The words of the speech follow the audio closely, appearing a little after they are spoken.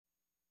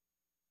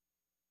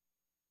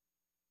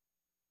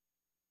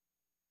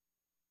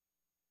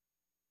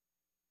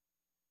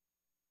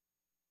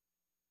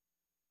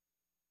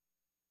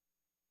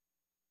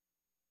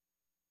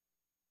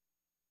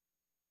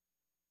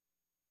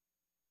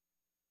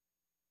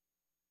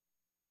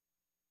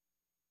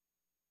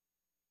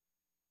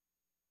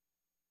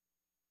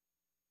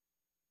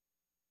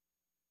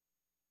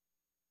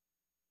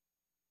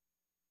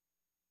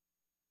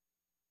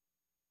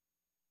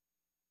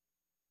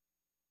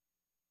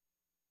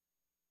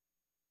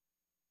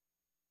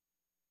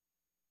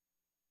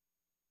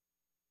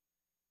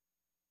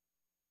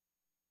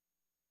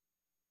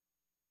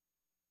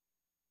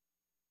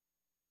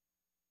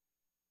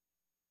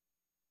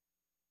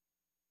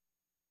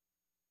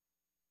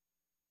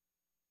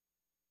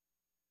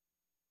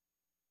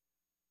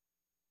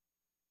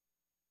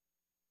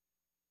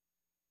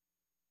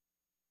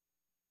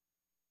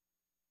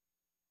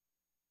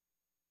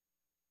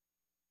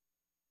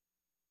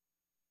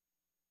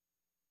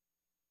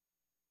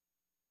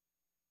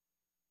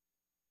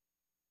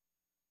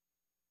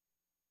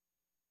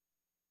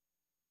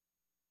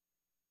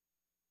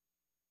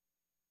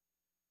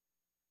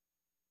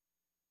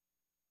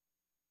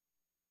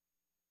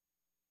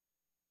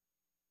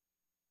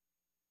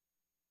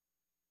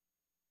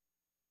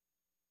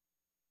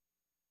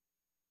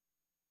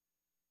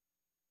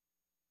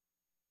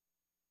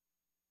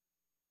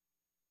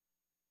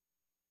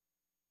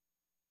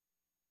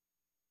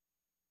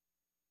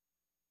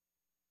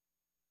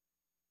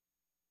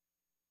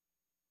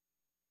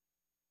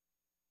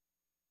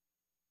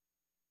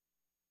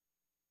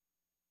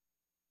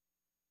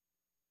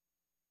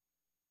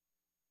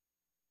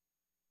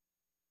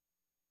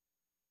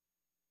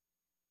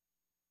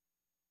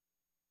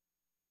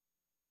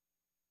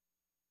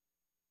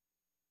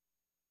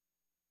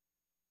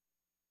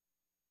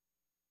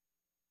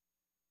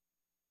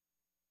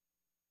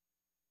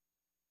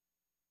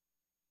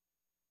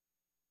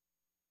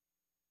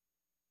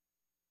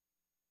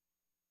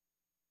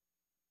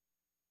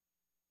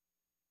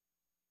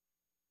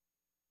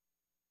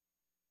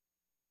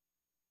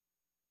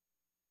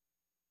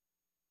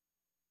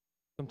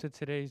Welcome to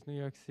today's New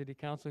York City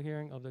Council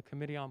hearing of the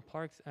Committee on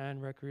Parks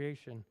and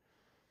Recreation.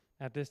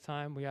 At this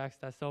time, we ask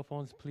that cell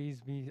phones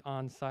please be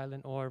on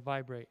silent or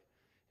vibrate.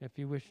 If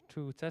you wish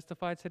to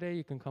testify today,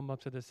 you can come up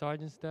to the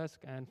sergeant's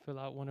desk and fill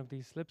out one of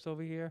these slips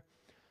over here.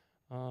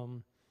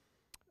 Written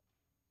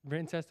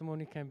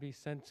testimony can be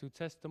sent to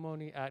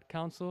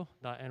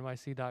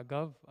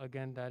testimony@council.nyc.gov.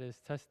 Again, that is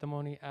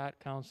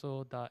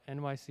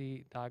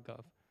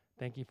testimony@council.nyc.gov.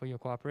 Thank you for your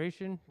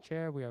cooperation.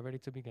 Chair, we are ready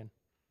to begin.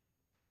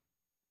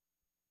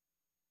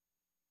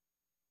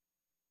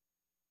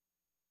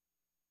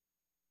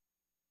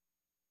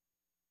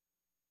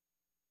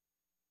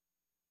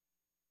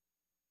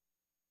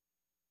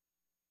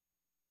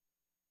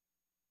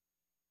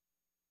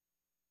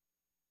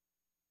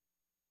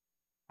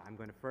 I'm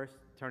going to first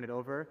turn it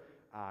over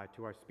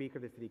to our Speaker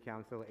of the City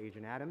Council,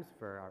 Adrienne Adams,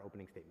 for our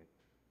opening statement.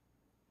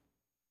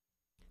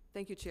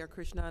 Thank you, Chair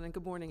Krishnan, and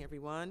good morning,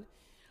 everyone.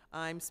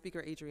 I'm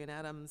Speaker Adrienne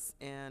Adams,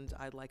 and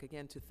I'd like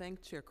again to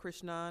thank Chair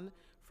Krishnan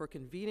for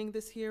convening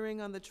this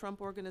hearing on the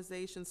Trump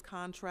Organization's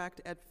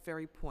contract at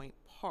Ferry Point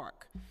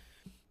Park.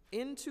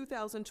 In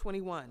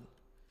 2021,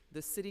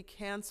 the city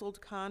canceled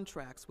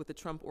contracts with the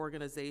Trump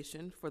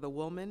Organization for the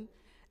Woolman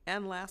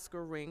and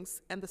Lasker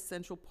Rinks and the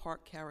Central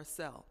Park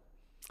Carousel.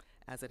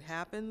 As it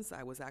happens,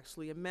 I was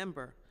actually a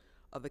member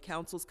of the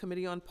Council's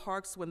Committee on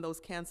Parks when those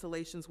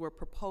cancellations were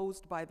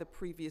proposed by the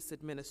previous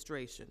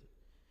administration.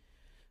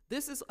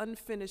 This is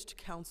unfinished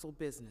council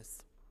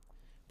business.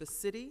 The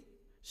city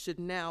should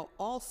now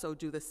also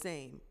do the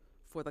same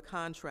for the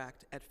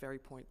contract at Ferry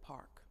Point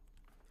Park.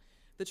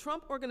 The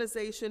Trump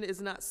Organization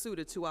is not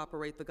suited to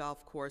operate the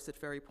golf course at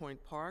Ferry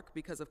Point Park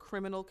because of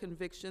criminal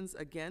convictions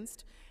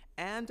against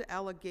and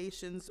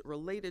allegations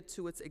related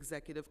to its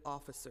executive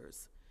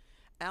officers.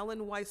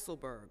 Alan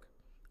Weisselberg,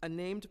 a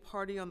named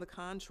party on the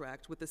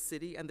contract with the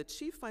city and the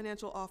chief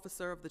financial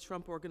officer of the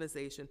Trump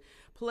Organization,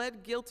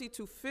 pled guilty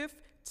to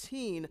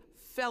 15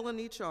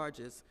 felony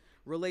charges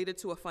related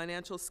to a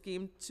financial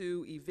scheme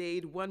to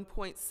evade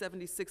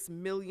 $1.76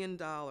 million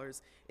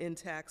in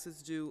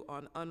taxes due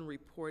on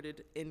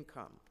unreported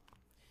income.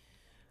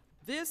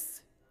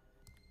 This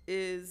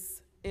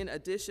is in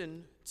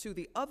addition to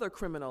the other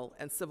criminal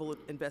and civil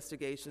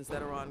investigations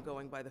that are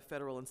ongoing by the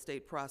federal and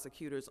state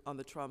prosecutors on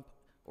the Trump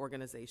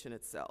Organization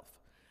itself.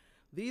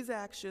 These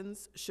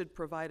actions should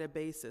provide a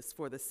basis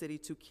for the city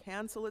to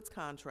cancel its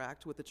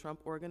contract with the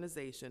Trump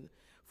Organization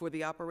for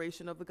the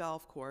operation of the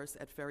golf course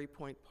at Ferry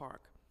Point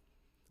Park.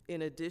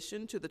 In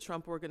addition to the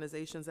Trump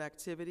Organization's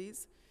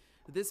activities,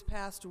 this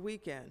past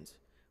weekend,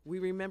 we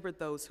remembered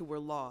those who were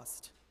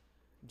lost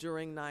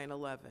during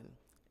 9/11.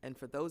 And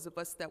for those of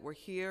us that were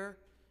here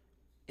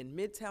in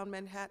Midtown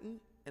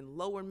Manhattan and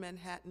Lower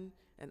Manhattan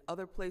and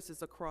other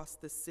places across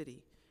the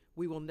city,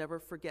 we will never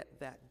forget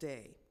that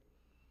day.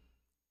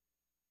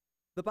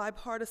 The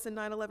bipartisan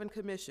 9/11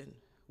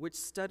 Commission, which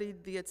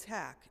studied the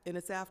attack in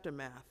its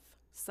aftermath,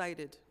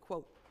 cited,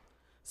 quote,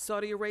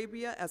 Saudi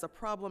Arabia as a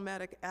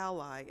problematic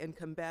ally in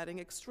combating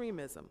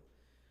extremism.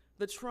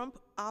 The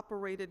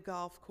Trump-operated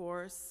golf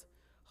course,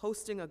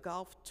 hosting a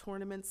golf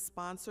tournament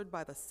sponsored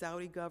by the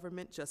Saudi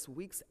government just a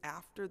week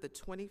after the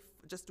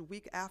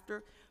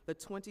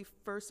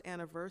 21st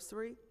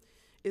anniversary,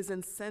 is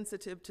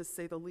insensitive to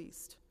say the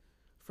least.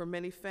 For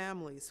many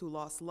families who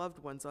lost loved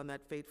ones on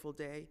that fateful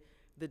day,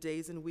 the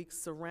days and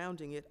weeks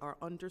surrounding it are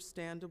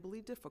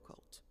understandably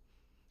difficult.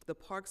 The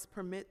park's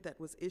permit that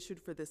was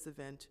issued for this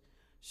event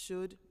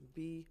should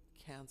be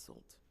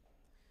canceled.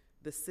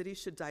 The city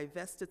should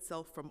divest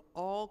itself from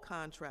all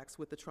contracts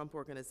with the Trump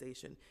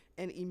Organization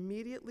and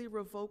immediately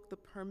revoke the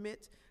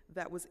permit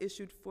that was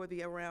issued for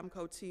the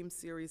Aramco Team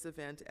Series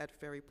event at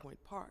Ferry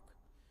Point Park.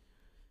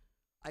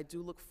 I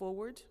do look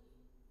forward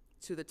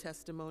to the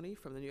testimony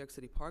from the New York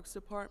City Parks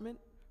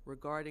Department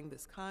regarding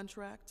this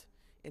contract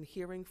and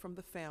hearing from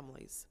the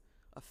families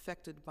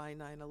affected by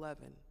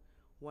 9/11.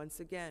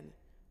 Once again,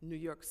 New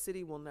York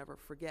City will never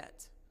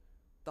forget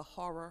the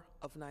horror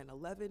of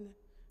 9/11.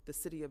 The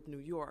city of New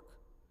York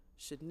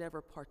should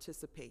never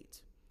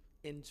participate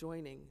in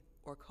joining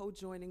or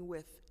co-joining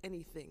with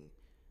anything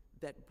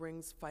that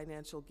brings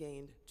financial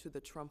gain to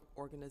the Trump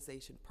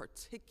Organization,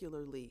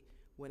 particularly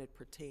when it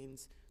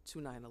pertains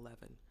to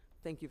 9/11.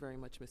 Thank you very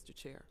much, Mr.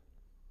 Chair.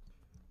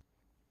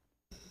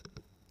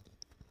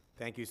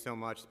 Thank you so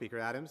much, Speaker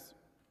Adams.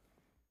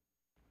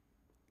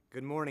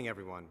 Good morning,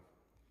 everyone.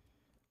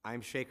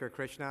 I'm Shekhar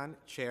Krishnan,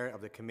 Chair of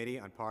the Committee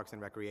on Parks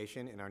and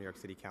Recreation in our New York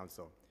City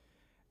Council,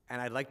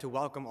 and I'd like to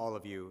welcome all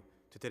of you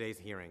to today's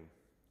hearing,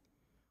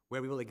 where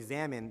we will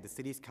examine the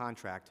city's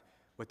contract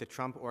with the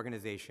Trump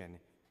Organization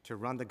to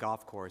run the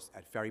golf course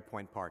at Ferry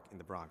Point Park in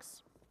the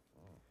Bronx.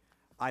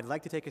 I'd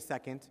like to take a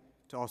second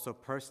to also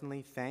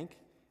personally thank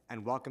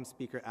and welcome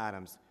Speaker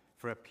Adams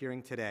for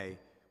appearing today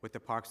with the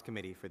Parks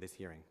Committee for this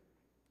hearing.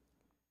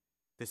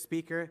 The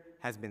Speaker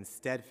has been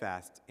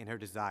steadfast in her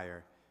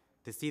desire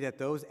to see that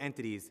those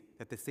entities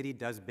that the city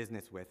does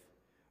business with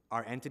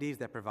are entities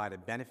that provide a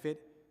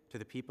benefit to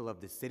the people of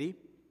the city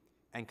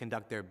and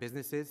conduct their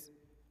businesses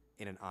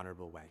in an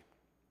honorable way.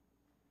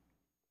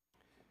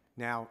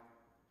 Now,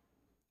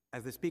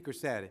 as the Speaker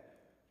said,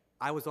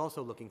 I was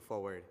also looking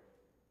forward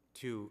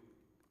to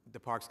the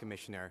Parks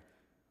Commissioner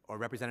or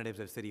representatives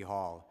of City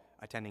Hall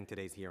attending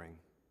today's hearing.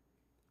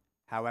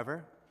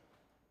 However,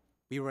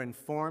 we were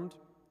informed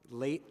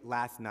late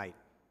last night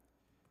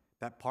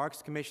that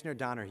Parks Commissioner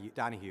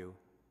Donahue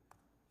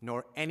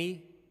nor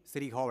any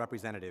City Hall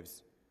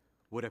representatives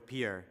would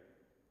appear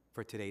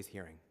for today's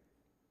hearing.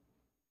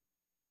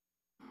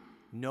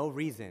 No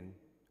reason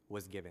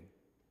was given.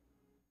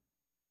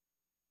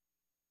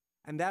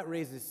 And that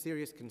raises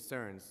serious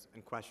concerns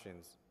and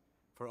questions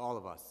for all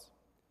of us.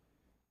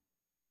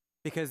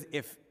 Because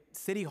if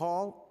City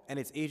Hall and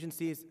its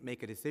agencies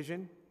make a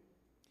decision,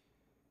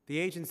 the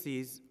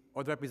agencies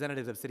or the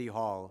representatives of City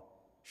Hall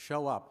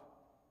show up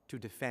to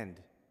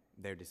defend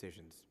their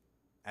decisions,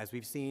 as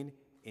we've seen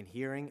in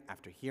hearing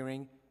after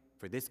hearing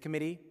for this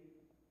committee,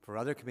 for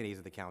other committees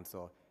of the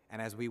council,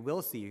 and as we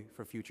will see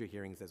for future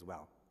hearings as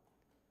well.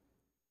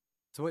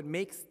 So it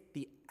makes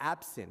the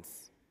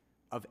absence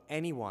of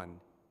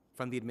anyone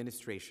from the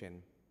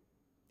administration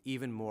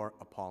even more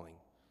appalling,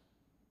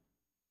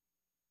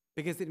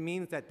 because it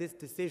means that this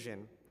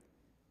decision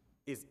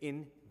is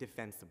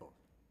indefensible.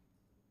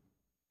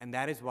 And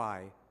that is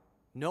why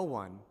no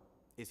one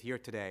is here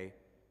today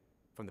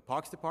from the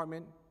Parks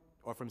Department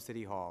or from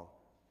City Hall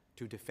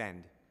to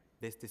defend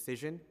this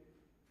decision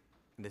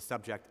and the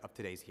subject of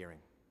today's hearing.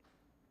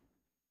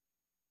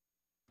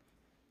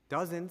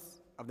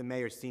 Dozens of the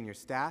mayor's senior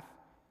staff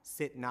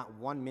sit not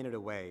 1 minute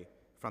away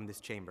from this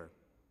chamber.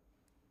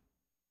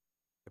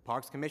 The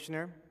Parks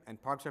Commissioner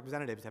and Parks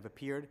representatives have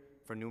appeared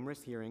for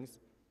numerous hearings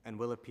and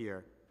will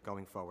appear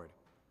going forward.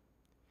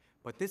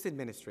 But this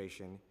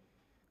administration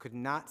could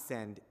not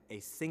send a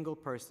single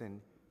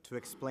person to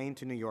explain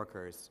to New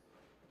Yorkers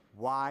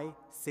why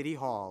City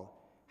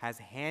Hall has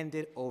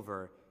handed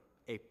over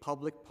a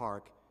public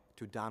park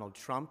to Donald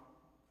Trump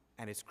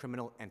and his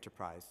criminal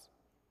enterprise,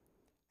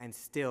 and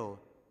still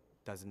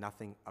does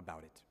nothing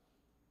about it.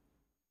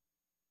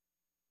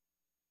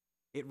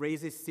 It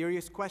raises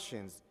serious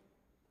questions,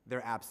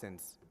 their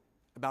absence,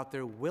 about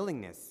their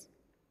willingness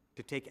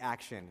to take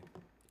action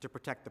to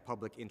protect the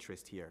public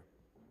interest here.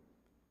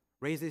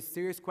 Raises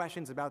serious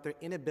questions about their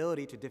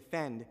inability to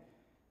defend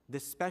the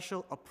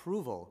special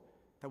approval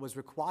that was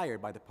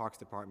required by the Parks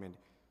Department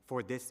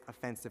for this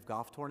offensive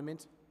golf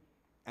tournament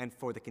and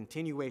for the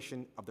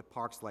continuation of the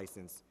parks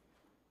license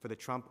for the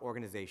Trump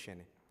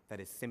organization that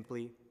is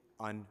simply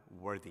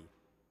unworthy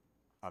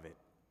of it.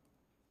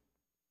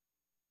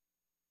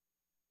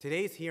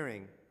 Today's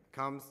hearing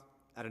comes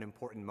at an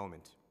important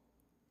moment,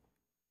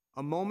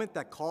 a moment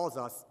that calls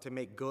us to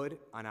make good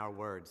on our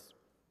words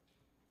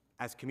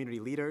as community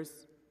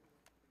leaders,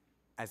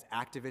 as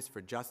activists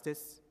for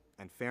justice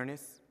and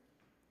fairness,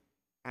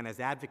 and as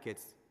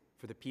advocates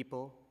for the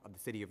people of the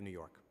city of New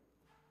York.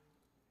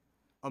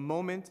 A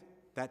moment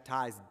that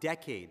ties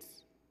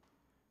decades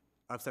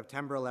of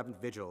September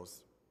 11th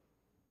vigils,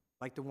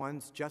 like the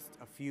ones just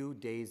a few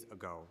days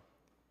ago,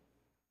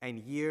 and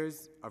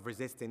years of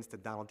resistance to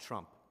Donald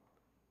Trump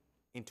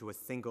into a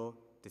single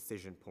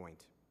decision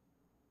point.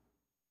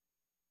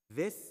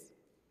 This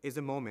is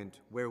a moment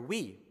where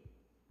we,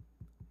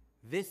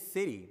 this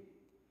city,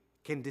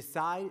 can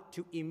decide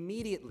to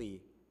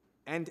immediately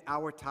end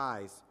our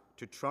ties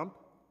to Trump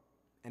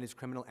and his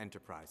criminal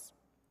enterprise.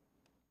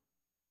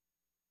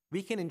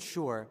 We can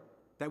ensure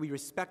that we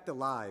respect the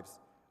lives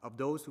of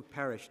those who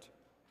perished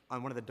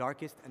on one of the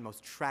darkest and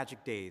most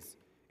tragic days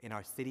in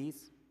our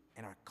city's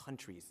and our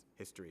country's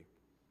history.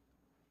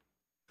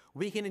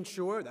 We can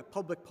ensure that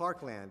public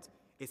parkland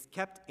is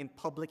kept in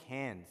public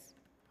hands,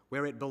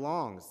 where it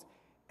belongs,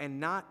 and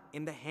not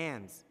in the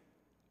hands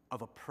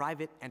of a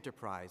private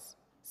enterprise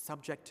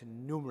subject to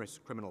numerous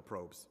criminal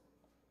probes,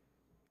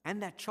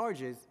 and that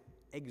charges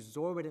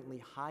exorbitantly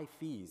high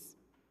fees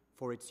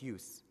for its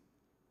use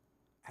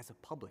as a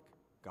public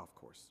golf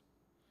course.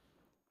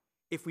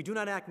 If we do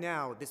not act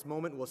now, this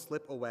moment will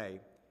slip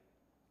away,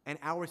 and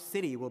our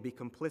city will be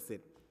complicit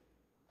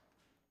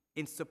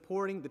in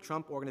supporting the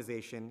Trump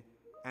organization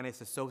and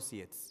its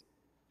associates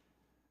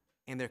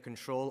in their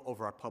control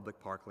over our public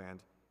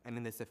parkland and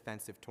in this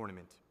offensive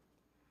tournament,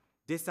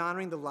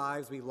 dishonoring the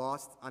lives we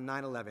lost on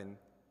 9/11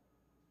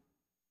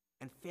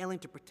 and failing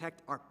to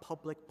protect our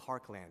public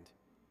parkland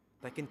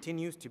that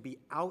continues to be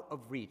out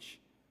of reach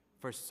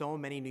for so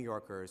many New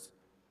Yorkers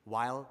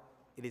while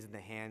it is in the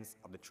hands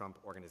of the Trump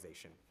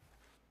organization.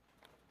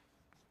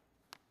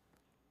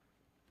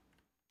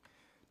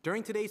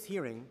 During today's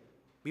hearing,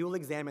 we will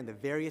examine the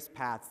various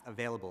paths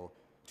available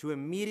to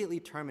immediately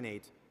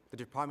terminate the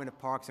Department of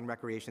Parks and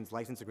Recreation's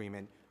license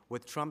agreement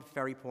with Trump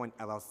Ferry Point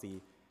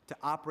LLC to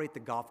operate the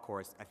golf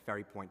course at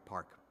Ferry Point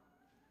Park.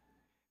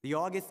 The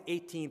August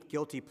 18th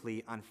guilty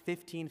plea on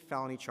 15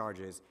 felony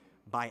charges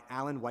by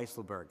Alan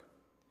Weisselberg,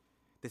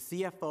 the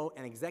CFO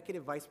and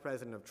Executive Vice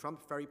President of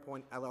Trump Ferry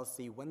Point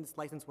LLC when this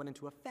license went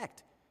into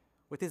effect,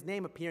 with his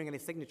name appearing and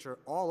his signature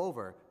all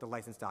over the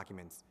license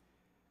documents,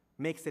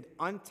 makes it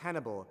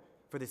untenable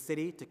for the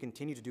city to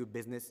continue to do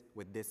business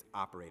with this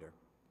operator.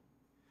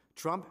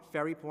 Trump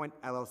Ferry Point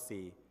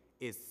LLC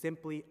is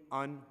simply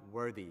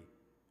unworthy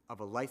of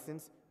a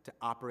license to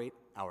operate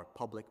our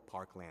public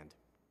parkland.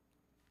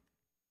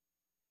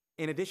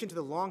 In addition to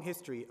the long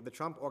history of the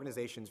Trump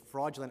Organization's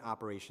fraudulent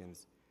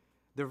operations,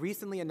 the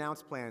recently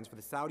announced plans for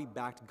the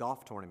Saudi-backed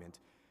golf tournament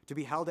to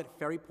be held at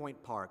Ferry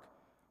Point Park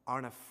are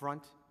an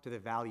affront to the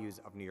values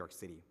of New York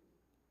City.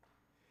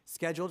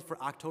 Scheduled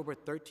for October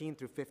 13th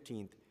through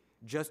 15th,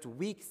 just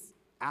weeks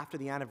after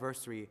the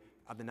anniversary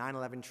of the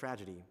 9/11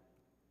 tragedy,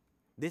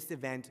 this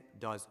event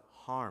does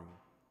harm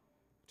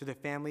to the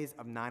families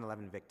of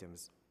 9/11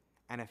 victims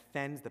and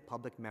offends the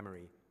public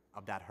memory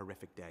of that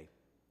horrific day.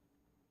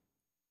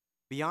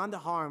 Beyond the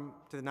harm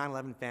to the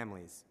 9/11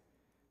 families,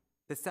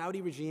 the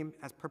Saudi regime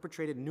has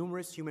perpetrated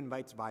numerous human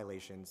rights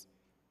violations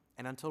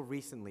and until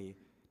recently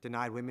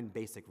denied women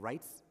basic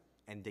rights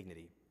and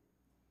dignity.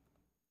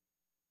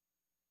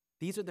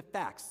 These are the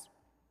facts,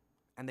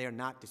 and they are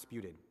not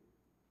disputed.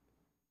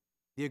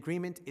 The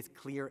agreement is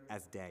clear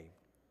as day.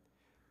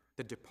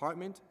 The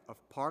Department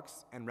of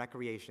Parks and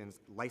Recreation's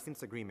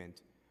license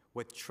agreement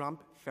with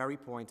Trump Ferry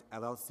Point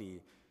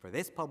LLC for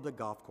this public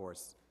golf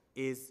course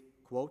is,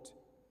 quote,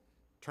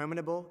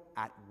 terminable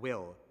at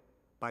will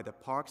by the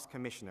Parks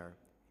Commissioner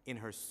in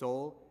her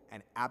sole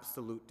and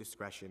absolute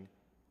discretion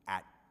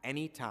at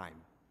any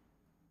time,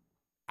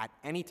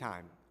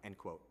 end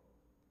quote,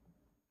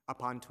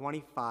 upon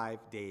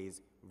 25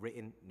 days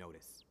written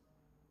notice.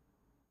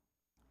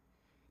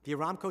 The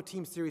Aramco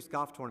Team Series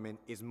Golf Tournament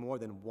is more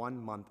than 1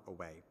 month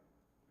away.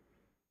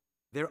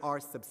 There are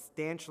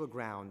substantial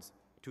grounds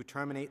to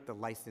terminate the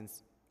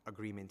license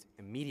agreement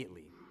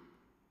immediately,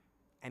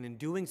 and in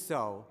doing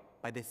so,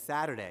 by this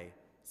Saturday,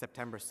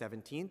 September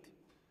 17th,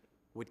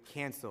 would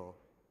cancel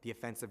the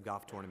offensive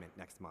golf tournament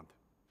next month.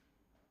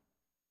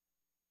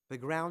 The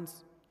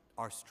grounds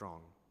are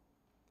strong.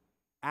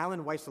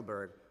 Alan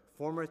Weisselberg,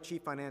 former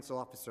Chief Financial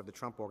Officer of the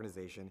Trump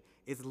Organization,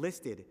 is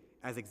listed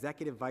as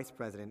Executive Vice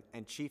President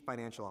and Chief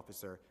Financial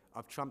Officer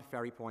of Trump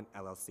Ferry Point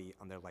LLC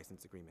on their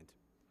license agreement.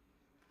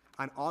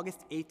 On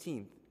August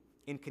 18th,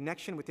 in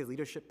connection with his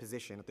leadership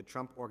position at the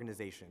Trump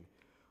Organization,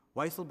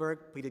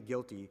 Weisselberg pleaded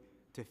guilty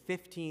to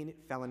 15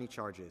 felony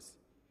charges,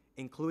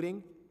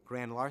 including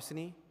grand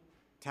larceny,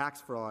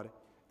 tax fraud,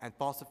 and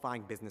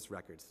falsifying business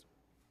records.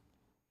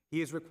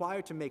 He is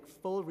required to make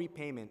full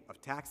repayment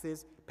of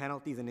taxes,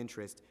 penalties, and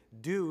interest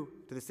due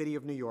to the City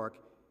of New York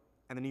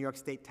and the New York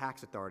State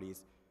tax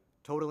authorities,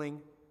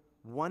 totaling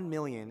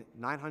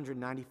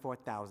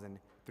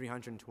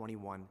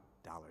 $1,994,321.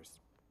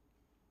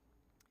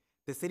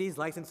 The city's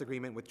license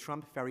agreement with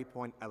Trump Ferry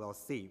Point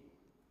LLC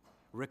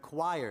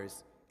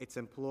requires its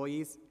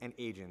employees and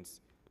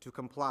agents to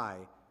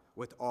comply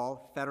with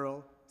all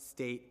federal,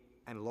 state,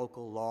 and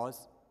local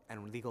laws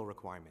and legal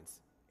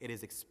requirements. It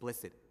is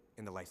explicit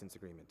in the license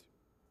agreement.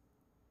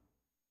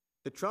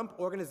 The Trump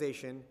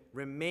Organization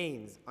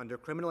remains under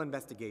criminal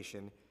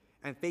investigation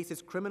and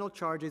faces criminal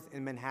charges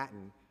in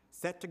Manhattan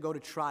set to go to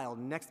trial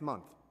next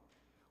month,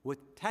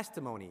 with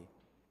testimony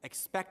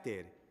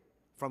expected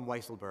from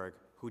Weisselberg,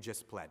 who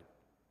just pled.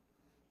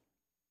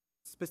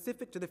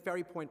 Specific to the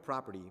Ferry Point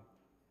property,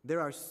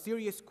 there are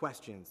serious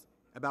questions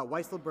about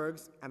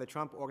Weisselberg's and the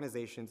Trump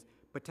Organization's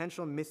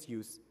potential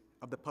misuse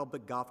of the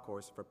public golf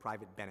course for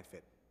private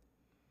benefit,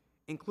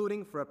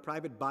 including for a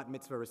private bat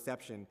mitzvah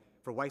reception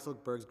for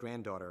Weisselberg's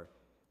granddaughter,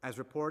 as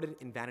reported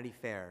in Vanity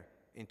Fair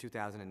in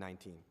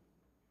 2019.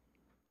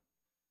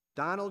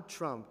 Donald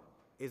Trump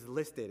is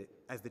listed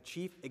as the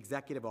Chief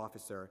Executive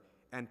Officer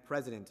and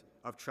President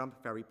of Trump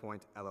Ferry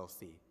Point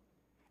LLC,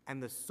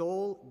 and the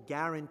sole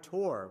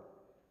guarantor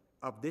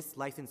of this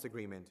license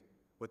agreement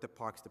with the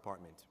Parks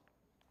Department.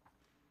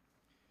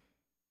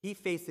 He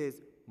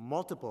faces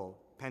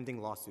multiple pending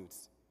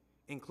lawsuits,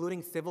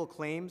 including civil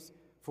claims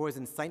for his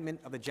incitement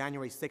of the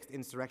January 6th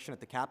insurrection at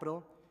the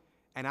Capitol,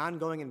 an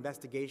ongoing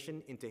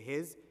investigation into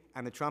his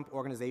and the Trump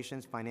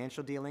Organization's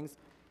financial dealings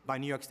by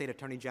New York State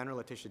Attorney General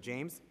Letitia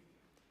James,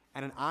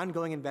 and an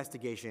ongoing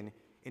investigation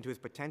into his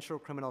potential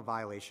criminal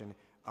violation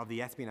of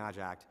the Espionage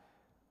Act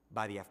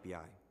by the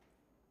FBI.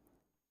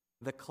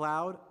 The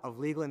cloud of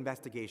legal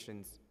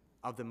investigations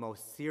of the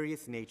most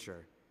serious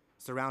nature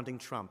surrounding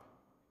Trump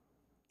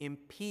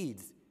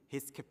impedes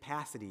his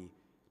capacity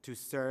to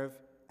serve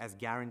as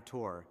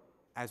guarantor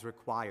as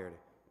required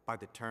by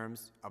the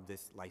terms of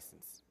this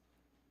license.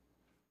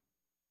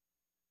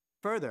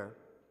 Further,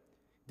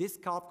 this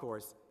golf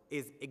course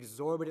is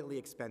exorbitantly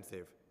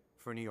expensive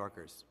for New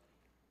Yorkers.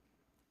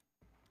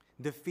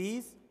 The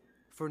fees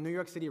for New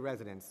York City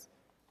residents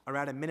are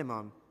at a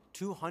minimum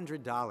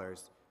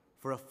 $200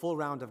 for a full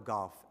round of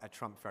golf at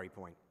Trump Ferry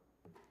Point.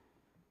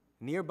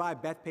 Nearby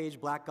Bethpage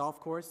Black Golf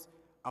Course,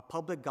 a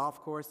public golf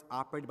course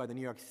operated by the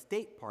New York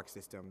State Park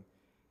System,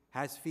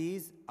 has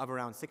fees of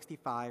around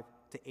 $65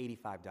 to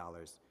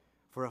 $85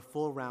 for a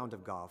full round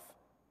of golf,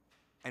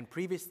 and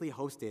previously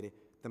hosted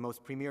the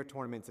most premier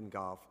tournaments in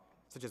golf,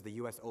 such as the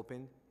US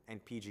Open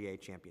and PGA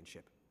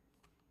Championship.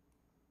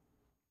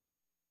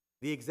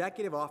 The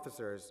executive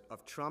officers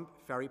of Trump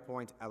Ferry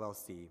Point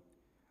LLC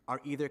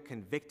are either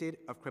convicted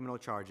of criminal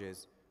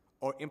charges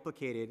or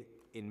implicated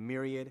in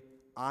myriad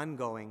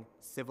ongoing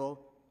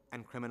civil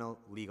and criminal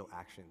legal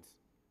actions.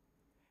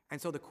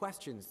 And so the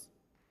questions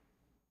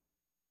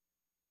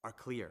are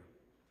clear.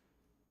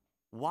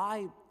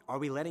 Why are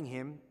we letting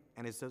him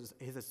and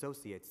his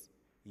associates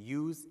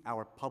use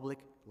our public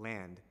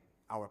land,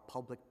 our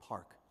public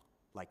park,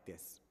 like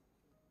this?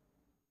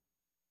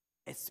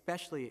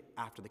 Especially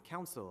after the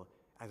council,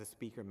 as the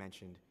speaker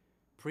mentioned,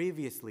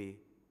 previously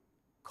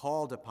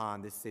called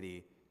upon this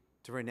city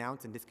to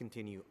renounce and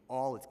discontinue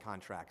all its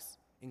contracts,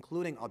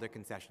 including other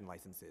concession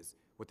licenses,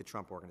 with the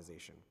Trump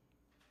Organization.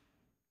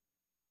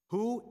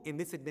 Who in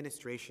this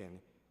administration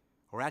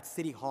or at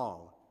City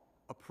Hall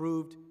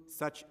approved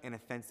such an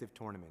offensive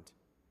tournament?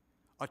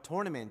 A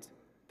tournament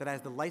that,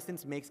 as the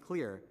license makes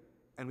clear,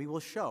 and we will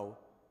show,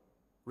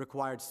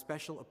 required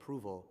special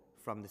approval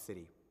from the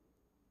city.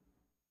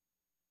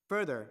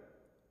 Further,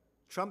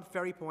 Trump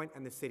Ferry Point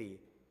and the city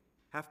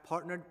have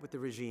partnered with the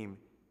regime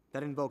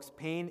that invokes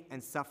pain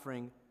and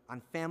suffering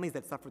on families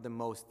that suffered the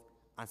most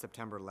on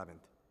September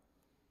 11th.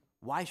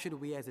 Why should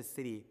we as a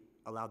city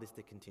allow this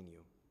to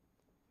continue?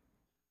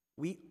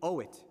 We owe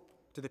it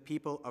to the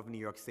people of New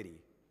York City.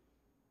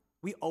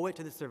 We owe it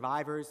to the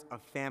survivors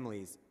of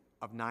families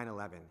of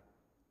 9/11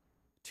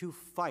 to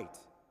fight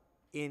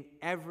in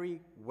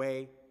every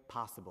way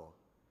possible,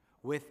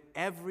 with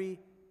every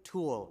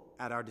tool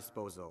at our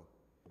disposal,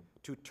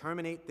 to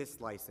terminate this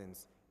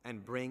license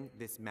and bring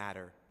this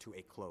matter to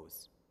a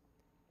close.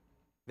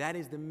 That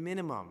is the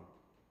minimum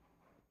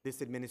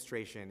this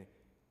administration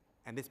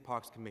and this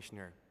Parks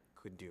Commissioner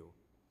could do,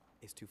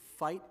 is to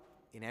fight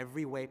in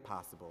every way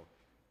possible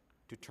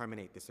to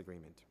terminate this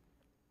agreement.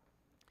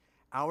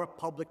 Our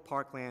public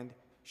parkland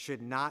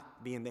should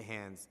not be in the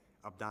hands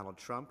of Donald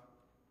Trump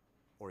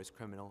or his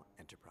criminal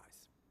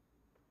enterprise.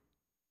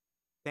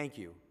 Thank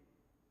you,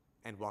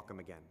 and welcome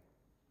again.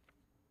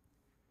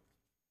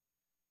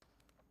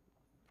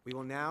 We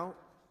will now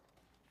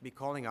be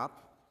calling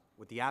up,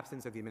 with the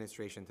absence of the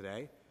administration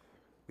today,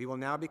 we will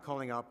now be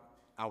calling up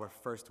our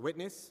first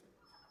witness,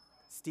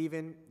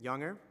 Stephen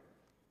Younger,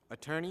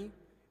 attorney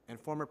and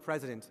former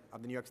president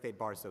of the New York State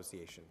Bar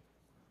Association.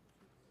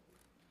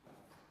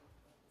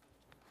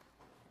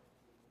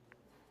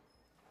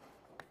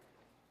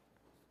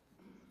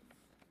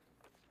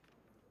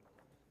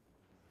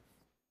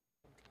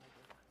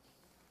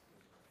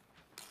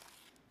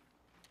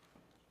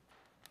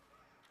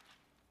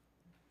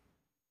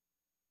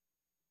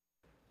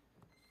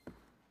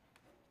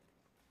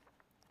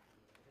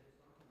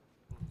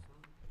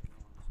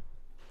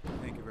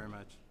 Thank you very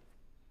much.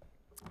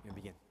 You may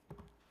begin. All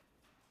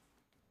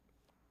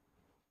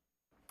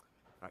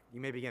right,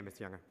 you may begin,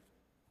 Mr. Younger.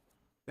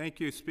 Thank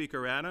you,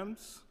 Speaker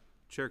Adams,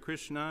 Chair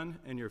Krishnan,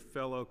 and your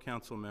fellow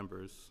council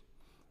members.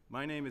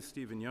 My name is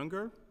Stephen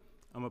Younger.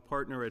 I'm a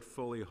partner at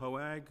Foley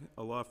Hoag,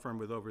 a law firm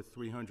with over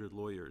 300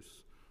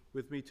 lawyers.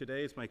 With me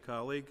today is my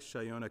colleague,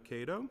 Shayona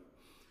Cato.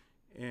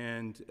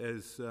 And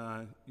as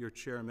your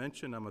chair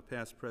mentioned, I'm a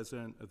past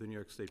president of the New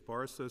York State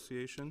Bar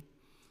Association.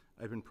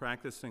 I've been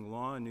practicing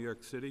law in New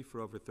York City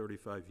for over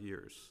 35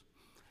 years.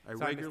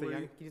 Sorry, Mr. Younger,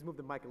 can you just move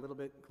the mic a little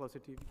bit closer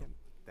to you if you can?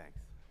 Thanks.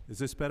 Is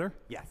this better?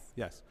 Yes.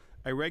 Yes.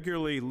 I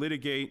regularly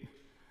litigate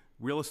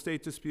real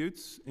estate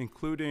disputes,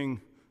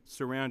 including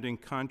surrounding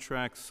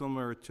contracts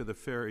similar to the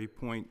Ferry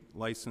Point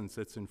license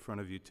that's in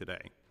front of you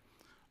today.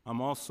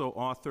 I'm also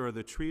author of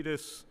the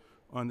treatise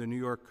on the New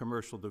York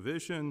Commercial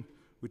Division,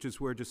 which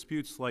is where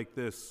disputes like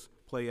this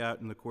play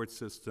out in the court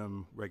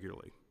system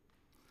regularly.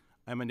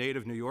 I'm a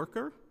native New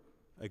Yorker.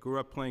 I grew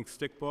up playing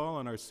stickball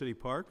on our city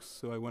parks,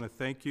 so I want to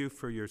thank you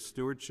for your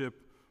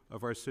stewardship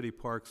of our city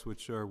parks,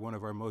 which are one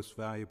of our most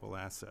valuable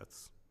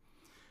assets.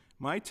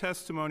 My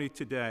testimony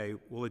today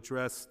will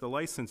address the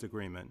license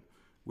agreement,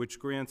 which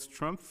grants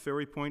Trump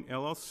Ferry Point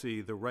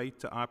LLC the right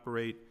to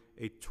operate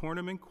a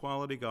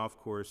tournament-quality golf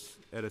course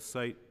at a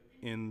site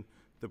in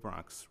the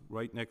Bronx,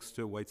 right next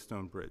to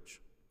Whitestone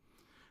Bridge.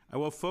 I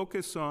will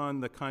focus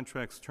on the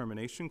contract's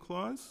termination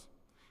clause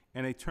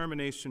and a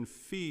termination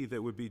fee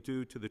that would be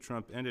due to the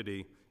Trump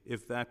entity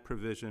if that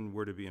provision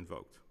were to be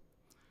invoked.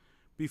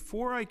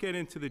 Before I get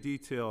into the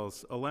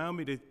details, allow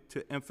me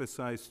to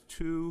emphasize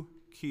two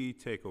key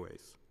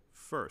takeaways.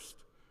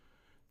 First,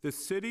 the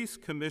city's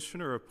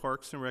Commissioner of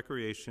Parks and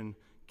Recreation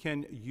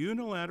can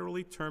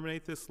unilaterally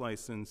terminate this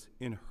license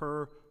in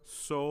her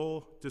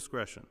sole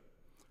discretion,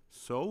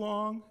 so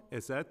long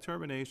as that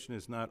termination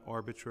is not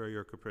arbitrary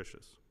or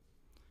capricious.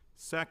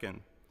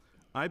 Second,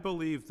 I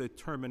believe the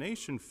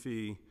termination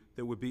fee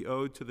that would be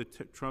owed to the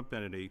Trump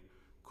entity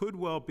could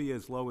well be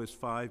as low as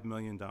 $5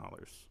 million,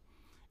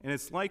 and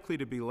it's likely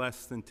to be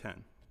less than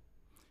 10.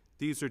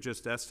 These are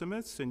just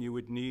estimates, and you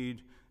would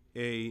need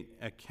an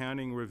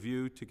accounting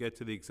review to get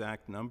to the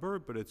exact number,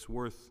 but it's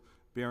worth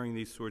bearing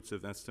these sorts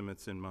of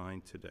estimates in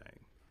mind today.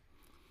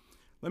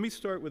 Let me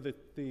start with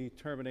the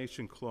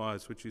termination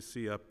clause, which you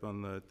see up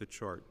on the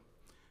chart.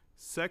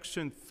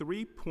 Section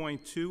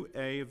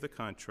 3.2A of the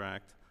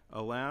contract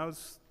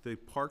allows the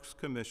Parks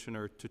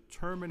Commissioner to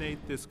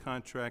terminate this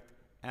contract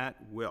at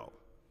will.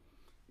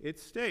 It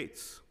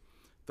states,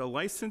 the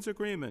license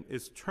agreement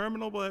is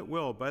terminable at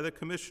will by the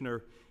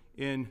Commissioner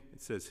in,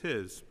 it says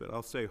his, but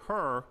I'll say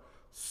her,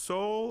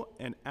 sole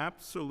and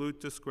absolute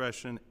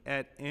discretion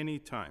at any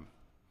time.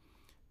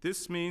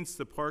 This means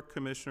the park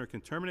commissioner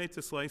can terminate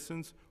this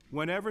license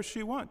whenever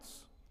she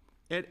wants,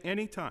 at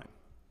any time.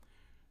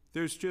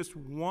 There's just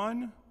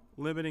one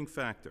limiting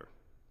factor.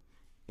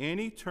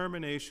 Any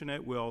termination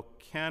at will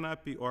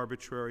cannot be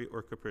arbitrary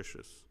or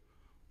capricious.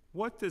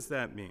 What does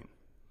that mean?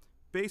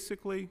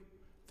 Basically,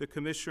 the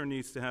commissioner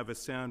needs to have a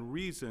sound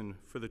reason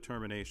for the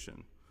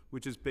termination,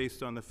 which is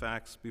based on the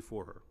facts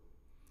before her.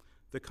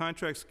 The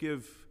contracts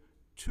give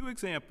two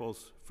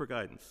examples for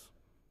guidance.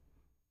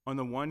 On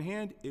the one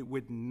hand, it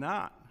would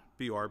not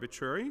be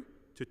arbitrary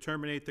to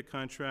terminate the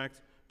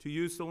contract to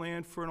use the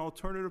land for an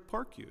alternative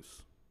park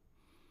use.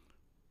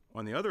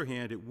 On the other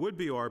hand, it would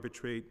be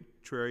arbitrary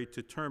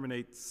to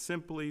terminate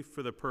simply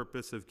for the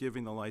purpose of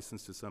giving the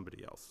license to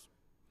somebody else.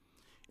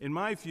 In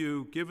my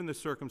view, given the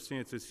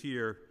circumstances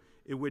here,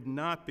 it would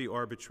not be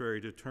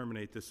arbitrary to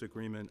terminate this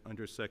agreement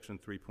under Section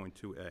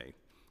 3.2A.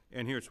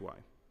 And here's why.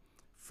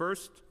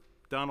 First,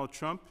 Donald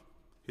Trump,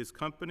 his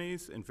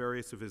companies, and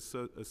various of his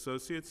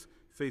associates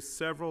face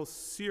several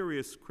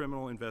serious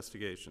criminal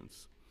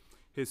investigations.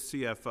 His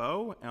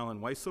CFO, Alan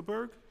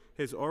Weisselberg,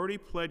 has already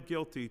pled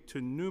guilty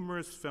to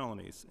numerous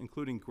felonies,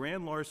 including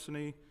grand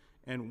larceny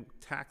and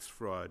tax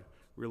fraud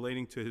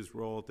relating to his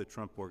role at the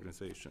Trump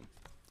Organization.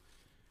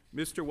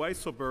 Mr.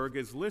 Weisselberg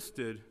is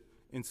listed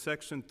in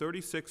Section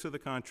 36 of the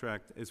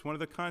contract as one of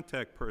the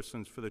contact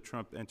persons for the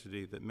Trump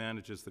entity that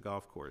manages the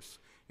golf course,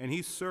 and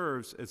he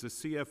serves as the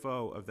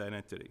CFO of that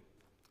entity.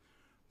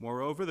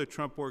 Moreover, the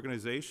Trump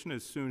Organization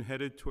is soon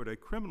headed toward a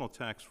criminal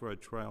tax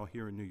fraud trial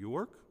here in New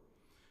York.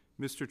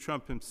 Mr.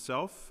 Trump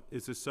himself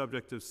is the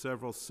subject of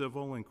several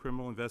civil and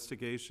criminal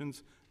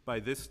investigations by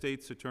this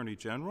state's Attorney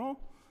General,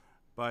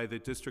 by the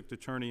District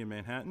Attorney in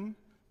Manhattan,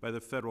 by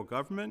the federal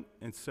government,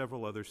 and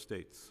several other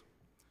states.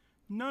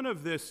 None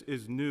of this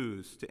is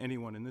news to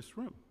anyone in this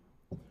room,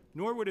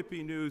 nor would it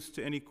be news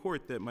to any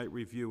court that might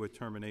review a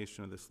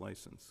termination of this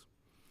license.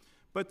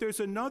 But there's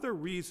another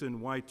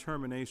reason why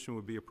termination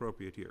would be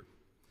appropriate here.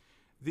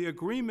 The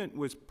agreement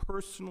was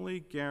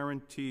personally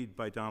guaranteed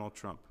by Donald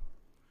Trump.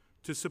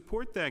 To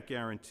support that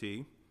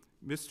guarantee,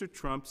 Mr.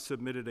 Trump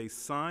submitted a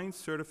signed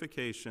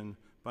certification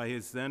by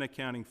his then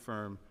accounting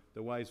firm,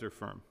 the Weiser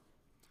firm.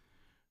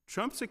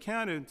 Trump's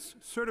accountants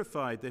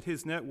certified that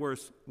his net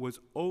worth was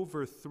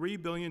over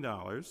 $3 billion,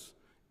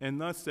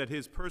 and thus that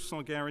his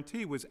personal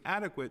guarantee was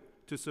adequate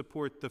to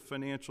support the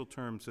financial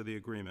terms of the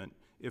agreement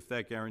if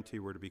that guarantee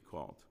were to be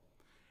called.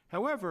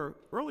 However,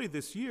 early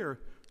this year,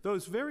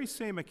 those very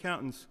same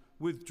accountants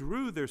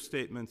withdrew their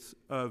statements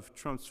of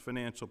Trump's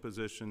financial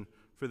position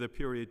for the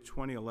period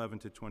 2011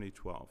 to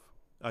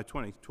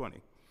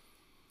 2020.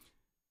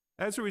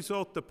 As a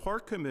result, the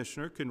park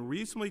commissioner can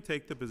reasonably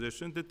take the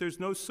position that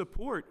there's no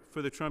support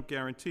for the Trump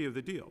guarantee of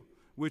the deal,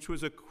 which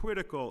was a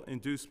critical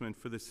inducement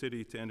for the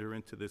city to enter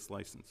into this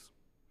license.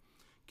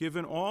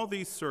 Given all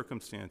these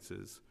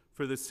circumstances,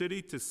 for the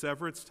city to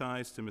sever its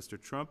ties to Mr.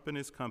 Trump and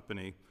his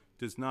company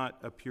does not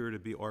appear to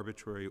be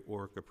arbitrary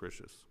or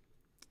capricious.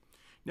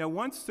 Now,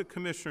 once the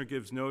commissioner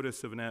gives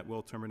notice of an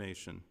at-will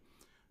termination,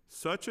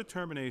 such a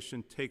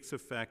termination takes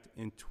effect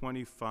in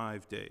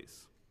 25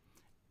 days.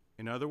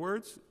 In other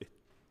words,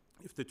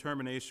 if the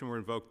termination were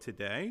invoked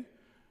today,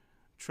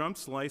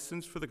 Trump's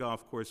license for the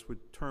golf course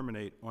would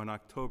terminate on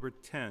October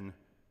 10,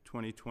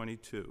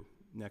 2022,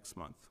 next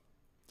month.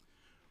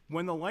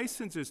 When the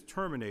license is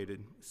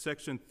terminated,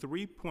 Section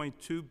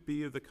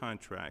 3.2B of the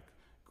contract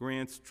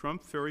grants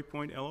Trump Ferry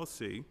Point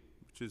LLC,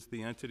 which is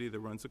the entity that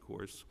runs the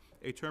course,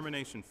 a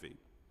termination fee.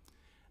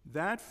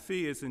 That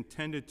fee is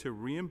intended to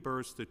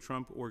reimburse the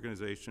Trump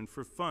Organization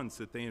for funds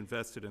that they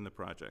invested in the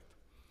project.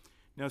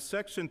 Now,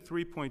 Section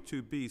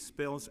 3.2B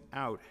spells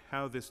out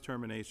how this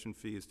termination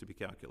fee is to be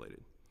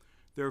calculated.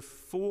 There are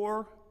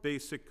four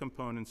basic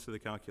components to the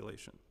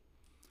calculation.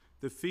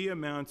 The fee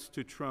amounts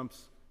to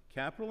Trump's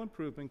capital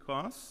improvement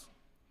costs,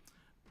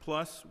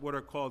 plus what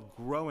are called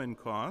grow-in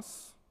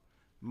costs,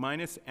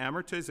 minus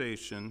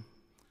amortization,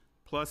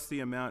 plus the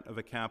amount of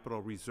a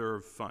capital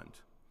reserve fund.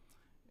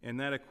 And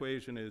that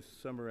equation is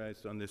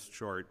summarized on this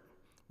chart,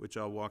 which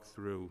I'll walk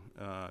through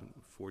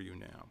for you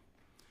now.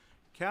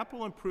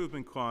 Capital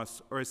improvement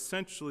costs are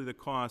essentially the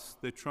costs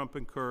that Trump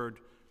incurred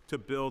to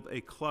build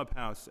a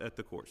clubhouse at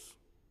the course.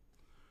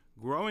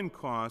 Growing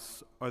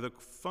costs are the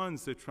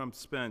funds that Trump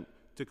spent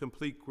to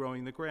complete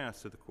growing the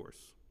grass at the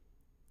course.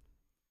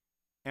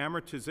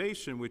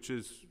 Amortization, which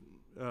is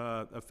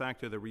a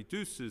factor that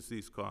reduces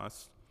these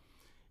costs,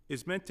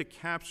 is meant to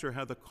capture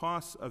how the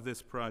costs of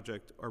this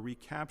project are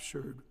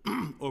recaptured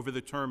over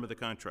the term of the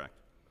contract.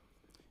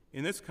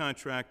 In this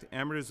contract,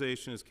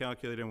 amortization is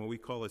calculated on what we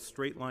call a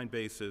straight-line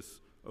basis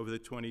over the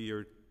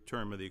 20-year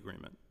term of the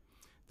agreement.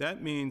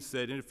 That means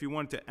that if you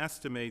wanted to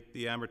estimate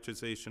the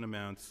amortization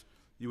amounts,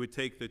 you would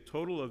take the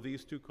total of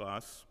these two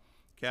costs,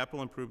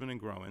 capital improvement and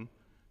growing,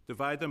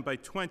 divide them by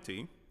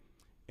 20,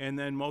 and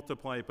then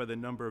multiply it by the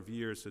number of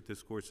years that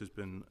this course has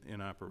been in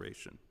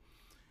operation.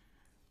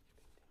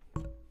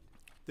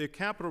 The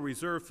Capital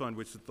Reserve Fund,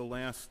 which is the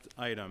last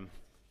item,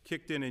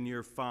 kicked in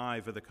year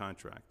 5 of the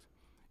contract.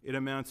 It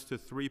amounts to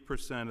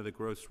 3% of the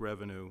gross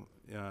revenue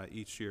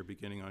each year,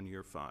 beginning on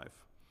year 5.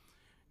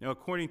 Now,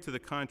 according to the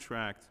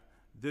contract,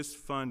 this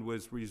fund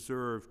was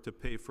reserved to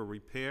pay for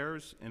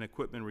repairs and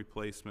equipment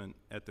replacement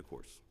at the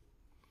course.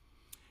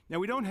 Now,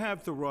 we don't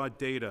have the raw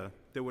data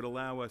that would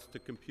allow us to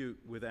compute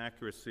with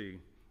accuracy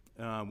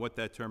what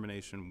that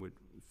termination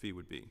fee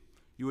would be.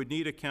 You would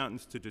need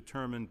accountants to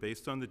determine,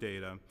 based on the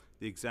data,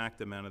 the exact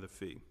amount of the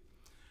fee.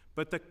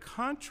 But the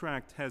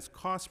contract has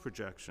cost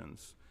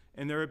projections,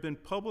 and there have been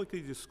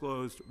publicly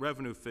disclosed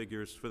revenue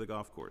figures for the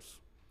golf course.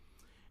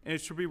 And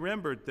it should be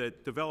remembered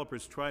that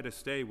developers try to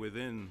stay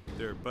within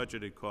their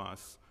budgeted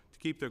costs to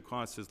keep their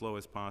costs as low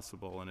as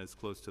possible and as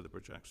close to the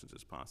projections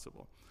as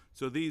possible.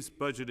 So these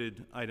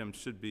budgeted items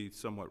should be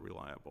somewhat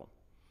reliable.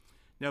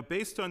 Now,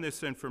 based on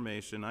this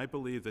information, I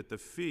believe that the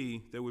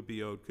fee that would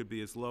be owed could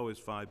be as low as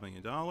 $5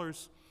 million,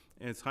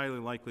 and it's highly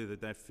likely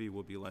that that fee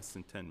will be less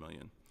than $10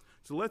 million.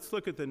 So let's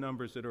look at the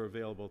numbers that are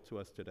available to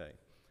us today.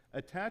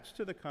 Attached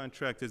to the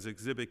contract as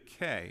Exhibit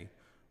K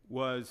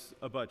was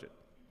a budget.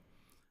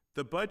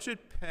 The budget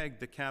pegged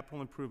the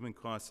capital improvement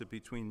costs at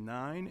between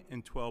 $9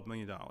 and $12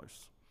 million,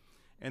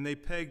 and they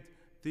pegged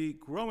the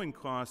growing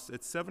costs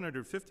at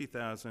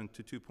 $750,000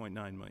 to $2.9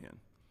 million.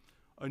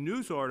 A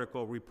news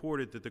article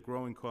reported that the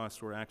growing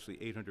costs were actually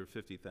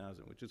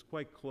 $850,000, which is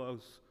quite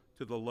close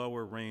to the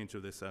lower range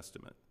of this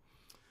estimate.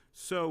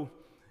 So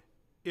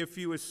if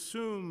you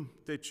assume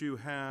that you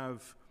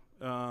have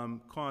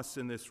costs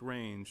in this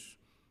range,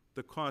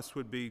 the cost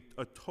would be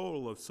a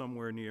total of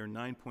somewhere near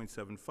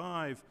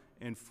 $9.75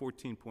 and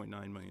 $14.9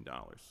 million.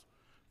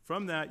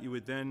 From that, you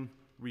would then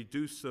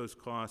reduce those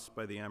costs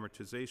by the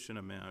amortization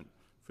amount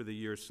for the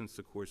years since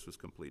the course was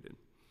completed.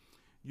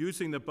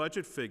 Using the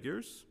budget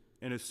figures,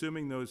 and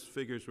assuming those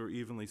figures were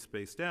evenly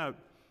spaced out,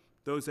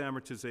 those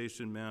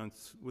amortization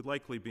amounts would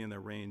likely be in the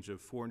range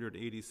of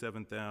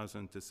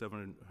 $487,000 to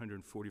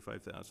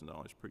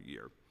 $745,000 per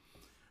year.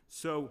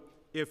 So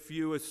if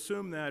you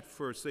assume that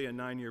for, say, a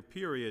 9-year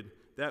period,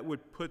 that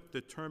would put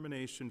the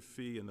termination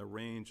fee in the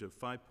range of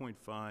 $5.5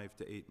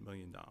 to $8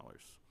 million.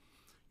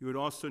 You would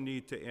also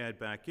need to add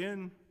back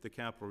in the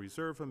capital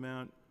reserve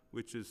amount,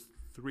 which is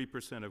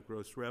 3% of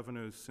gross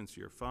revenues since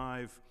year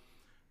 5.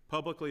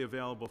 Publicly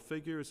available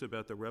figures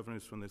about the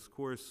revenues from this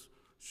course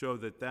show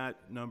that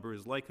that number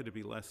is likely to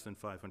be less than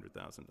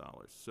 $500,000,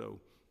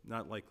 so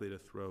not likely to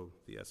throw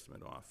the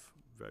estimate off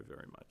very,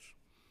 very much.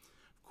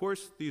 Of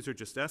course, these are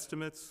just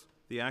estimates.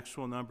 The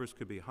actual numbers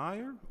could be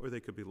higher or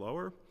they could be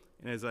lower,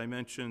 and as I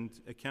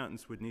mentioned,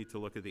 accountants would need to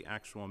look at the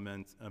actual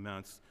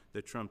amounts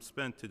that Trump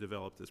spent to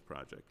develop this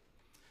project.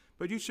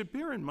 But you should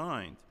bear in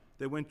mind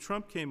that when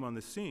Trump came on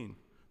the scene,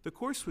 the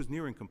course was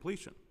nearing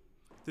completion.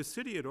 The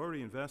city had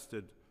already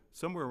invested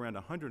somewhere around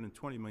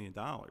 $120 million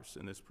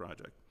in this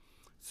project,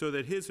 so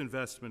that his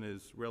investment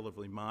is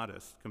relatively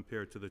modest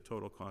compared to the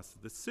total cost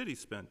that the city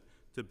spent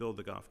to build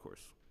the golf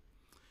course.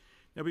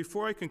 Now,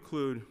 before I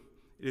conclude,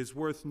 it is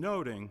worth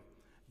noting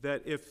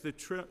that if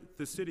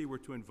the city were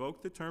to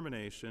invoke the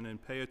termination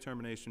and pay a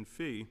termination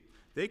fee,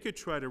 they could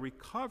try to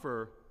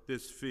recover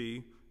this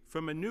fee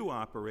from a new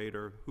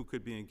operator who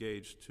could be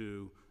engaged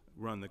to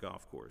run the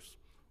golf course.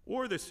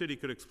 Or the city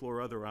could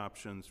explore other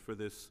options for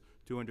this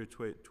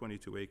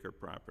 222-acre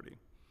property.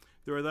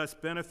 There are thus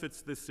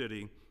benefits to the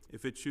city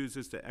if it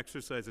chooses to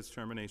exercise its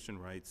termination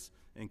rights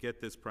and get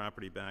this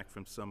property back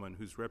from someone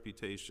whose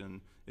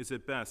reputation is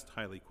at best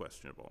highly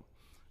questionable.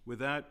 With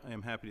that, I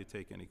am happy to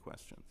take any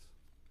questions.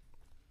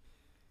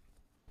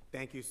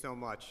 Thank you so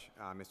much,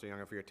 Mr.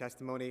 Younger, for your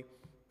testimony.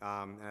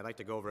 And I'd like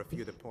to go over a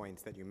few of the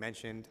points that you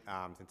mentioned,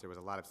 since there was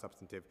a lot of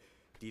substantive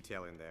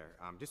detail in there.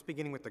 Just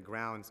beginning with the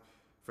grounds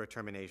for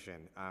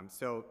termination.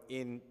 So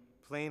in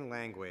plain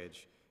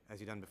language, as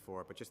you've done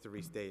before, but just to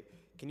restate,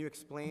 can you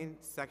explain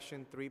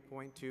Section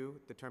 3.2,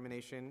 the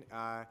termination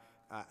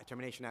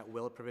at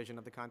will provision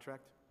of the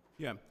contract?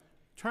 Yeah.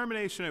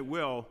 Termination at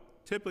will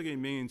typically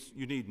means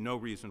you need no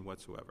reason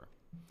whatsoever.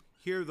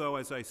 Here, though,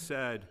 as I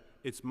said,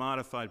 it's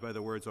modified by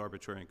the words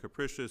arbitrary and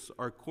capricious.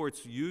 Our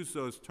courts use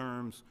those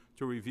terms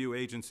to review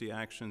agency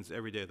actions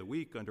every day of the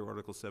week under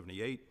Article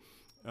 78.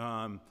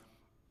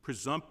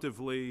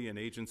 Presumptively, an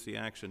agency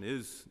action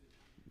is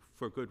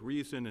for good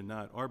reason and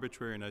not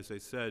arbitrary, and as I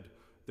said,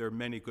 there are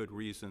many good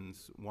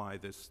reasons why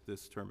this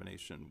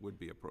termination would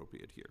be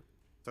appropriate here.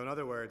 So in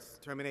other words,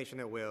 termination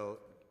at will,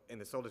 in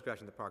the sole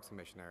discretion of the Parks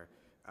Commissioner,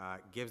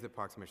 gives the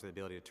Parks Commissioner the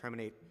ability to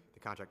terminate the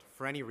contract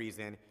for any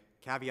reason,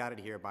 caveated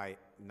here by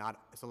not,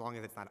 so long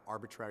as it's not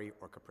arbitrary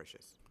or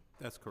capricious.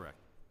 That's correct.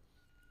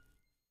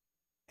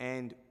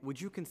 And would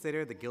you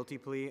consider the guilty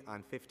plea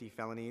on 15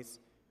 felonies,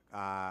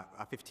 by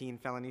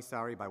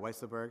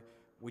Weisselberg,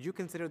 would you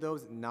consider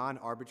those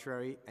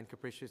non-arbitrary and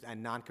capricious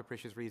and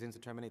non-capricious reasons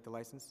to terminate the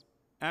license?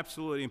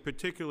 Absolutely, and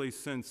particularly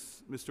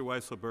since Mr.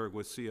 Weisselberg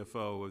was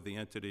CFO of the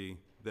entity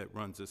that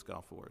runs this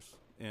golf course.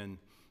 And,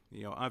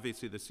 you know,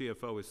 obviously the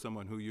CFO is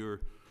someone who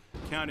you're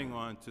counting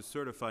on to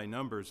certify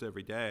numbers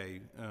every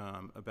day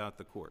about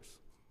the course.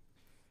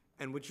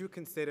 And would you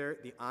consider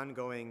the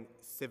ongoing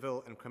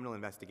civil and criminal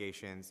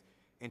investigations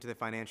into the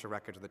financial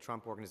records of the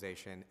Trump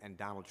Organization and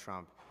Donald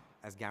Trump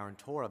as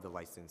guarantor of the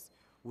license,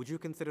 would you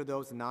consider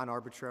those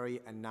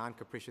non-arbitrary and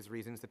non-capricious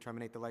reasons to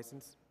terminate the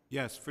license?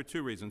 Yes, for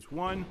two reasons.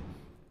 One,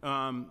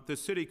 the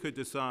city could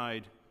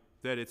decide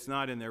that it's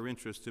not in their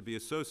interest to be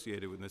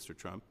associated with Mr.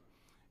 Trump.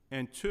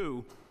 And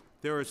two,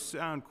 there are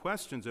sound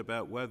questions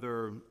about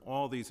whether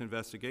all these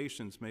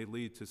investigations may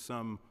lead to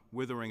some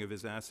withering of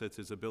his assets,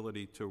 his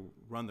ability to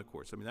run the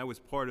course. I mean, that was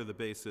part of the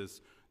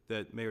basis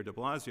that Mayor de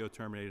Blasio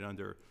terminated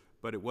under,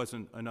 but it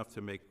wasn't enough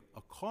to make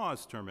a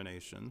cause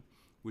termination,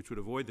 which would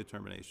avoid the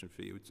termination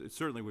fee. It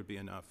certainly would be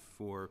enough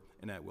for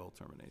an at-will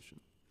termination.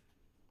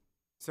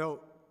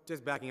 So,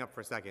 just backing up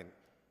for a second,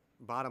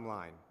 bottom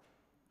line,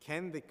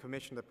 can the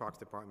Commissioner of the Parks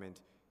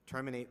Department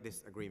terminate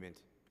this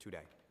agreement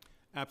today?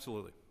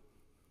 Absolutely.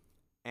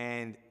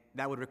 And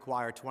that would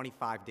require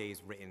 25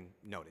 days written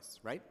notice,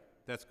 right?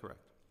 That's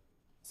correct.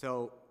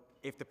 So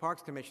if the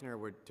Parks Commissioner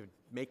were to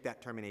make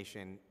that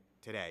termination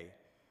today,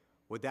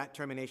 would that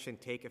termination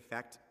take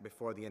effect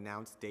before the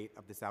announced date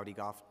of the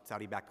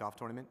Saudi-backed golf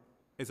tournament?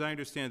 As I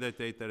understand that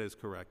date, that is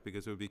correct,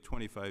 because it would be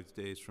 25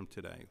 days from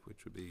today,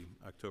 which would be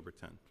October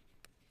 10th.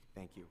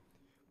 Thank you.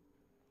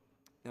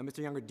 Now, Mr.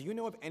 Younger, do you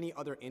know of any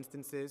other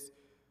instances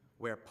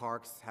where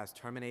Parks has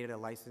terminated a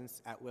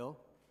license at will?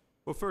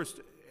 Well,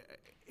 first,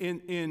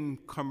 in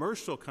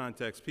commercial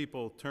context,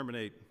 people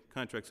terminate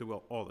contracts at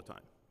will all the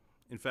time.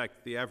 In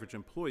fact, the average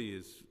employee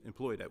is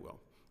employed at will.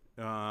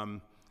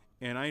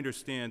 And I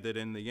understand that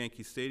in the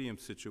Yankee Stadium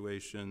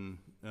situation,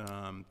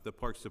 the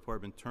Parks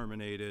Department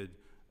terminated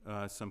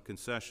some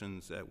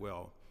concessions at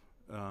will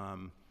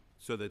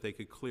so that they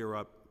could clear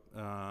up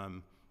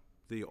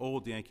the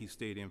old Yankee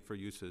Stadium for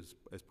use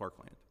as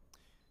parkland.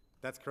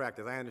 That's correct.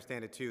 As I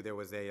understand it, too, there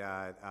was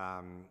a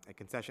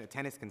concession, a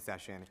tennis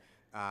concession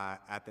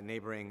at the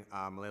neighboring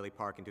Mullally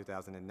Park in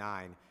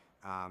 2009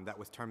 that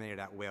was terminated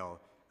at will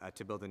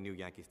to build a new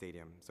Yankee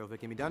Stadium. So if it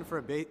can be done for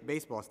a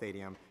baseball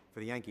stadium for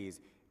the Yankees,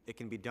 it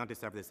can be done to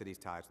sever the city's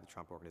ties to the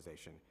Trump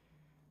Organization.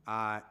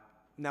 Now,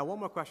 one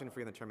more question for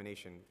you on the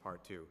termination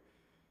part, too.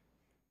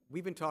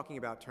 We've been talking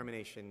about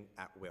termination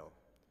at will.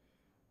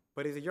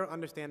 But is it your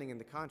understanding in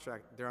the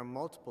contract there are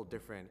multiple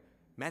different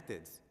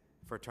methods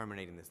for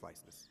terminating this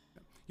license?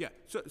 Yeah,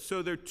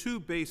 so there are two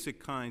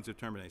basic kinds of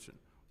termination.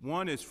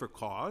 One is for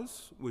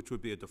cause, which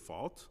would be a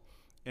default,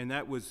 and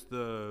that was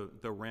the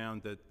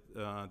round that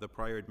the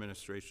prior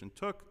administration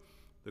took.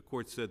 The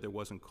court said there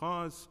wasn't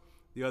cause.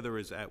 The other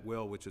is at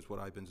will, which is what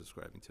I've been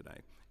describing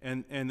today.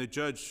 And the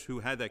judge who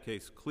had that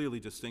case clearly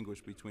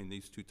distinguished between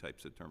these two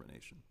types of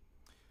termination.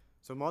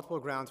 So multiple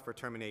grounds for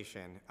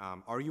termination.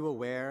 Are you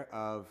aware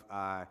of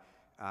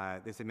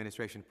this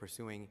administration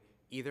pursuing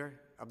either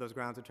of those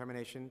grounds of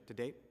termination to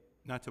date?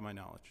 Not to my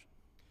knowledge.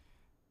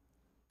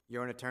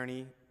 You're an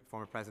attorney,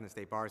 former president of the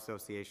State Bar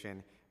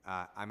Association.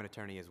 I'm an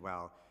attorney as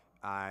well.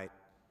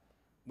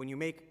 When you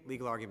make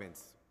legal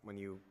arguments, when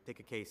you take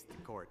a case to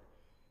court,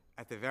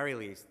 at the very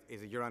least,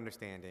 is it your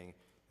understanding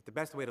that the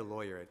best way to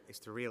lawyer it is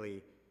to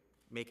really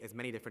make as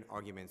many different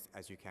arguments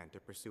as you can, to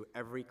pursue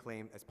every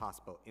claim as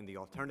possible in the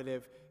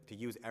alternative, to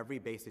use every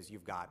basis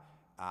you've got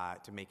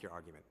to make your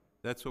argument?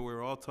 That's what we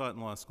were all taught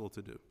in law school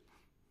to do.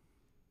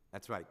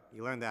 That's right.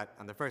 You learned that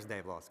on the first day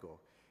of law school.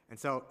 And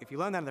so if you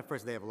learn that on the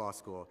first day of law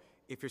school,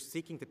 if you're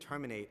seeking to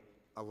terminate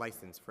a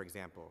license, for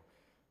example,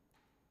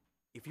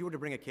 if you were to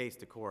bring a case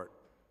to court,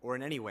 or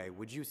in any way,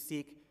 would you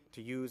seek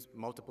to use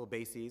multiple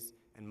bases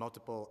and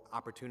multiple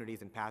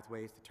opportunities and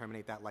pathways to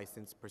terminate that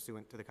license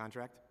pursuant to the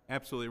contract?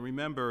 Absolutely.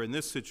 Remember, in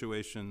this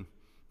situation,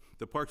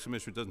 the Parks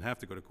Commissioner doesn't have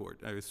to go to court.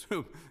 I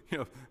assume,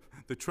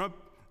 the Trump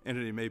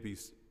entity may be,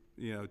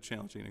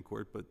 challenging in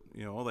court, but,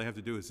 all they have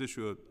to do is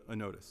issue a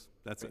notice.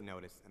 That's it.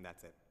 Notice, and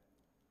that's it.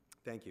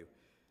 Thank you.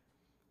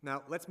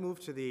 Now, let's move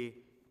to the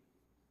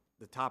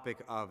topic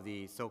of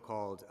the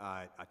so-called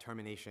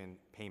termination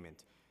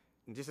payment.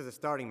 And just as a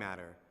starting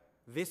matter,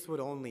 this would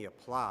only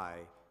apply,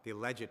 the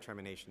alleged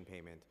termination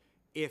payment,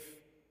 if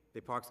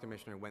the Parks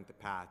Commissioner went the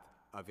path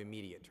of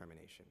immediate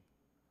termination.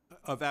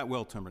 Of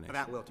at-will termination. Of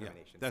at-will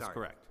termination. Yeah, that's Sorry.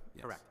 correct.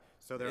 Yes. Correct.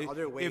 So there are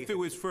other ways. If it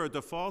was for a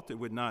default, it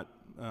would not.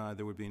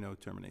 There would be no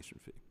termination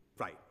fee.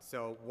 Right.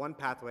 So one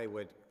pathway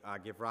would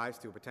give rise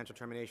to a potential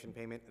termination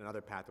payment, and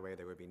another pathway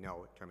there would be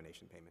no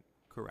termination payment.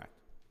 Correct.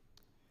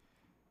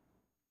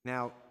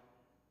 Now,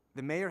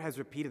 the mayor has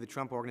repeated the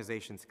Trump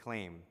Organization's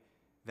claim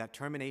that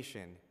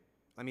termination,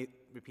 let me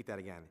repeat that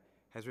again,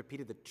 has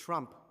repeated the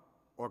Trump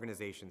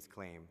Organization's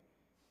claim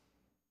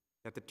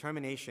that the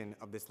termination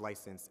of this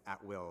license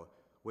at will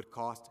would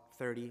cost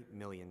 $30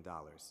 million.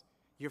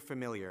 You're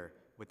familiar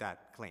with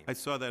that claim. I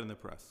saw that in the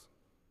press.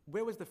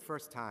 Where was the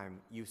first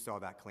time you saw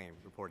that claim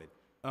reported?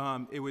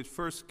 It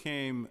first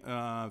came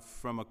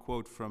from a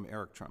quote from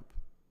Eric Trump.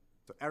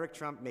 So Eric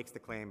Trump makes the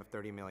claim of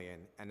 $30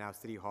 million, and now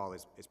City Hall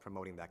is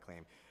promoting that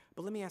claim.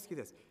 But let me ask you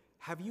this.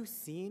 Have you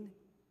seen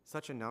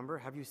such a number?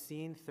 Have you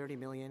seen $30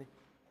 million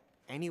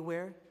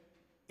anywhere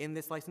in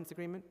this license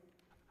agreement?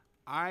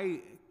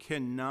 I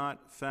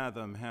cannot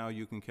fathom how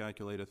you can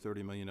calculate a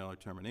 $30 million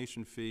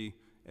termination fee.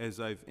 As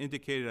I've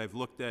indicated, I've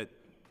looked at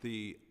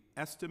the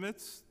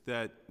estimates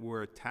that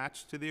were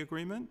attached to the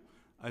agreement.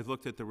 I've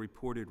looked at the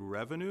reported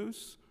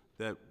revenues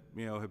that,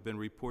 have been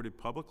reported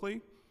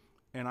publicly,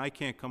 and I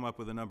can't come up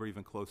with a number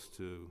even close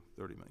to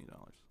 $30 million.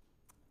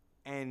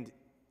 And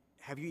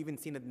have you even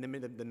seen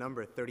the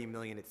number 30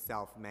 million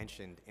itself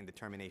mentioned in the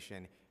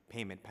termination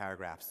payment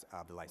paragraphs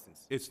of the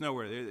license? It's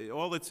nowhere.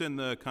 All that's in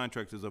the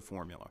contract is a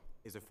formula.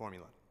 Is a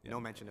formula, Yeah. no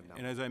mention of And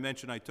numbers. as I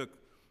mentioned, I took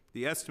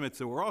the estimates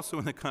that were also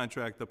in the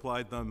contract,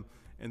 applied them,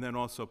 and then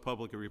also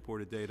publicly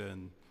reported data,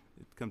 and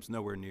it comes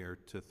nowhere near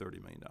to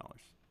 $30 million.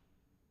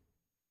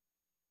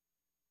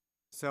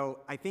 So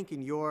I think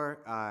in your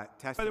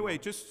testimony. By the way,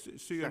 just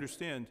so you Sure.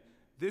 understand,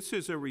 this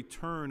is a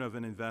return of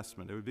an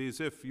investment. It would be as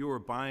if you were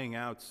buying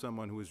out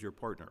someone who is your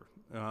partner.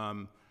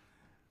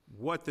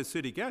 What the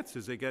city gets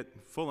is they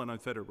get full and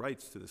unfettered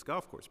rights to this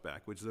golf course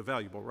back, which is a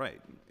valuable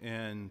right.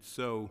 And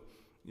so,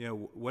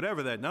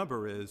 whatever that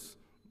number is,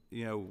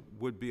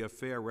 would be a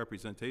fair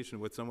representation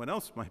of what someone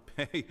else might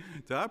pay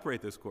to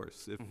operate this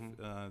course if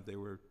they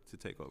were to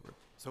take over.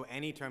 So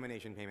any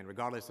termination payment,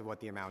 regardless of what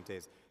the amount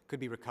is, could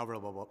be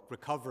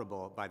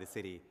recoverable by the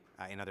city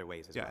in other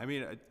ways as Yeah, well. I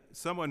mean,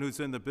 someone who's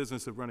in the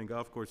business of running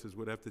golf courses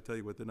would have to tell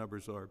you what the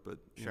numbers are, but,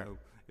 Sure.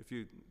 if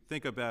you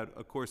think about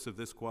a course of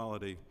this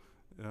quality,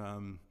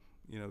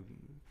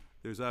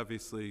 there's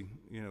obviously,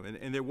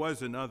 and there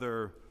was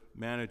another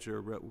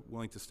manager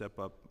willing to step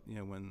up,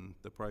 when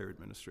the prior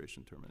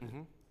administration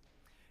terminated.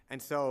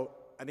 And so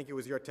I think it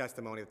was your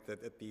testimony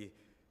that the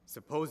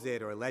supposed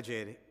or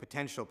alleged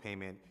potential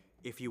payment,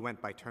 if you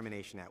went by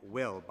termination at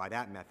will, by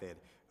that method,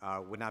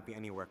 would not be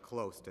anywhere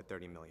close to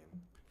 30 million.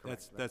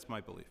 Correct, right? That's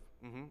my belief.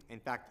 In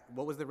fact,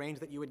 what was the range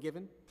that you had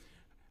given?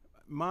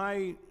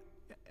 My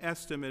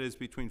estimate is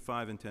between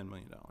 $5 and $10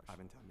 million. 5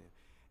 and 10 million.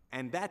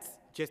 And that's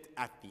just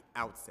at the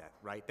outset,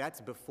 right? That's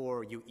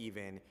before you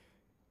even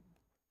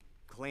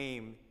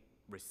claim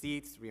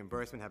receipts,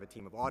 reimbursement, have a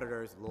team of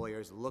auditors,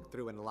 lawyers, look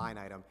through and line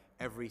item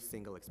every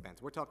single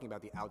expense. We're talking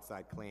about the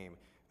outside claim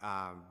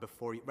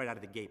right out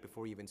of the gate,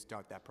 before you even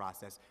start that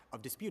process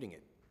of disputing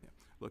it. Yeah.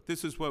 Look,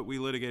 this is what we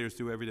litigators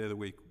do every day of the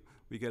week.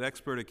 We get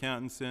expert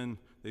accountants in,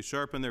 they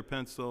sharpen their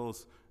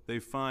pencils, they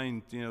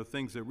find,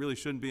 things that really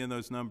shouldn't be in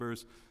those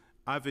numbers.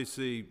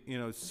 Obviously,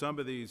 some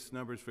of these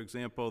numbers, for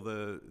example,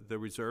 the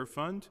reserve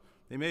fund,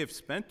 they may have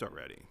spent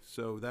already,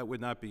 so that would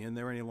not be in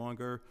there any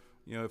longer,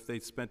 if they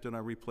spent it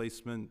on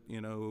replacement,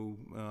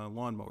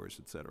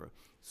 lawnmowers, et cetera.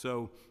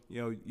 So,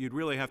 you'd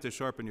really have to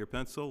sharpen your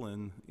pencil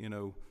and,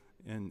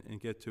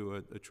 and get to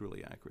a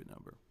truly accurate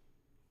number.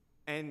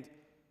 And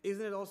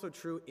isn't it also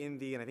true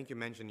and I think you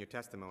mentioned in your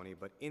testimony,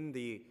 but in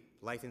the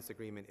license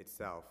agreement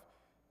itself,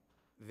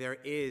 there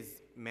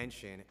is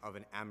mention of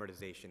an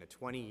amortization, a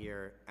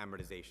 20-year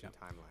amortization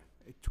timeline.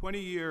 A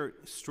 20-year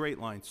straight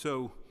line.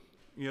 So,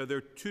 there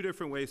are two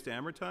different ways to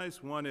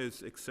amortize. One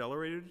is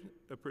accelerated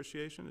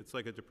appreciation. It's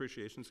like a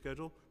depreciation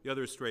schedule. The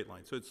other is straight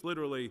line. So it's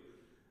literally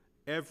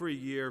every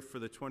year for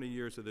the 20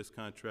 years of this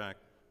contract,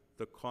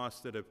 the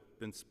costs that have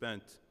been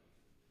spent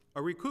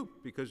are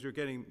recouped because you're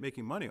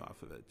making money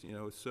off of it.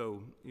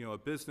 So, a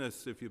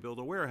business, if you build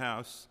a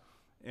warehouse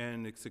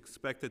and it's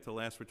expected to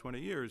last for 20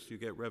 years, you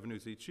get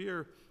revenues each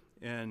year,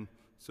 and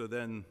so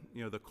then,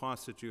 the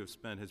cost that you have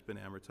spent has been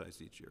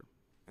amortized each year.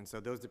 And so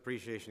those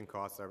depreciation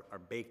costs are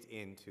baked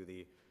into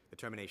the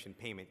termination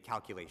payment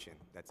calculation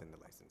that's in the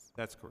license.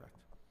 That's correct.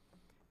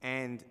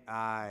 And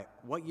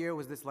what year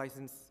was this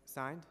license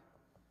signed?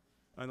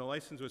 And the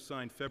license was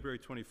signed February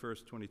 21st,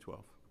 2012.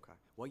 Okay.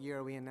 What year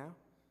are we in now?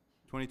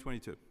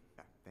 2022. Okay,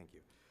 thank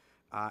you.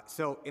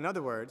 So in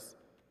other words,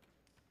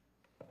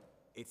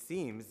 it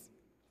seems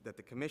that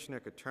the commissioner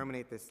could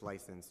terminate this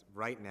license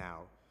right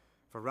now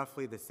for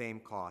roughly the same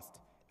cost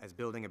as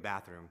building a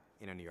bathroom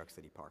in a New York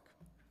City park.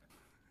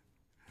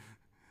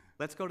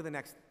 Let's go to the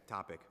next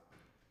topic,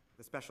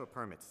 the special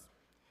permits.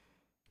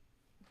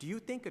 Do you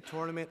think a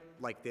tournament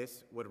like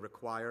this would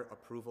require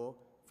approval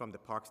from the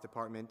Parks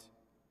Department?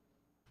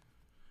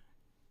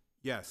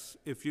 Yes.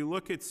 If you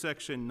look at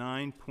section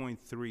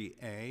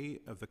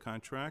 9.3A of the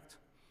contract,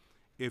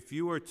 if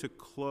you were to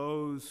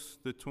close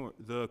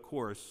the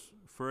course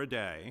for a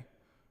day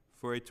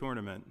for a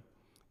tournament,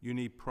 you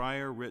need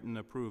prior written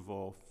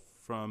approval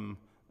from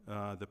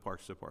the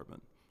Parks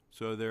Department.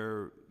 So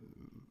there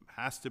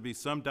has to be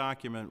some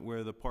document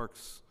where the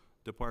Parks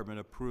Department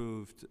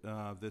approved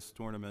this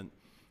tournament,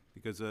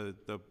 because the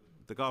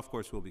golf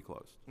course will be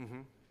closed.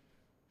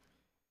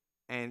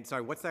 And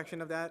sorry, what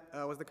section of that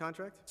was the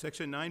contract?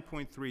 Section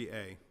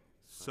 9.3A,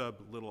 sub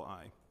little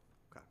I.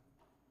 Okay.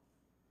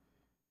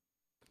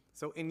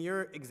 So in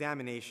your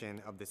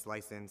examination of this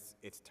license,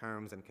 its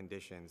terms and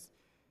conditions,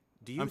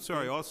 do you I'm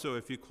sorry, think- also,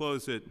 if you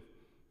close it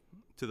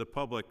to the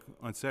public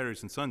on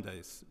Saturdays and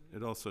Sundays,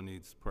 it also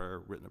needs prior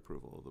written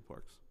approval of the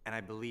parks. And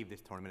I believe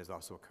this tournament is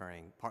also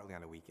occurring partly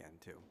on a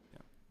weekend, too. Yeah.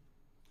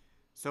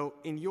 So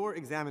in your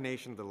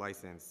examination of the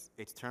license,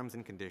 its terms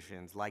and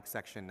conditions, like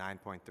section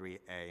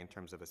 9.3A in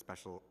terms of a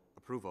special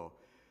approval,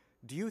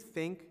 do you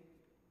think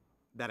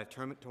that a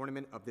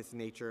tournament of this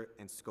nature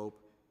and scope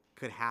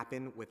could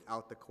happen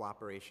without the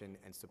cooperation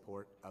and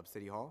support of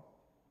City Hall?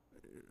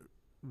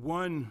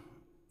 One,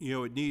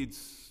 it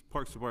needs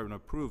Parks Department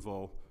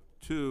approval.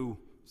 Two,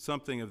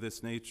 something of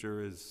this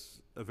nature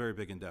is a very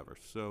big endeavor.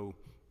 So,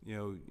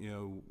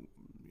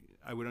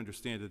 I would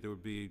understand that there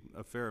would be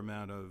a fair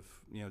amount of,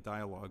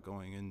 dialogue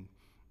going in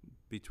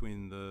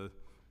between the,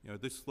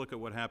 just look at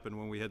what happened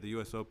when we had the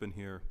U.S. Open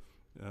here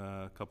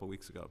a couple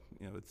weeks ago.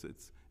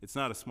 It's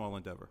not a small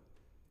endeavor.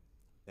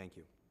 Thank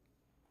you.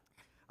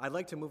 I'd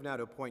like to move now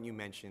to a point you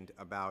mentioned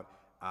about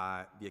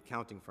the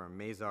accounting firm,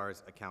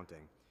 Mazars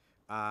Accounting.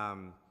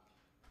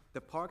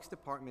 The Parks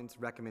Department's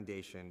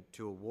recommendation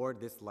to award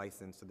this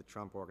license to the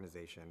Trump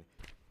Organization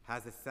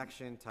has a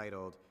section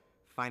titled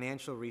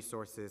Financial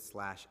Resources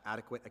 /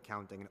 Adequate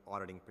Accounting and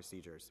Auditing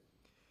Procedures.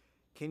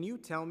 Can you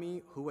tell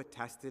me who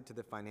attested to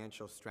the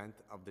financial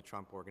strength of the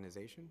Trump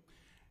Organization?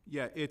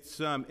 Yeah, it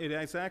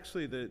is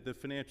actually the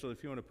financial,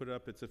 if you want to put it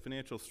up, it's the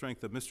financial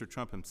strength of Mr.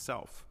 Trump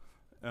himself.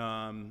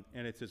 And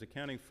it's his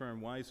accounting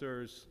firm,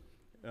 Weisers.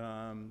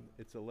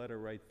 It's a letter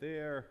right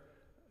there.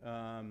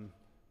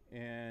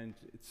 And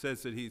it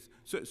says that he's,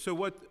 so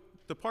what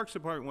the Parks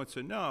Department wants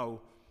to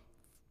know,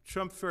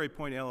 Trump Ferry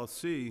Point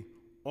LLC,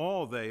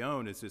 all they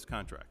own is his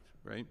contract,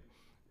 right?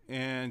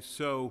 And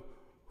so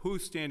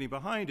who's standing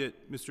behind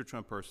it? Mr.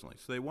 Trump personally.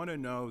 So they want to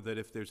know that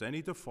if there's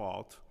any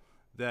default,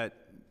 that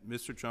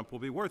Mr. Trump will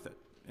be worth it.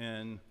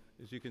 And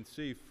as you can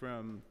see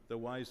from the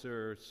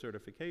Weiser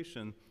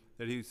certification,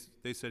 that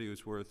they said he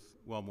was worth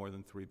well more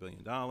than $3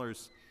 billion.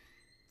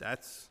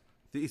 That's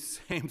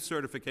these same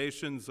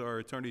certifications our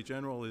Attorney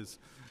General is,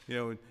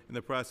 in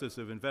the process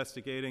of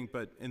investigating.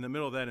 But in the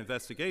middle of that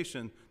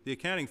investigation, the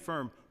accounting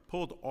firm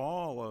pulled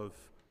all of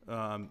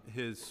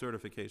his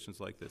certifications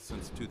like this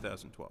since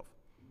 2012.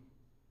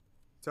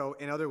 So,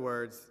 in other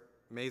words,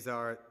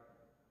 Mazar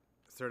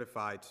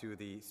certified to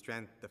the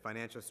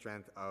financial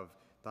strength of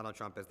Donald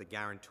Trump as the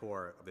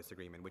guarantor of this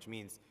agreement, which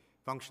means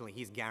functionally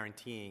he's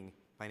guaranteeing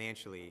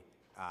financially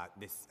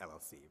this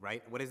LLC,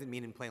 right? What does it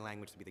mean in plain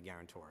language to be the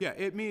guarantor? Yeah,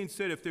 it means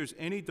that if there's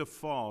any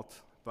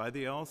default by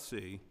the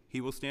LLC,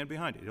 he will stand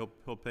behind it.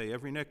 He'll pay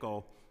every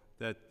nickel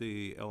that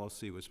the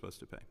LLC was supposed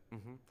to pay.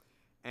 Mm-hmm.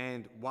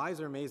 And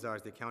Weiser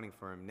Mazars, the accounting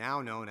firm,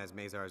 now known as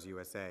Mazars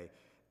USA,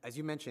 as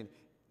you mentioned,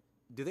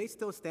 do they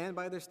still stand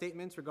by their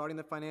statements regarding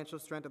the financial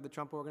strength of the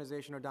Trump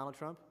Organization or Donald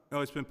Trump?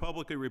 No, it's been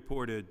publicly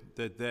reported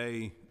that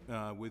they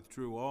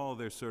withdrew all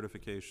their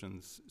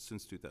certifications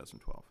since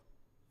 2012.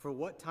 For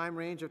what time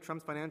range of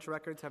Trump's financial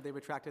records have they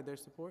retracted their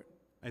support?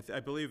 I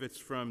believe it's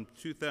from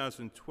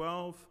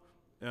 2012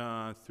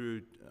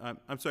 through,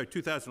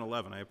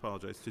 2011, I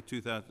apologize, to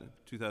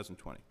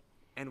 2020.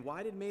 And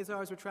why did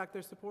Mazars retract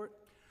their support?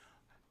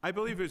 I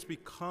believe it's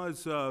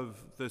because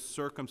of the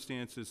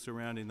circumstances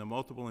surrounding the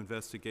multiple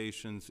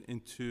investigations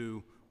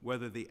into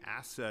whether the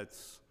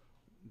assets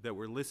that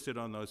were listed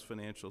on those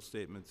financial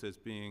statements as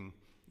being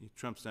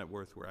Trump's net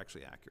worth were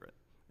actually accurate.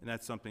 And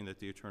that's something that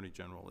the Attorney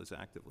General is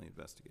actively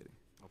investigating.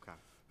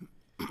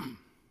 Okay.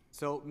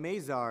 So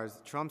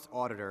Mazars, Trump's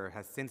auditor,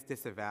 has since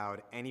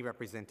disavowed any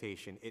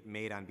representation it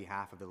made on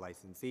behalf of the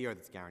licensee or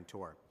its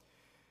guarantor.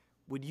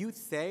 Would you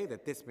say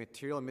that this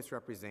material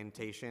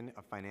misrepresentation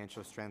of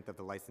financial strength of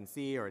the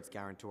licensee or its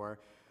guarantor,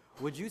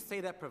 would you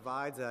say that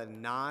provides a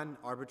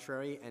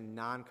non-arbitrary and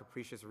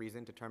non-capricious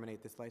reason to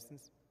terminate this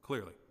license?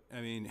 Clearly.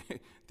 I mean,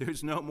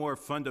 there's no more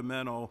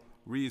fundamental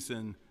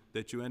reason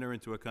that you enter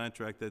into a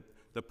contract that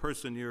the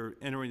person you're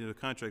entering into a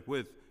contract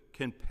with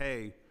can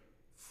pay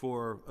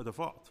for a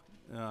default.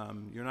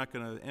 You're not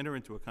going to enter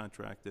into a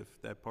contract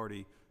if that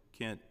party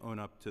can't own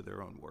up to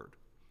their own word.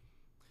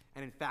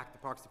 And in fact, the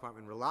Parks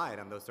Department relied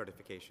on those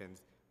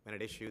certifications when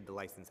it issued the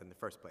license in the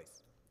first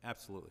place.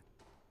 Absolutely.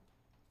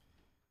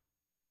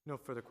 No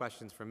further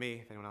questions from me.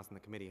 If anyone else in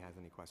the committee has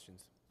any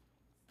questions.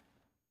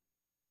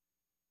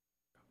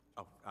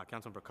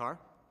 Councilmember Carr?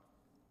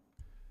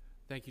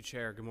 Thank you,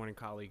 Chair. Good morning,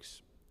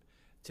 colleagues.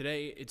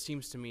 Today, it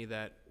seems to me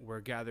that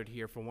we're gathered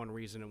here for one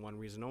reason and one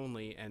reason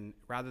only, and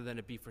rather than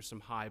it be for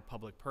some high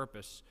public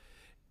purpose,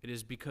 it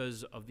is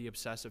because of the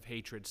obsessive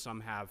hatred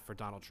some have for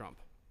Donald Trump.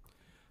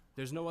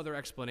 There's no other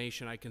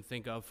explanation I can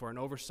think of for an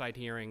oversight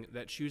hearing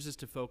that chooses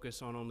to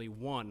focus on only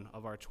one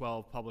of our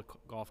 12 public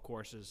golf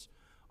courses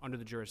under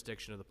the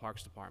jurisdiction of the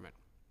Parks Department.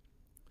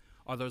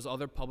 Are those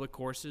other public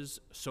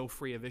courses so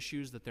free of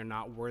issues that they're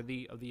not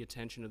worthy of the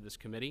attention of this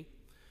committee?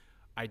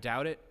 I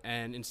doubt it,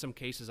 and in some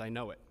cases I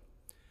know it.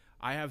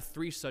 I have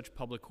 3 such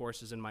public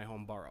courses in my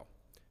home borough.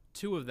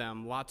 2 of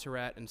them, La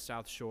Tourette and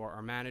South Shore,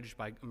 are managed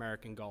by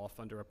American Golf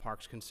under a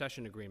parks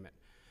concession agreement,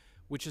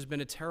 which has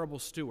been a terrible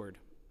steward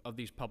of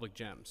these public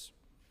gems.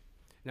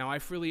 Now, I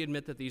freely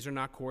admit that these are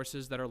not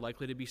courses that are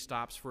likely to be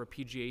stops for a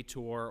PGA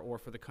Tour or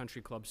for the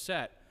country club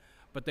set,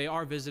 but they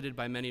are visited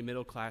by many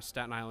middle-class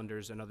Staten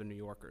Islanders and other New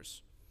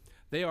Yorkers.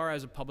 They are,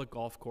 as a public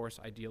golf course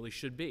ideally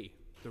should be,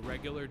 the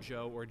regular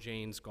Joe or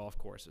Jane's golf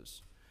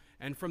courses.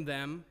 And from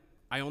them,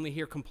 I only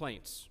hear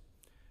complaints.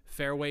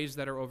 Fairways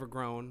that are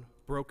overgrown,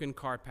 broken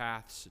cart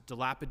paths,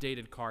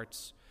 dilapidated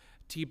carts,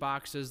 tee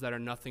boxes that are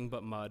nothing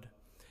but mud,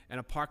 and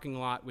a parking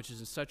lot which is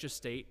in such a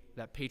state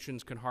that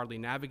patrons can hardly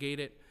navigate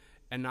it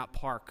and not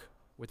park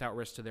without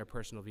risk to their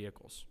personal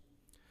vehicles.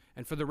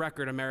 And for the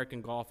record,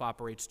 American Golf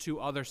operates 2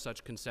 other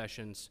such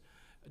concessions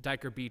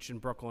Diker Beach in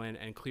Brooklyn,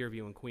 and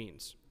Clearview in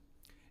Queens.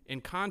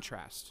 In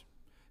contrast,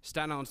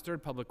 Staten Island's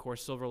third public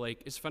course, Silver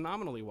Lake, is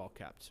phenomenally well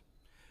kept.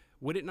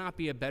 Would it not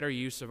be a better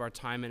use of our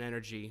time and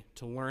energy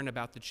to learn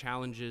about the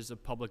challenges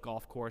of public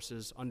golf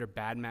courses under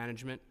bad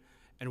management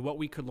and what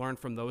we could learn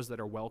from those that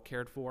are well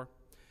cared for?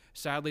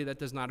 Sadly, that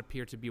does not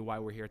appear to be why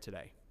we're here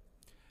today.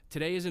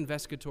 Today's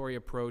investigatory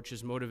approach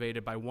is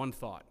motivated by one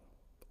thought: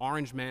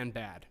 Orange man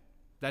bad.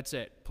 That's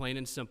it, plain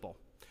and simple.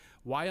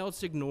 Why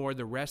else ignore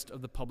the rest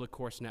of the public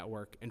course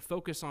network and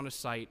focus on a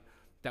site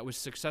that was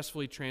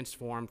successfully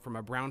transformed from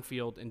a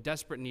brownfield in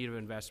desperate need of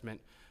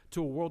investment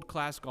to a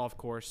world-class golf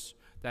course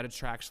that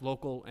attracts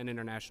local and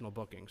international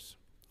bookings?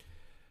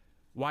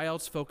 Why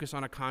else focus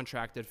on a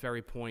contract at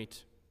Ferry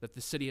Point that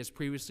the city has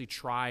previously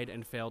tried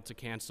and failed to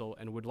cancel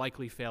and would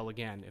likely fail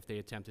again if they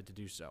attempted to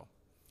do so?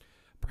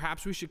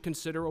 Perhaps we should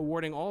consider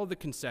awarding all of the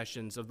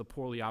concessions of the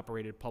poorly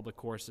operated public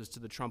courses to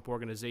the Trump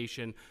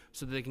Organization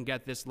so that they can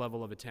get this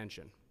level of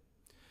attention.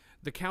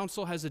 The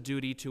council has a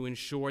duty to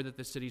ensure that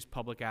the city's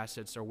public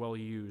assets are well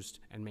used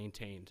and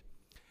maintained,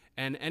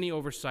 and any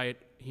oversight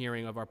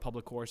hearing of our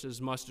public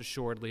courses must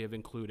assuredly have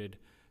included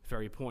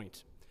Ferry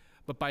Point.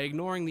 But by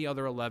ignoring the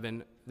other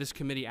 11, this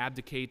committee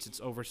abdicates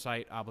its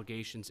oversight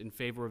obligations in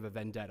favor of a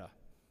vendetta,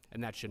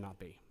 and that should not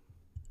be.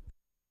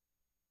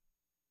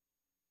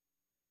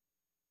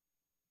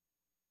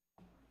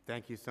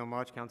 Thank you so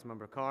much,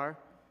 Councilmember Carr.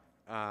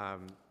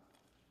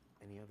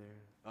 Any other?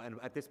 And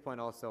at this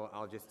point also,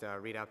 I'll just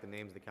read out the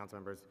names of the council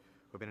members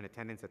who have been in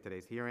attendance at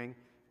today's hearing.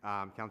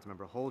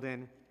 Councilmember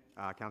Holden,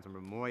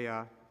 Councilmember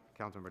Moya,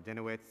 Councilmember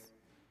Dinowitz,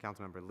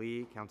 Councilmember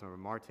Lee, Councilmember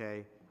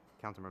Marte,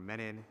 Councilmember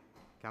Menon,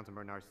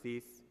 Councilmember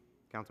Narcisse,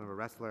 Councilmember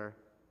Ressler,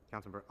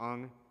 Councilmember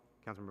Ung,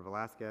 Councilmember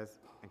Velasquez,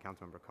 and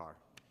Councilmember Carr.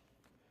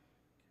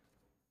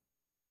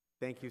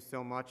 Thank you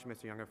so much,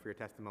 Mr. Younger, for your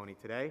testimony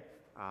today.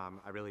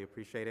 I really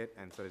appreciate it,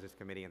 and so does this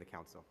committee and the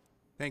council.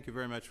 Thank you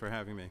very much for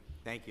having me.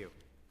 Thank you.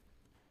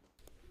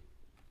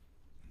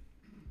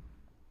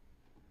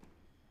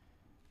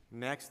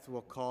 Next,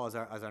 we'll call as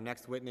our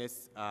next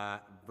witness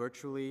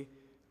virtually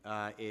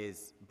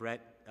is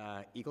Brett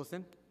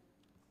Eagleson.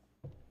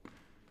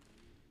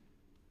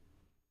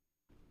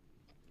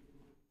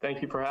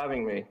 Thank you for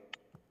having me.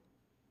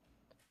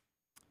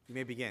 You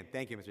may begin.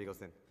 Thank you, Mr.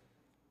 Eagleson.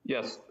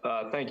 Yes,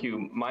 thank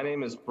you. My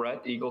name is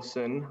Brett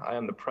Eagleson. I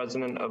am the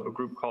president of a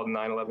group called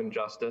 9/11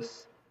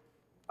 Justice.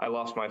 I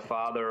lost my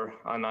father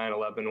on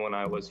 9/11 when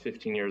I was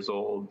 15 years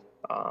old.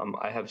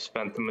 I have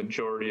spent the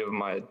majority of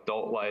my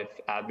adult life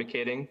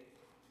advocating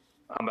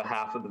on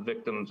behalf of the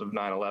victims of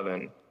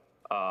 9/11.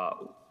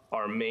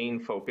 Our main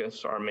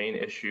focus, our main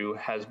issue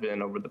has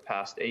been over the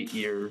past 8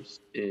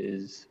 years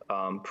is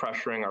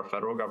pressuring our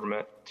federal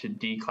government to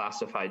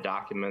declassify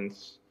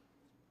documents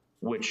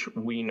which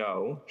we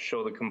know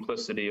show the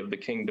complicity of the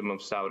Kingdom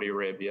of Saudi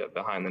Arabia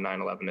behind the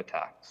 9/11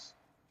 attacks.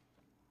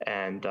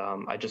 And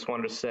I just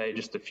wanted to say,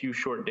 just a few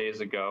short days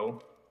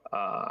ago,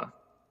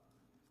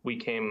 we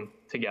came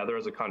together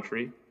as a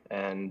country,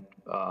 and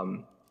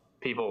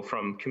people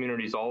from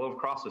communities all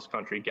across this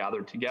country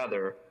gathered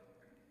together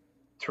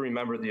to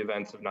remember the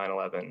events of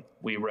 9/11.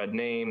 We read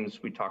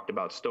names, we talked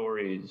about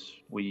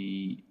stories,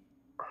 we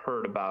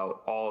heard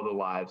about all the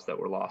lives that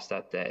were lost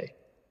that day.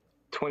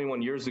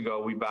 21 years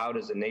ago, we vowed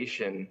as a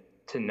nation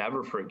to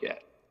never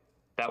forget.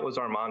 That was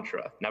our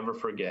mantra: never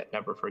forget,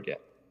 never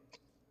forget.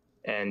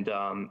 And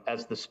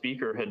as the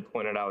speaker had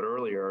pointed out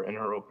earlier in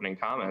her opening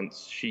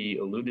comments, she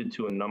alluded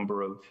to a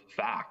number of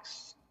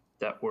facts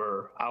that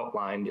were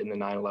outlined in the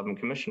 9/11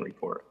 Commission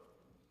report.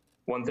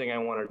 One thing I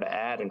wanted to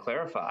add and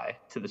clarify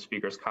to the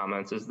speaker's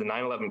comments is the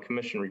 9/11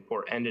 Commission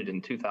report ended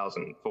in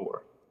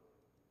 2004.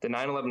 The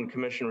 9/11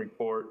 Commission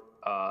report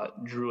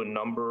drew a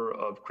number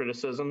of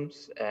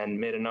criticisms and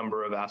made a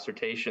number of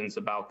assertions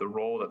about the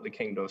role that the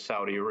Kingdom of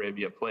Saudi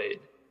Arabia played.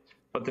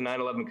 But the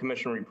 9/11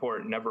 Commission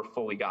report never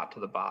fully got to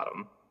the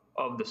bottom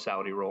of the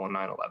Saudi role in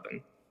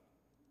 9/11.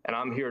 And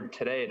I'm here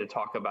today to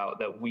talk about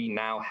that we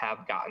now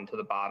have gotten to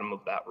the bottom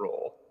of that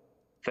role,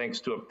 thanks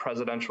to a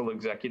presidential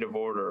executive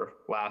order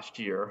last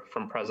year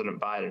from President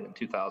Biden in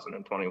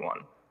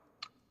 2021.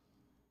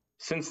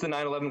 Since the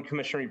 9/11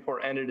 Commission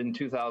report ended in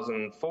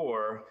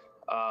 2004,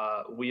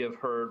 we have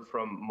heard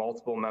from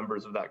multiple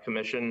members of that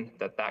commission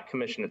that that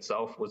commission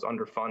itself was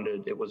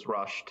underfunded, it was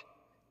rushed,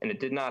 and it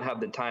did not have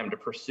the time to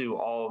pursue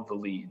all of the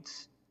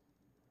leads.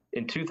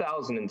 In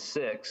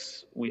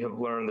 2006, we have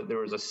learned that there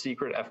was a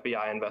secret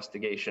FBI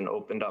investigation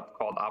opened up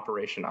called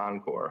Operation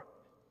Encore.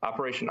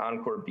 Operation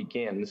Encore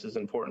began, this is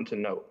important to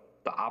note,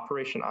 the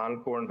Operation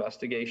Encore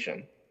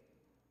investigation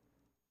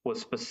was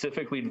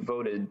specifically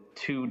devoted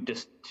to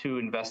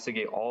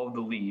investigate all of the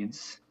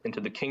leads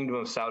into the Kingdom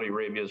of Saudi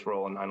Arabia's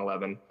role in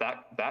 9/11.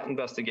 That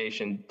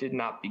investigation did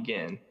not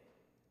begin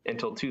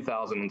until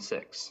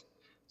 2006.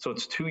 So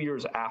it's 2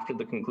 years after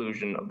the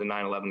conclusion of the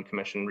 9/11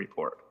 Commission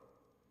report.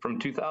 From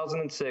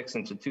 2006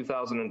 into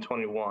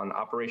 2021,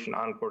 Operation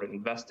Encore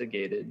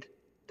investigated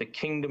the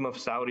Kingdom of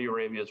Saudi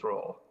Arabia's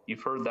role.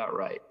 You've heard that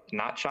right.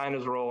 Not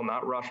China's role,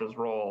 not Russia's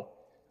role,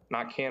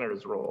 not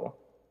Canada's role.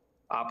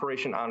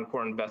 Operation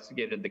Encore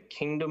investigated the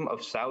Kingdom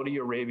of Saudi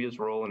Arabia's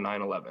role in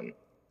 9/11.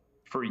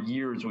 For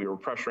years, we were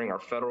pressuring our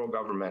federal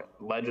government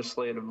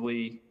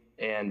legislatively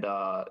and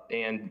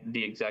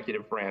the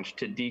executive branch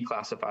to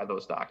declassify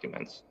those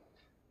documents.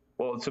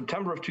 Well, in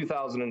September of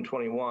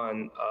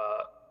 2021,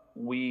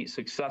 we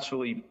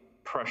successfully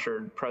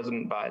pressured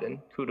President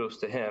Biden, kudos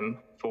to him,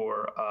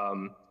 for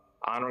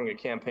honoring a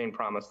campaign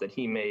promise that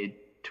he made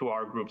to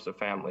our groups of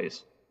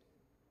families.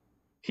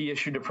 He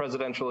issued a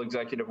presidential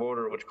executive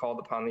order which called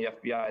upon the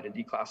FBI to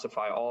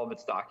declassify all of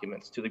its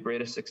documents to the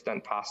greatest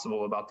extent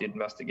possible about the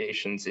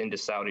investigations into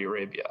Saudi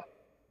Arabia.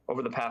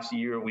 Over the past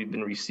year, we've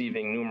been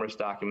receiving numerous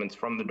documents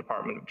from the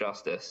Department of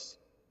Justice.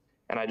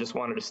 And I just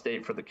wanted to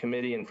state for the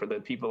committee and for the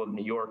people of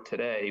New York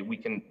today, we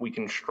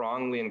can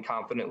strongly and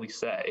confidently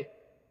say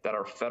that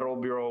our Federal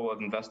Bureau of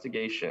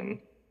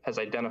Investigation has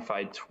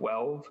identified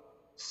 12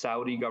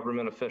 Saudi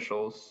government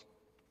officials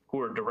who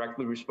are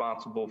directly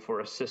responsible for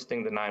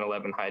assisting the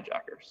 9/11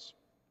 hijackers.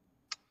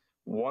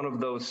 One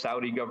of those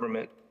Saudi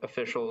government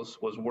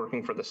officials was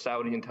working for the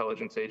Saudi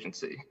intelligence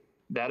agency.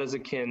 That is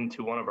akin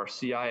to one of our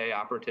CIA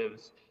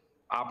operatives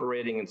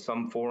operating in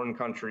some foreign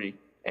country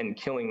and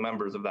killing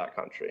members of that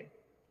country.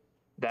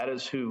 That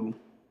is who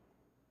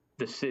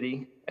the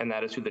city and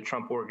that is who the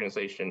Trump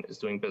Organization is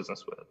doing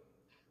business with.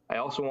 I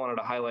also wanted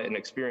to highlight an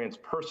experience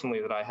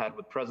personally that I had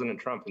with President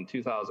Trump in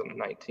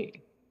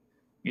 2019.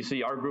 You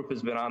see, our group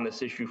has been on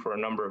this issue for a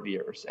number of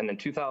years, and in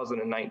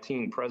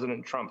 2019,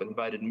 President Trump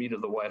invited me to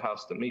the White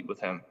House to meet with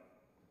him.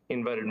 He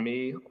invited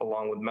me,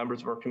 along with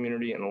members of our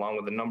community and along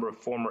with a number of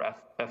former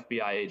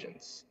FBI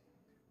agents.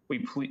 We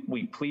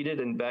pleaded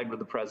and begged with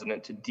the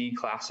president to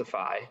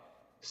declassify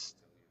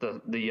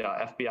the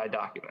FBI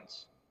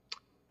documents.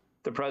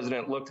 The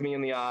president looked me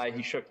in the eye,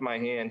 he shook my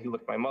hand, he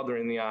looked my mother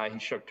in the eye, he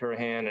shook her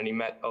hand, and he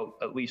met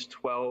at least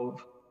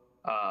 12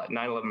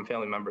 9/11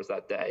 family members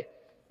that day.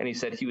 And he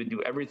said he would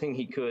do everything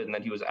he could and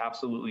that he was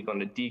absolutely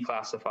going to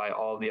declassify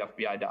all the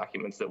FBI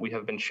documents that we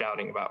have been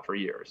shouting about for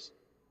years.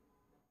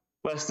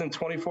 Less than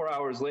 24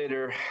 hours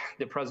later,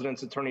 the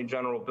president's Attorney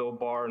General, Bill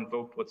Barr,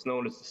 invoked what's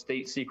known as the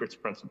state secrets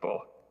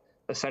principle,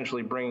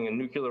 essentially bringing a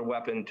nuclear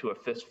weapon to a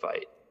fist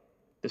fight.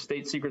 The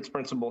state secrets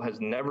principle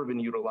has never been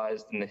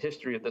utilized in the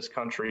history of this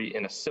country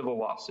in a civil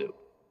lawsuit.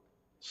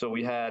 So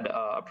we had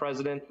a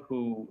president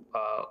who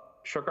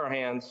shook our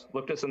hands,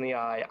 looked us in the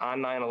eye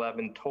on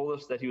 9/11, told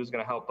us that he was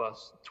going to help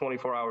us.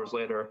 24 hours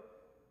later,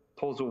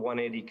 pulls a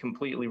 180,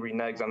 completely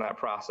reneges on that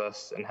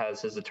process, and has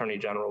his Attorney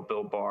General,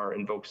 Bill Barr,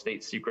 invoke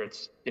state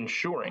secrets,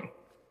 ensuring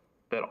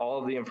that all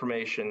of the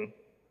information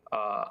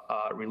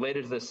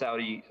related to the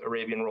Saudi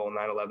Arabian role in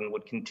 9/11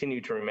 would continue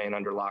to remain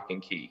under lock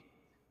and key.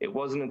 It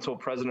wasn't until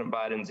President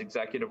Biden's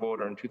executive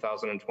order in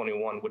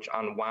 2021, which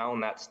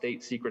unwound that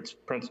state secrets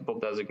principle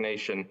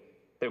designation,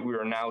 that we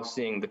are now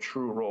seeing the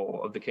true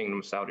role of the Kingdom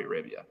of Saudi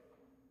Arabia.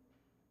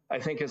 I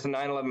think as a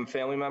 9/11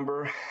 family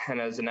member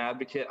and as an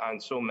advocate on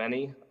so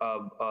many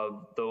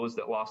of those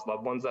that lost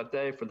loved ones that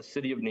day, for the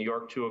city of New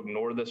York to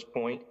ignore this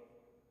point,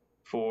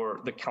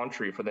 for the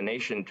country, for the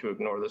nation to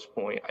ignore this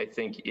point, I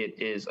think it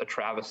is a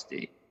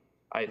travesty.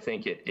 I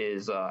think it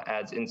is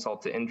adds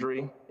insult to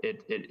injury.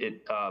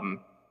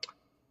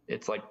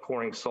 It's like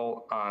pouring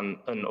salt on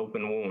an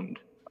open wound.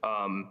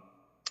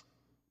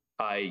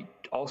 I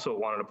also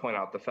wanted to point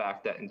out the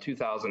fact that in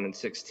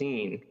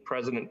 2016,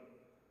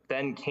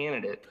 then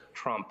candidate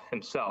Trump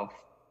himself,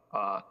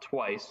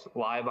 twice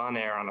live on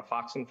air on a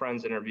Fox and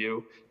Friends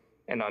interview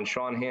and on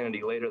Sean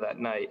Hannity later that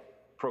night,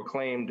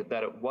 proclaimed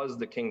that it was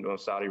the Kingdom of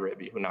Saudi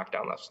Arabia who knocked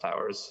down those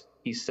towers.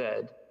 He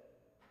said,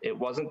 it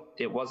wasn't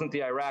the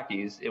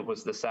Iraqis, it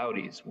was the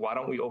Saudis. Why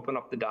don't we open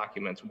up the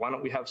documents? Why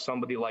don't we have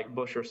somebody like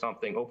Bush or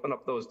something open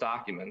up those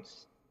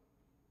documents,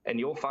 and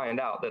you'll find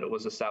out that it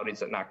was the Saudis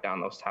that knocked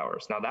down those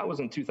towers. Now, that was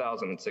in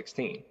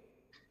 2016.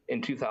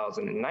 In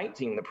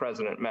 2019, the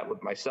president met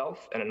with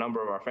myself and a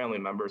number of our family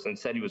members and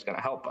said he was going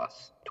to help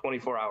us.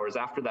 24 hours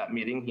after that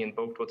meeting, he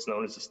invoked what's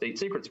known as the state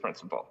secrets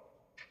principle.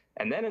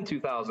 And then in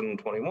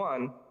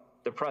 2021,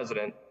 the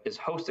president is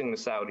hosting the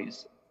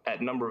Saudis at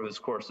a number of his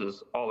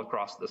courses all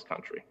across this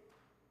country.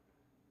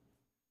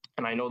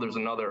 And I know there's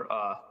another,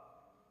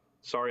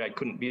 sorry I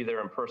couldn't be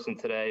there in person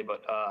today,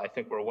 but I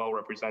think we're well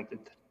represented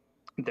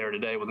there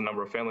today with a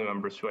number of family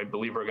members who I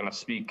believe are going to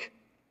speak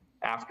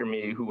after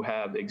me, who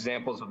have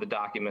examples of the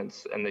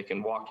documents, and they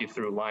can walk you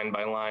through line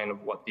by line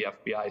of what the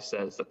FBI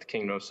says that the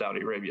Kingdom of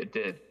Saudi Arabia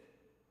did.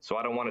 So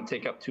I don't want to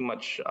take up too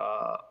much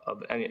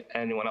of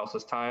anyone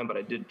else's time, but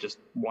I did just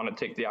want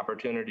to take the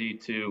opportunity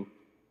to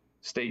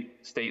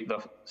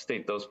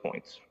state those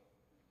points.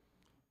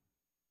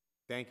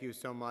 Thank you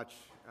so much,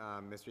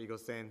 Mr.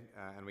 Eagleson,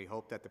 and we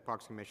hope that the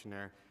Parks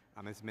Commissioner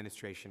and his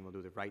administration will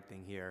do the right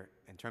thing here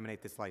and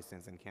terminate this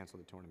license and cancel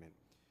the tournament.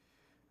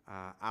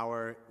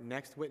 Our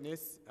next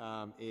witness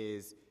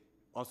is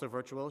also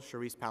virtual,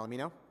 Charisse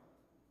Palomino.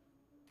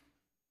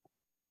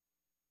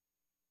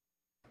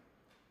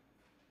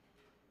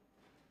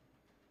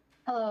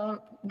 Hello,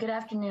 good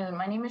afternoon.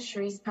 My name is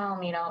Charisse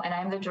Palomino, and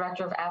I'm the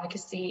Director of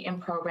Advocacy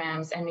and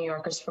Programs at New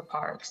Yorkers for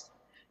Parks.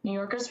 New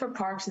Yorkers for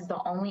Parks is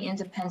the only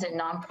independent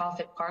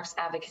nonprofit parks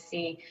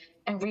advocacy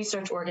and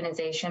research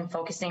organization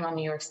focusing on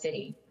New York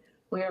City.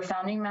 We are a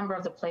founding member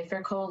of the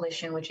Playfair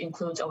Coalition, which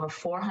includes over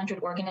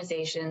 400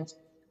 organizations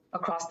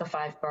across the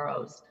 5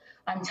 boroughs.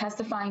 I'm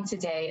testifying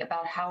today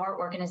about how our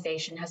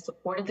organization has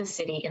supported the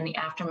city in the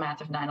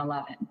aftermath of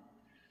 9/11.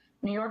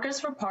 New Yorkers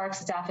for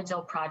Parks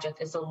Daffodil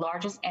Project is the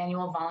largest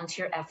annual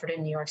volunteer effort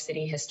in New York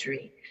City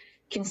history,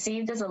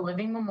 conceived as a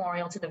living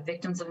memorial to the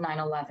victims of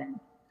 9/11.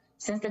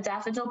 Since the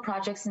Daffodil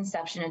Project's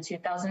inception in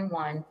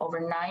 2001, over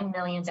 9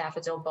 million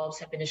daffodil bulbs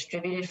have been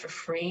distributed for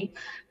free,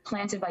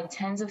 planted by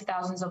tens of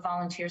thousands of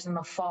volunteers in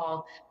the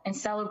fall, and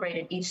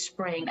celebrated each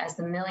spring as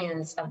the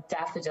millions of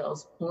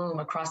daffodils bloom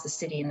across the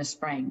city in the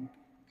spring.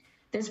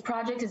 This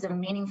project is a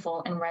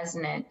meaningful and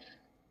resonant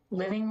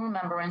living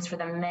remembrance for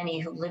the many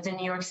who lived in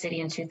New York City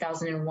in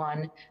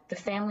 2001, the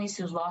families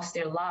who lost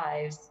their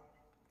lives,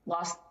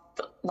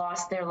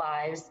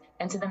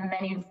 and to the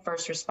many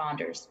first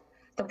responders.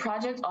 The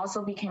project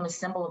also became a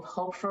symbol of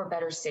hope for a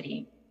better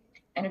city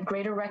and a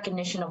greater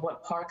recognition of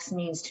what parks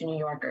means to New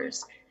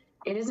Yorkers.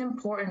 It is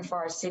important for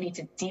our city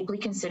to deeply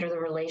consider the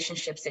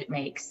relationships it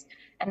makes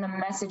and the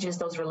messages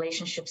those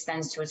relationships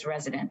send to its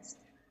residents.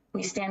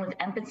 We stand with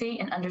empathy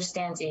and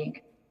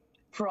understanding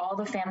for all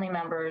the family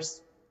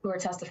members who are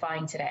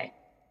testifying today,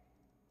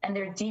 and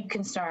their deep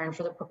concern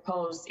for the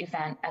proposed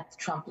event at the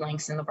Trump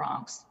Links in the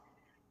Bronx.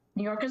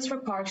 New Yorkers for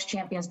Parks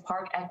champions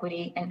park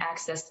equity and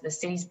access to the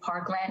city's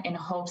parkland in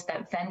hopes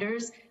that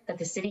vendors that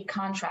the city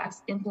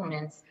contracts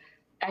implements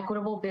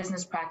equitable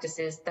business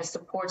practices that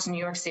supports New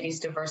York City's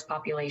diverse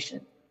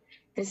population.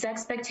 This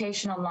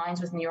expectation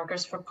aligns with New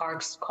Yorkers for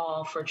Parks'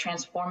 call for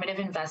transformative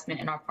investment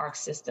in our park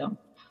system.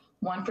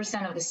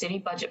 1% of the city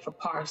budget for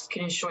parks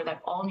can ensure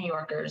that all New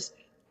Yorkers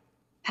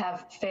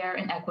have fair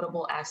and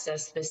equitable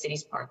access to the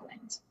city's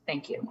parklands.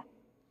 Thank you.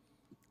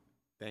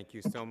 Thank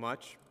you so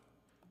much,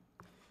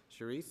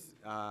 Charisse.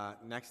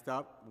 Next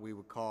up, we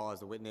will call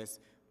as a witness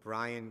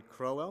Brian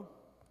Crowell.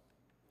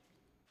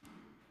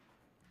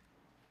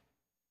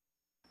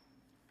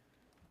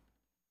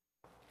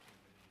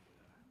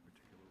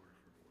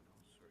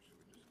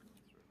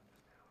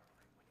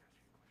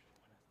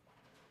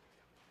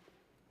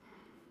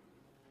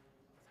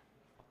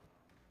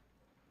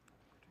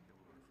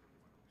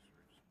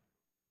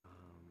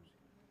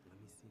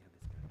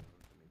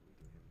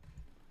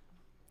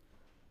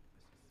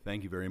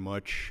 Thank you very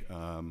much.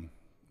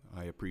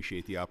 I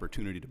appreciate the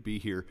opportunity to be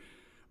here.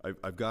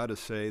 I've got to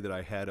say that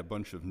I had a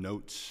bunch of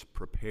notes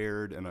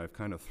prepared, and I've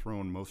kind of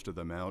thrown most of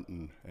them out,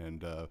 and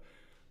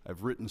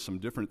I've written some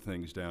different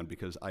things down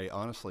because I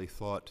honestly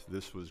thought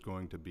this was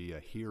going to be a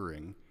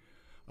hearing,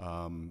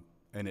 and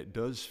it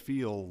does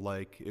feel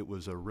like it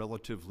was a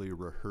relatively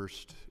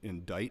rehearsed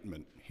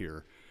indictment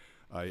here.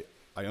 I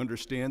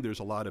understand there's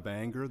a lot of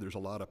anger, there's a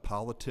lot of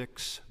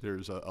politics,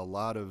 there's a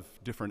lot of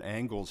different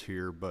angles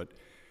here, but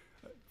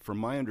from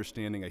my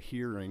understanding, a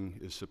hearing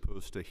is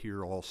supposed to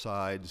hear all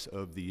sides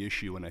of the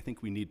issue, and I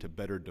think we need to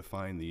better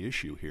define the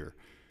issue here.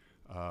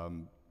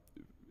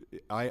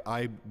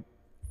 I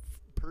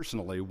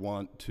personally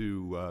want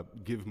to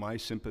give my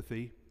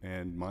sympathy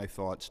and my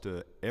thoughts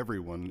to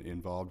everyone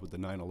involved with the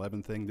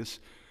 9/11 thing.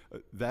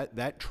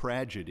 That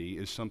tragedy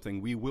is something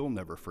we will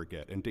never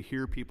forget, and to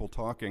hear people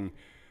talking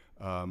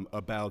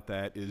about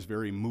that is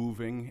very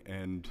moving,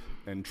 and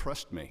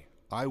trust me,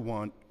 I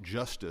want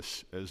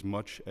justice as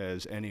much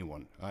as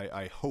anyone.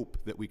 I hope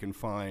that we can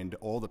find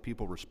all the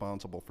people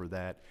responsible for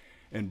that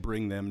and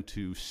bring them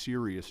to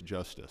serious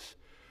justice.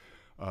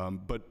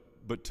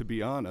 But to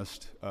be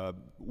honest,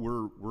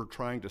 we're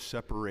trying to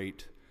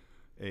separate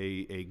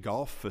a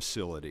golf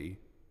facility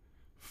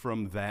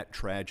from that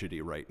tragedy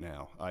right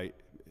now.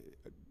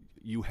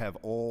 You have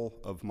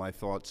all of my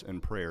thoughts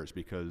and prayers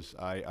because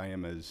I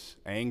am as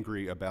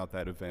angry about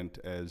that event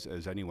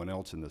as anyone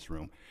else in this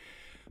room.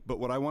 But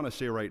what I want to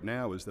say right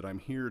now is that I'm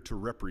here to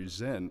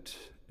represent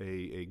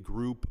a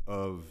group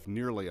of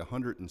nearly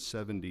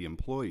 170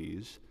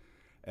 employees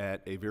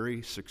at a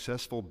very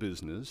successful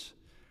business,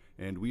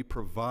 and we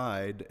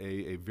provide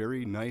a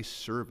very nice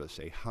service,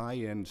 a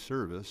high-end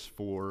service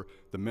for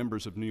the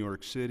members of New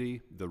York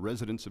City, the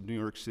residents of New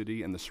York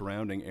City and the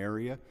surrounding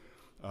area.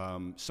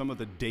 Some of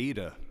the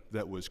data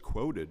that was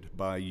quoted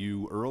by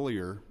you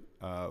earlier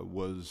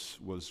was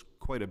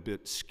quite a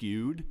bit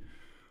skewed.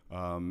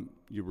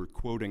 You were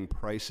quoting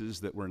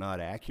prices that were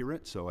not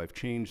accurate, so I've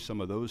changed some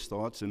of those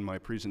thoughts in my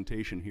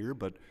presentation here,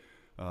 but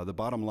the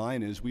bottom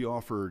line is we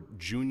offer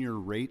junior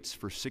rates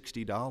for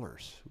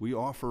 $60. We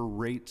offer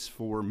rates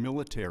for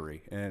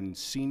military and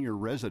senior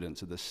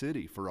residents of the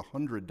city for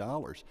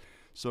 $100.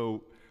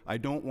 So I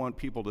don't want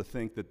people to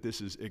think that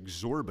this is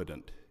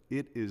exorbitant.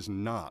 It is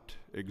not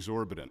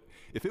exorbitant.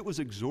 If it was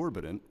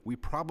exorbitant, we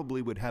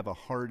probably would have a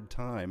hard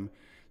time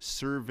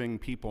serving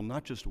people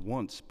not just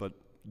once, but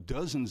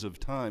dozens of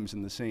times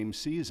in the same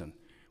season.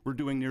 We're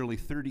doing nearly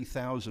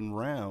 30,000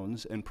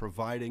 rounds and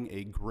providing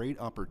a great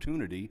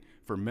opportunity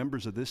for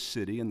members of this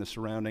city and the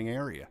surrounding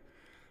area.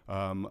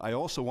 I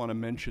also want to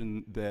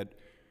mention that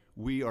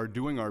we are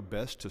doing our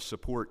best to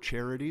support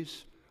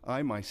charities.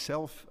 I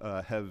myself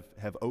have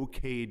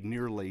okayed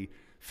nearly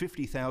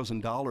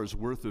 $50,000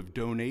 worth of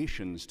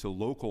donations to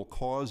local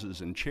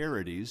causes and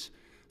charities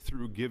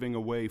through giving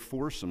away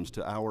foursomes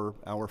to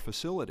our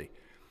facility.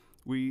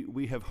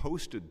 We have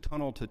hosted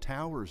Tunnel to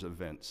Towers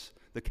events,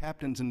 the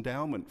Captain's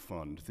Endowment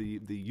Fund, the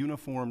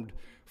Uniformed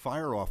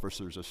Fire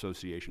Officers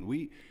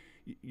Association.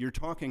 You're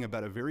talking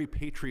about a very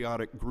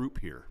patriotic group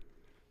here.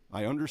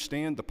 I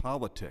understand the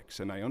politics,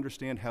 and I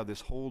understand how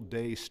this whole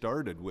day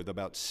started with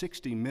about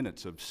 60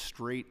 minutes of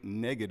straight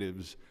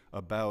negatives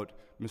about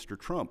Mr.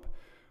 Trump.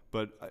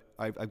 But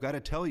I've got to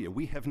tell you,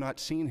 we have not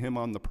seen him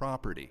on the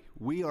property.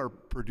 We are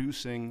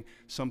producing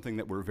something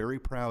that we're very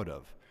proud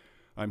of.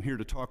 I'm here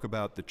to talk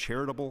about the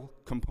charitable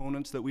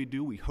components that we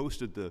do. We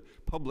hosted the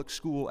Public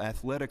School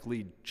Athletic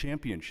League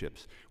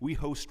Championships. We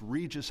host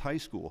Regis High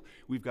School.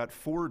 We've got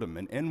Fordham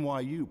and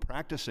NYU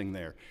practicing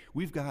there.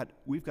 We've got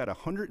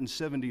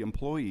 170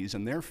 employees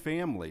and their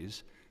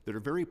families that are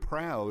very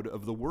proud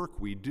of the work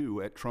we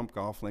do at Trump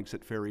Golf Links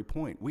at Ferry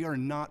Point. We are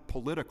not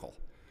political.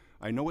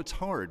 I know it's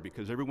hard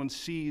because everyone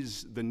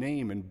sees the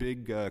name in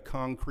big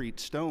concrete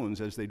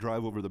stones as they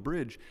drive over the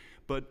bridge,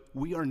 but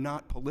we are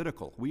not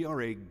political. We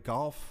are a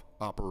golf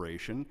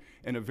operation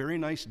and a very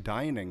nice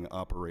dining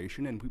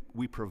operation, and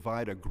we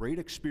provide a great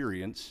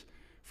experience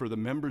for the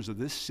members of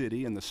this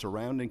city and the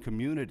surrounding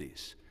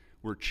communities.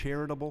 We're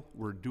charitable,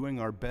 we're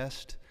doing our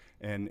best,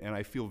 and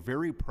I feel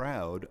very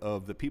proud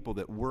of the people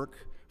that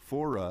work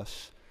for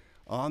us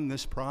on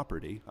this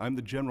property. I'm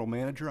the general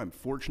manager. I'm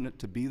fortunate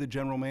to be the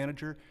general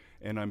manager,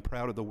 and I'm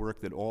proud of the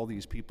work that all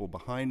these people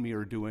behind me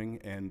are doing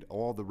and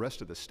all the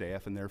rest of the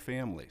staff and their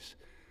families.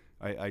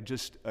 I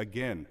just,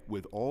 again,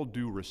 with all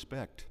due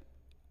respect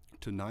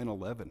to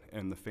 9/11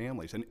 and the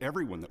families and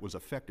everyone that was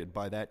affected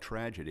by that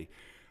tragedy,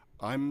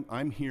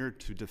 I'm here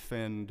to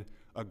defend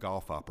a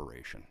golf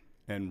operation.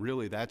 And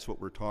really, that's what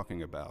we're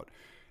talking about.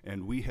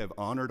 And we have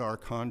honored our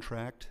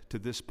contract to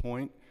this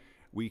point.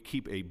 We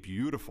keep a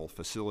beautiful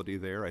facility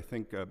there. I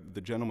think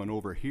the gentleman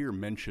over here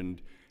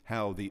mentioned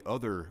how the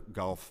other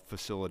golf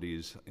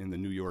facilities in the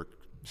New York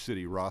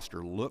City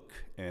roster look,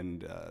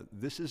 and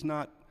this is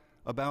not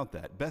about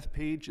that.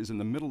 Bethpage is in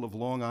the middle of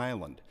Long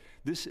Island.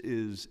 This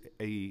is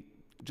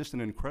just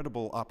an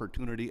incredible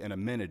opportunity and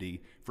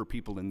amenity for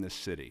people in this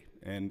city,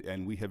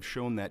 and we have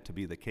shown that to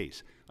be the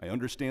case. I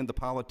understand the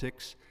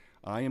politics.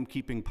 I am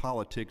keeping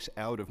politics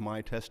out of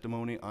my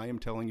testimony. I am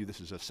telling you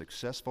this is a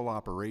successful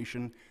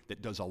operation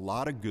that does a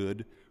lot of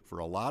good for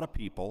a lot of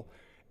people,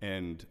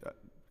 and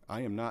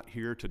I am not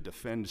here to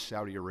defend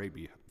Saudi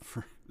Arabia.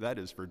 That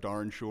is for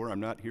darn sure. I'm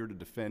not here to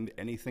defend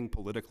anything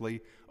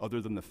politically other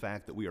than the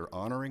fact that we are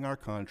honoring our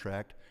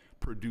contract,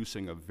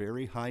 producing a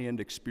very high-end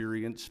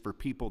experience for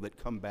people that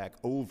come back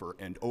over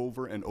and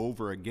over and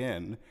over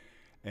again,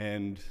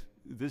 and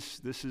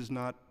this is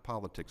not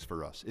politics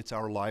for us. It's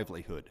our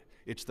livelihood.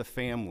 It's the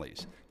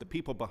families. The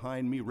people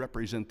behind me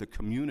represent the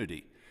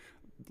community,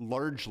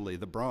 largely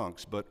the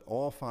Bronx, but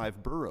all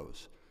 5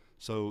 boroughs.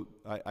 So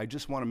I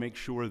just want to make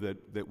sure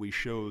that we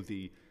show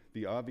the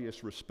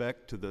obvious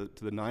respect to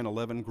the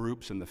 9/11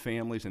 groups and the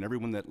families and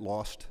everyone that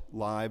lost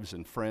lives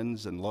and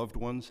friends and loved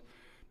ones,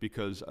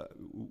 because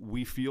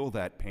we feel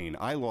that pain.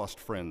 I lost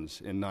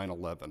friends in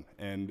 9/11,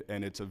 and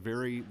it's a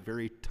very,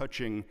 very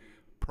touching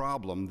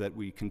problem that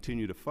we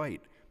continue to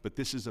fight. But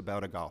this is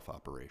about a golf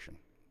operation.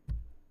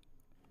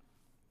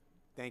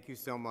 Thank you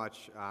so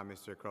much,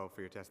 Mr. Crow,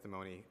 for your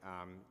testimony.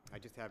 I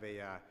just have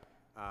a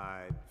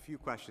few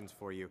questions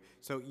for you.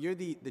 So you're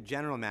the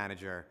general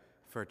manager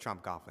for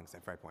Trump Golf Links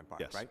at Ferry Point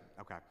Park, Yes. right?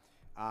 Okay.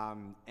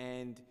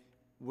 And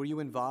were you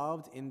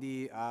involved in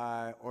the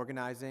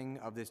organizing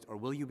of this, or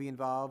will you be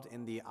involved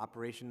in the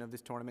operation of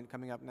this tournament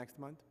coming up next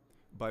month?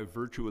 By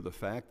virtue of the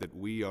fact that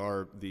we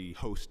are the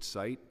host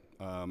site,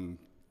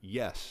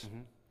 yes.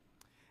 Mm-hmm.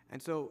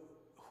 And so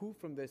who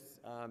from this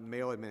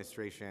Mayo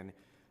administration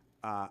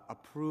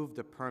approved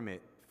the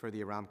permit for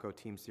the Aramco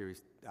Team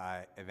Series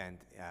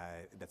event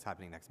that's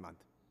happening next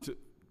month?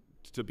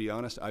 To be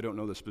honest, I don't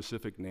know the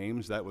specific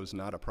names. That was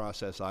not a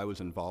process I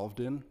was involved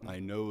in. I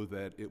know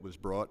that it was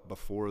brought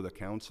before the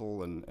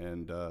council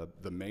and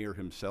the mayor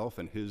himself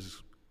and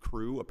his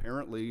crew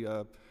apparently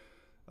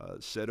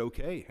said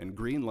okay and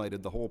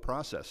green-lighted the whole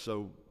process.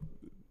 So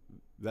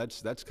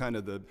that's kind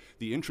of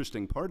the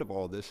interesting part of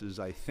all this is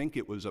I think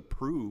it was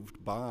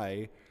approved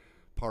by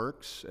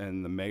Parks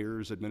and the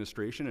mayor's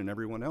administration and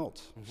everyone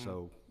else. Mm-hmm.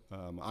 So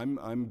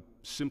I'm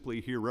simply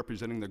here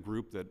representing the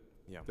group that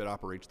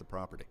operates the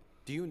property.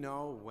 Do you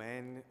know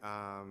when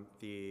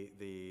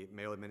the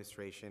Mayo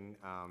administration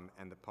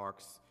and the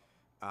Parks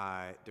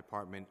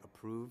Department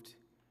approved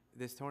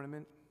this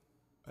tournament?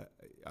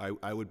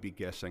 I would be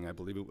guessing. I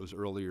believe it was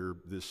earlier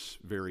this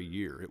very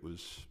year. It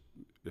was,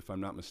 if I'm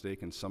not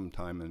mistaken,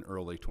 sometime in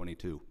early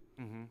 22.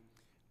 Mm-hmm.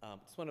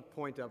 Just want to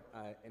point up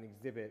an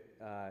exhibit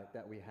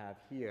that we have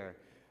here,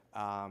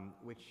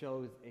 which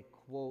shows a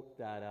quote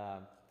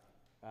that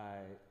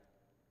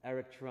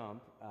Eric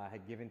Trump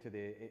had given to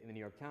in the New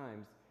York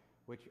Times,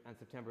 which on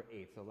September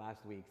 8th, so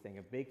last week, saying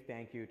a big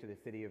thank you to the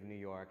City of New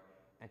York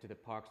and to the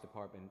Parks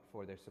Department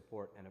for their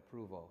support and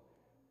approval.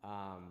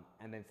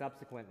 And then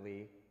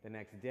subsequently, the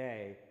next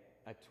day,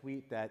 a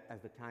tweet that,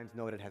 as the Times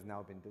noted, has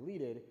now been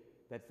deleted,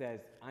 that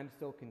says, "I'm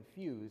still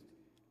confused.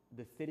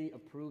 The city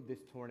approved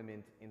this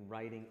tournament in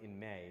writing in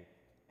May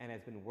and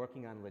has been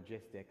working on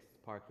logistics,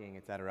 parking,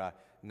 et cetera,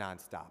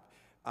 nonstop."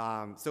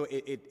 So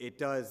it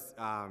does,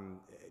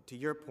 to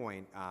your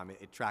point,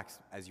 it tracks,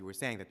 as you were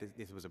saying, that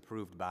this was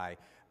approved by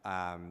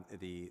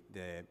the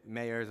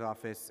mayor's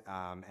office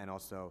and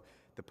also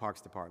the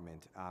Parks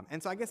Department.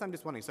 And so I guess I'm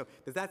just wondering, so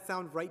does that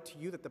sound right to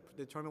you that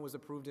the tournament was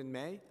approved in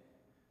May?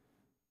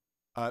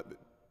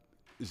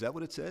 Is that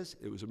what it says?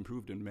 It was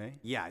approved in May?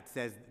 Yeah, it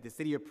says the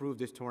city approved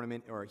this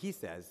tournament, or he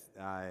says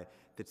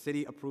the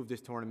city approved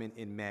this tournament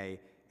in May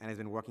and has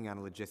been working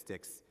on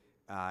logistics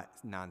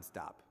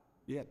nonstop.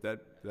 Yeah,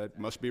 that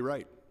must be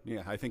right.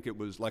 Yeah, I think it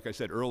was, like I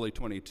said, early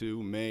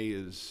 22. May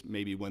is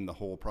maybe when the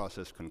whole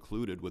process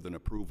concluded with an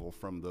approval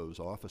from those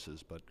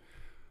offices. But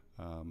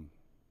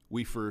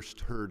we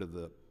first heard of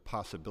the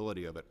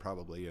possibility of it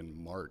probably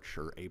in March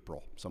or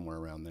April, somewhere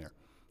around there.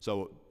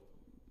 So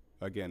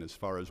again, as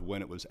far as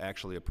when it was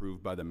actually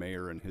approved by the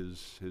mayor and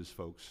his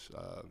folks,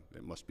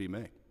 it must be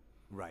May.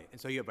 Right, and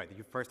so you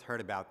first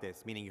heard about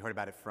this, meaning you heard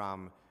about it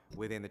from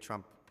within the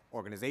Trump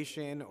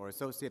organization or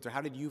associates, or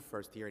how did you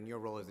first hear in your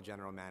role as the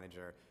general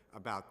manager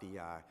about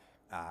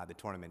the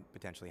tournament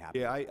potentially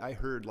happening? Yeah, I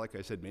heard, like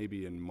I said,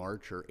 maybe in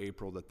March or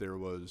April that there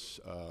was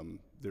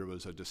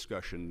a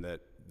discussion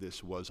that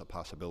this was a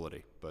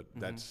possibility, but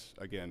that's,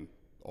 again,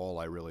 all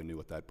I really knew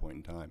at that point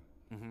in time.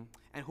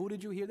 And who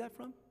did you hear that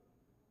from?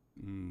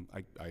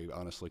 I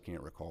honestly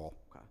can't recall.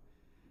 Okay.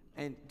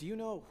 And do you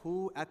know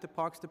who at the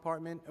Parks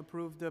Department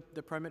approved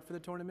the permit for the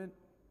tournament?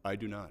 I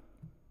do not.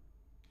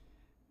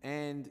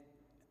 And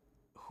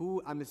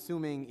who, I'm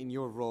assuming in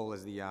your role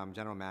as the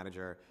general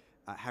manager,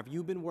 have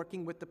you been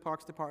working with the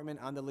Parks Department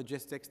on the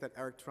logistics that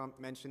Eric Trump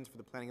mentions for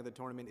the planning of the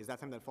tournament? Is that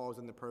something that falls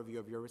in the purview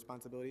of your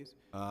responsibilities?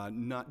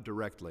 Not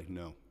directly,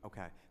 no.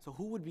 Okay. So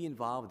who would be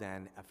involved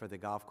then for the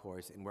golf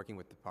course in working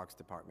with the Parks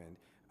Department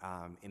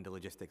in the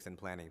logistics and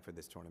planning for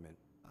this tournament?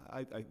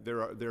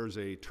 There's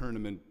a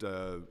tournament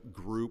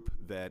group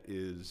that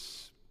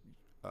is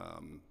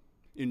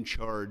in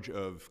charge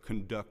of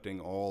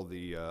conducting all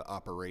the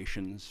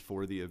operations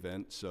for the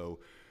event. So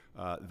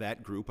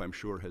that group, I'm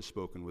sure, has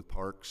spoken with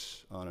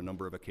Parks on a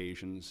number of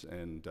occasions,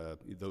 and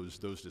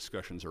those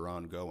discussions are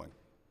ongoing.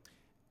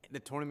 The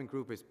tournament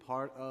group is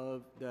part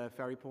of the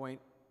Ferry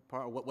Point.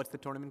 What's the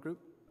tournament group?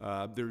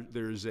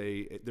 There's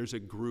a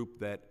group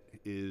that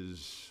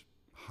is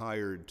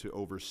hired to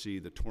oversee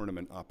the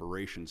tournament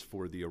operations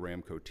for the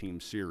Aramco Team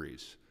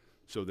Series.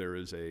 So there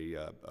is a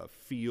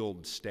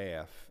field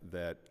staff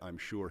that I'm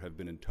sure have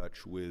been in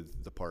touch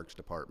with the Parks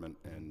Department,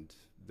 and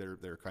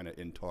they're kind of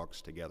in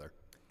talks together.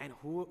 And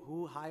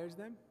who hires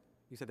them?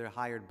 You said they're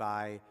hired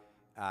by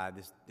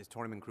this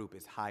tournament group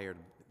is hired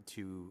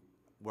to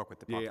work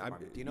with the Parks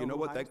Department. Do you know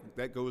what?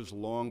 That goes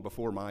long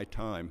before my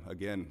time.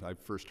 Again, I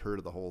first heard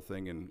of the whole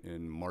thing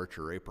in March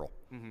or April.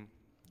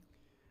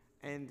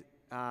 And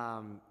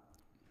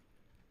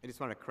I just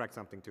want to correct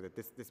something too, that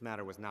this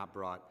matter was not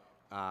brought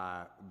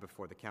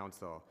before the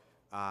council,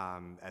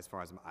 as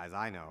far as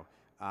I know.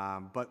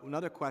 But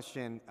another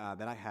question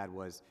that I had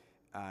was,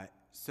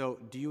 so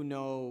do you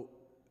know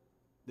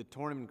the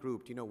tournament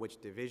group, do you know which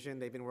division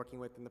they've been working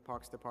with in the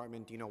Parks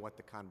Department? Do you know what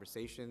the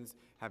conversations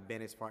have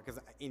been as far, because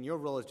in your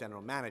role as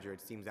general manager, it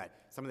seems that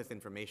some of this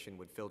information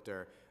would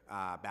filter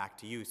back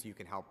to you so you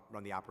can help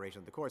run the operation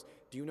of the course.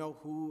 Do you know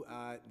who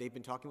they've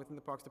been talking with in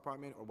the Parks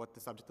Department, or what the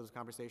subject of those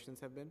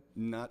conversations have been?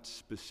 Not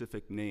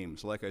specific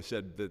names. Like I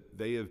said, that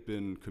they have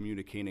been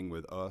communicating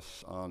with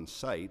us on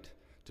site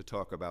to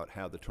talk about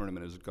how the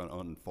tournament is going to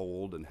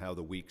unfold and how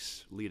the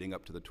weeks leading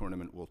up to the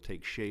tournament will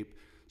take shape.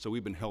 So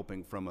we've been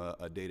helping from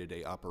a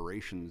day-to-day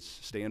operations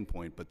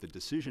standpoint, but the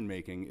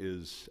decision-making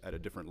is at a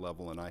different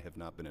level, and I have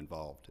not been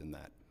involved in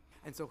that.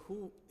 And so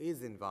who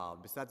is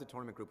involved, besides the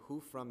tournament group, who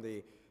from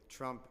the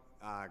Trump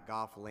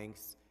Golf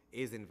Links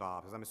is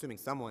involved? Because I'm assuming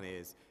someone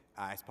is,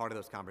 as part of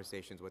those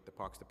conversations with the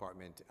Parks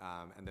Department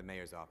and the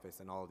mayor's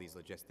office and all of these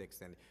logistics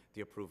and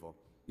the approval.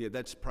 Yeah,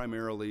 that's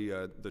primarily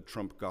the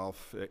Trump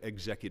Golf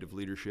executive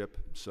leadership,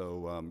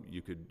 so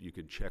you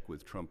could check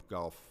with Trump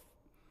Golf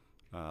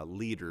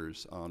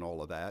leaders on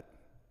all of that.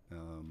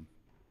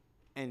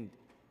 And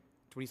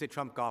when you say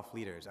Trump Golf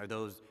leaders, are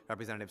those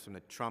representatives from the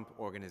Trump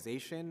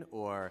organization,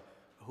 or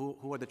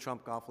who are the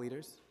Trump Golf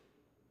leaders?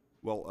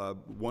 Well,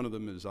 one of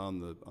them is on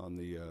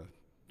the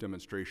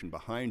demonstration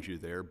behind you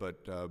there, but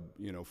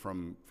you know,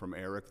 from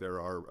Eric,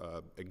 there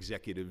are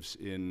executives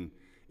in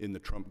the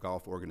Trump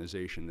Golf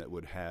organization that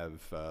would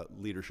have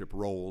leadership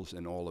roles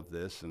in all of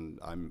this, and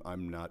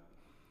I'm not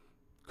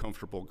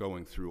comfortable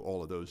going through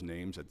all of those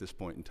names at this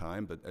point in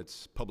time, but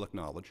it's public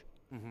knowledge.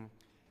 Mm-hmm.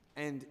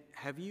 And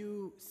have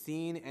you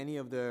seen any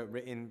of the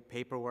written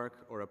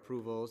paperwork or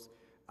approvals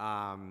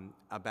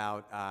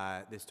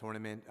about this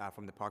tournament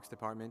from the Parks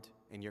Department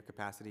in your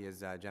capacity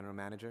as general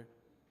manager?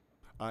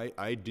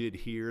 I did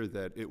hear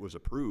that it was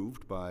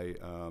approved by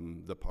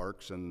the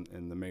Parks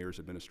and the mayor's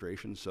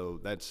administration, so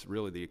that's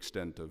really the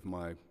extent of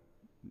my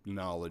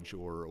knowledge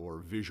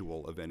or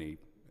visual of any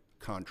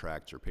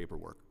contracts or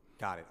paperwork.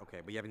 Got it, okay,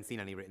 but you haven't seen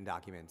any written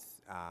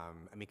documents? I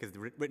mean, because the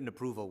written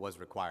approval was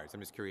required, so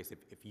I'm just curious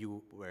if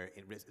you were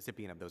a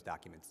recipient of those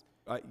documents.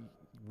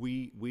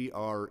 We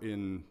are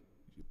in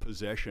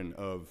possession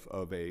of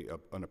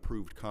an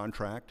approved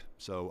contract,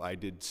 so I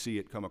did see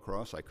it come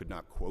across. I could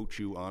not quote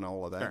you on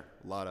all of that. Sure.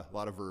 A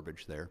lot of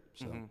verbiage there.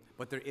 So.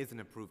 But there is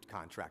an approved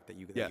contract that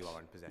you Yes. all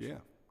are in possession Yeah.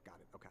 of? Got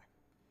it, okay.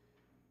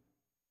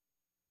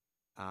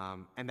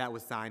 And that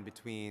was signed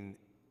between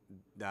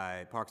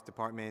the Parks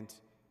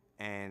Department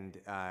and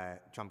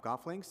Trump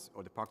Golf Links,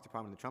 or the Parks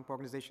Department and the Trump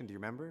Organization? Do you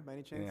remember by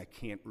any chance? I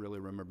can't really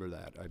remember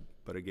that.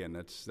 But again,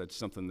 that's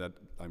something that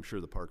I'm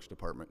sure the Parks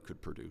Department could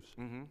produce.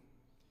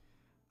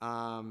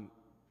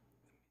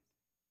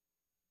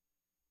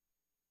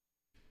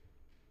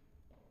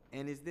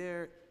 And is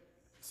there,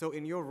 so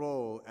in your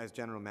role as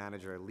general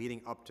manager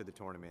leading up to the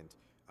tournament,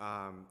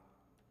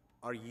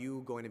 are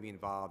you going to be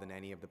involved in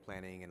any of the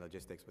planning and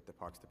logistics with the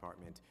Parks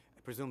Department?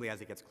 Presumably as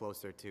it gets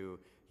closer to,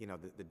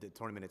 the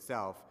tournament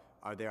itself,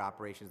 are there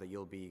operations that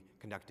you'll be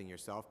conducting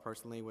yourself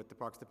personally with the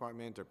Parks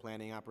Department, or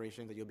planning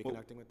operations that you'll be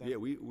conducting with them? Yeah,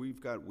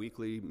 we've got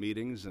weekly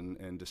meetings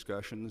and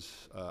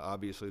discussions.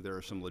 Obviously, there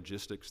are some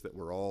logistics that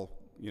we're all,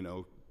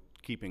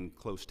 keeping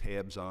close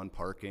tabs on,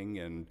 parking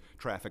and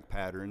traffic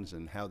patterns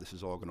and how this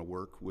is all going to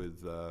work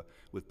with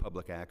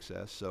public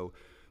access. So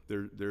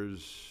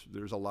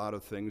there's a lot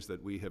of things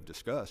that we have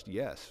discussed.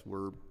 Yes,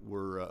 we're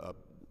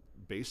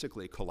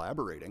basically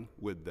collaborating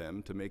with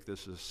them to make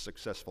this a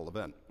successful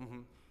event.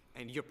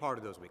 And you're part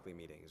of those weekly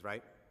meetings,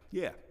 right?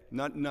 Yeah,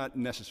 not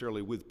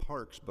necessarily with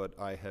Parks, but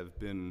I have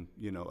been,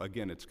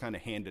 again, it's kind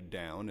of handed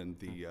down, and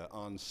the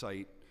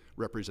on-site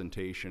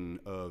representation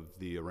of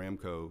the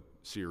Aramco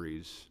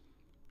series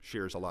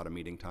shares a lot of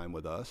meeting time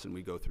with us, and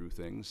we go through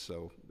things.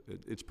 So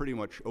it's pretty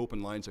much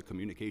open lines of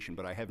communication,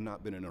 but I have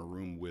not been in a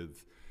room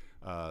with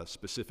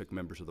specific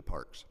members of the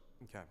Parks.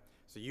 Okay.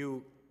 So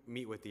you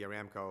meet with the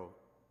Aramco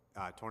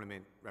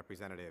tournament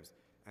representatives,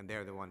 and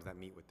they're the ones that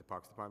meet with the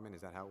Parks Department?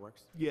 Is that how it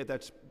works? Yeah,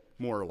 that's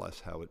more or less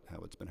how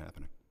it's been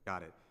happening.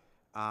 Got it.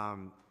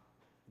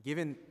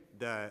 Given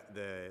the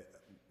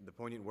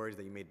poignant words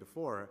that you made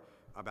before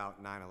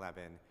about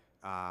 9/11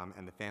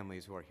 and the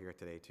families who are here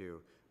today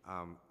too,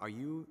 are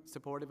you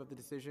supportive of the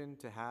decision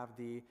to have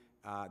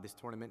this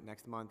tournament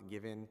next month,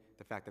 given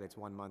the fact that it's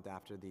 1 month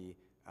after the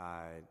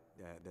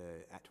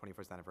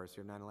 21st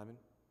anniversary of 9/11?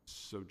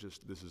 So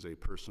this is a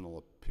personal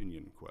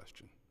opinion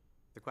question.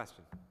 The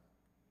question.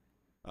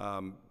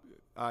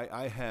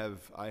 I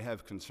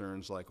have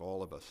concerns like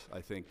all of us.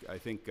 I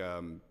think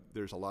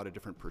there's a lot of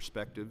different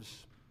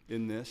perspectives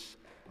in this.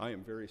 I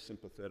am very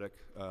sympathetic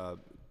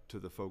to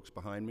the folks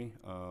behind me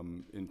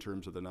in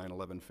terms of the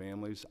 9/11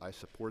 families. I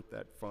support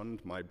that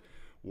fund. My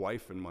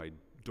wife and my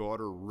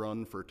daughter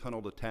run for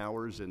Tunnel to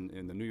Towers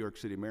in the New York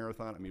City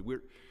Marathon. I mean,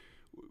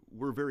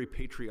 we're very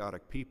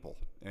patriotic people,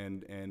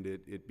 and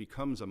it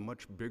becomes a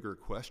much bigger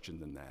question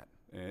than that.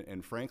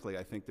 And frankly,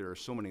 I think there are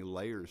so many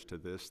layers to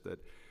this that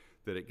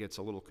it gets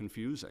a little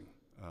confusing.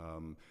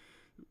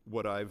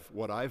 What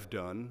I've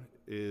done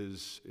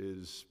is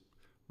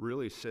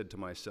really said to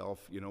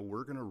myself,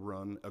 we're going to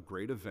run a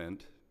great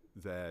event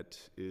that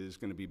is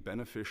going to be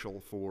beneficial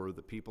for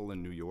the people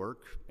in New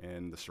York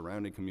and the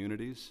surrounding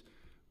communities.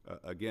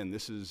 Again,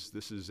 this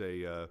is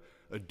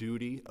a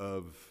duty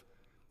of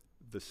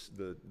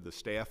the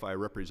staff I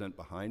represent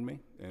behind me,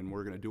 and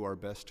we're going to do our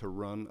best to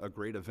run a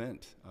great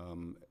event.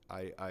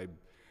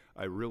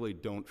 I really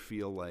don't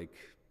feel like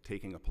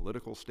taking a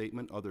political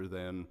statement other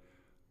than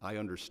I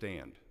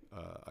understand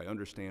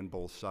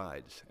both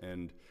sides,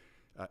 and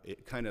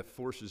it kind of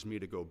forces me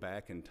to go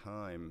back in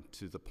time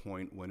to the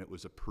point when it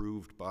was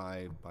approved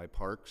by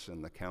Parks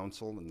and the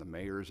council and the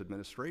mayor's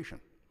administration.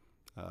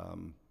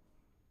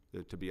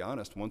 To be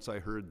honest, once I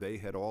heard they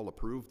had all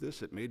approved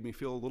this, it made me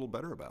feel a little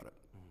better about it.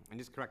 And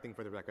just correcting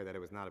for the record that it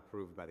was not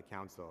approved by the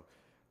council.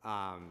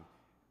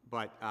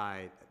 But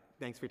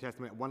thanks for your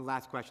testimony. One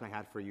last question I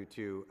had for you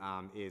too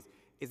is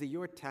it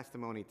your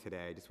testimony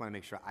today, I just want to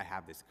make sure I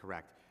have this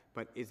correct,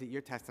 but is it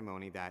your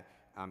testimony that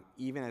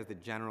even as the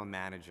general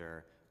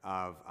manager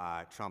of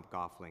Trump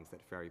Golf Links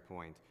at Ferry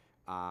Point,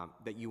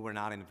 that you were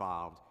not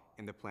involved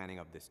in the planning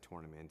of this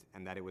tournament,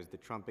 and that it was the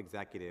Trump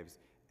executives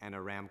and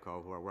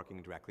Aramco who are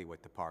working directly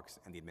with the Parks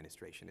and the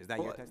administration? Is that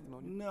your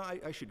testimony? No,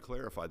 I should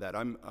clarify that.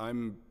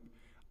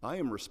 I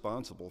am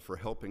responsible for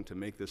helping to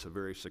make this a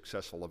very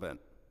successful event.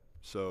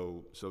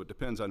 So it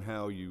depends on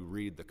how you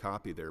read the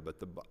copy there,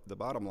 but the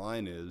bottom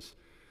line is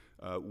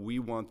we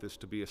want this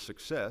to be a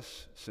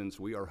success since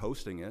we are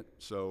hosting it.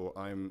 So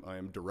I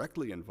am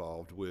directly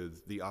involved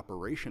with the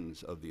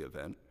operations of the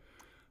event.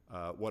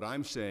 What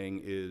I'm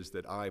saying is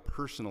that I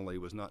personally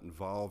was not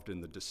involved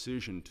in the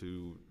decision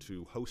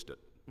to host it.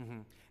 Mm-hmm.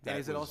 And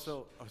is it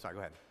also, oh sorry, go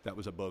ahead. That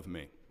was above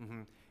me.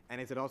 Mm-hmm.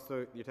 And is it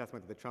also your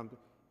testimony that the Trump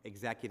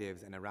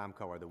executives and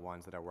Aramco are the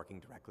ones that are working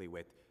directly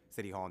with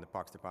City Hall and the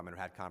Parks Department, or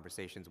had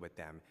conversations with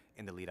them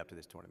in the lead up to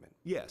this tournament?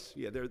 Yes,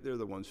 yeah, they're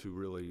the ones who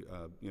really,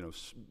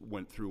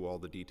 went through all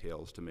the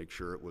details to make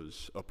sure it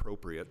was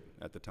appropriate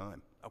at the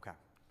time. Okay,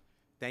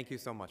 Thank you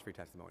so much for your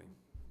testimony.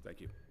 Thank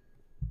you.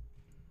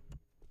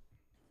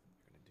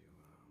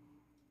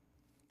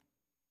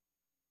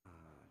 We're going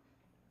to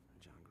do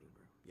John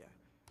Gruber. Yeah.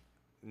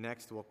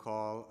 Next, we'll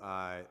call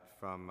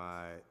from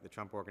the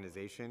Trump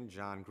Organization,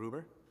 John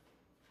Gruber.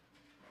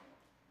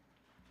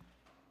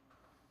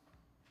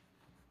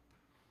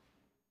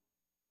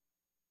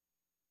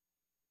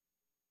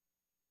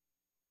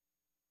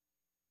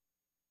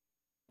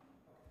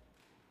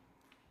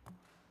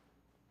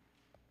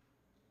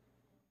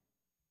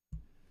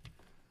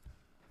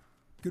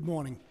 Good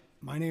morning.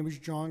 My name is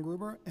John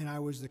Gruber, and I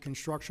was the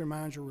construction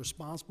manager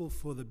responsible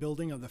for the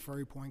building of the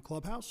Ferry Point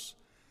Clubhouse.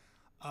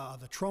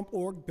 The Trump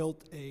Org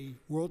built a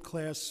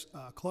world-class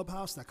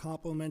clubhouse that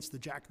complements the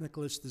Jack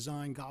Nicklaus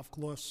design golf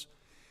course.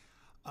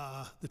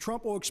 The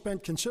Trump Org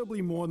spent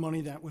considerably more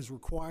money than was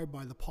required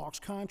by the Parks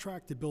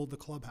contract to build the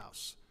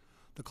clubhouse.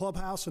 The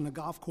clubhouse and the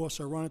golf course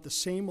are run at the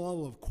same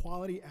level of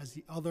quality as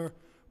the other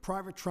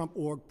private Trump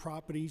Org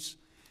properties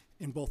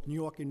in both New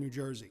York and New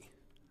Jersey.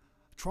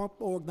 Trump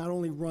Org not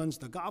only runs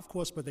the golf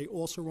course, but they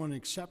also run an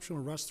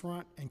exceptional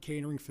restaurant and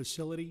catering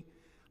facility.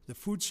 The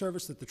food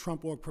service that the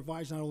Trump Org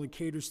provides not only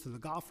caters to the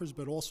golfers,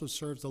 but also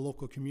serves the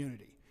local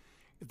community.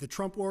 If the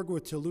Trump Org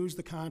were to lose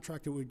the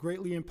contract, it would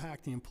greatly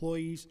impact the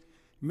employees,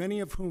 many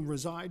of whom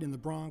reside in the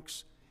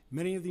Bronx.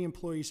 Many of the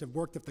employees have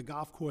worked at the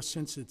golf course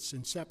since its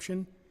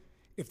inception.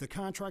 If the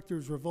contract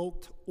is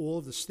revoked, all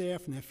of the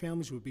staff and their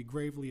families would be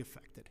gravely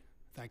affected.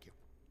 Thank you.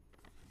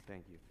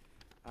 Thank you.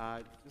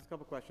 Just a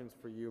couple questions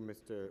for you,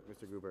 Mr.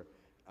 Gruber.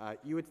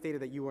 You had stated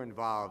that you were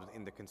involved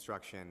in the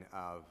construction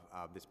of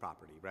this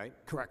property, right?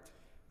 Correct.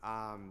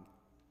 How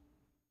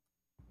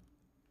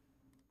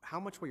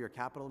much were your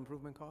capital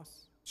improvement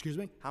costs? Excuse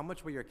me? How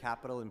much were your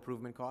capital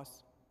improvement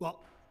costs?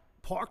 Well,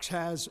 Parks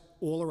has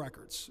all the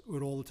records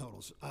with all the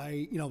totals.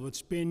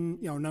 It's been,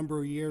 a number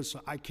of years, so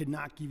I could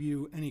not give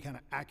you any kind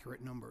of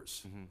accurate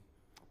numbers. Okay.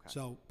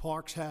 So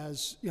Parks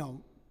has,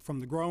 from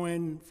the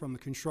grow-in, from the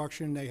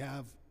construction, they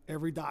have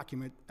every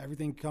document,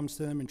 everything comes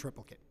to them in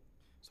triplicate.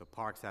 So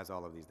Parks has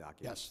all of these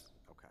documents? Yes.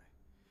 Okay.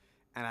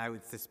 And I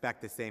would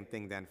suspect the same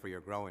thing then for your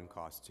growing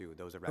costs too.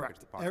 Those are records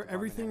the Parks Department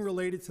Everything has?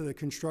 related to the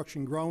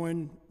construction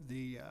grow-in,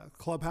 the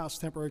clubhouse,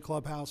 temporary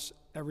clubhouse,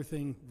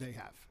 everything they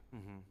have.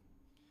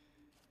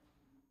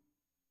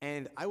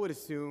 And I would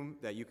assume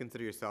that you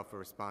consider yourself a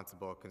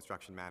responsible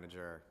construction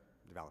manager,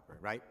 developer,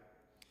 right?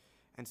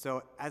 And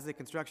so as a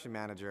construction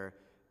manager,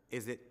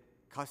 is it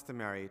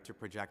customary to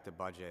project a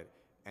budget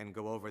and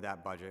go over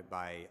that budget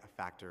by a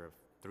factor of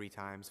 3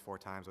 times, 4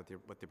 times what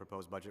the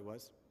proposed budget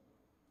was?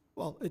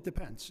 Well, it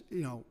depends.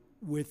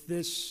 With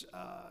this,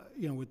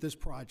 with this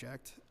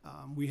project,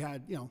 we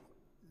had,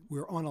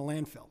 we're on a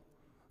landfill.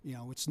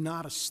 It's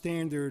not a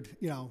standard,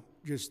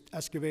 just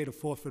excavate a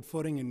 4-foot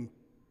footing and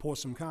pour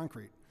some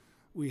concrete.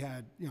 We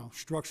had,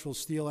 structural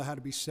steel that had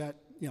to be set,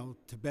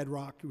 to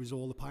bedrock. It was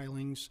all the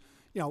pilings.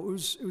 It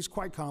was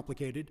quite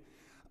complicated.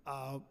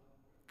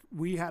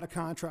 We had a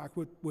contract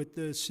with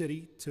the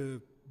city to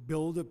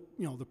build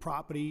the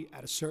property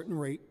at a certain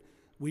rate.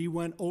 We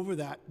went over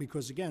that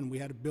because, again, we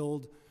had to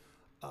build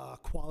a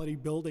quality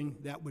building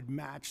that would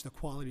match the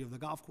quality of the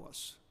golf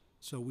course.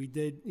 So we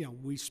did,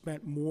 we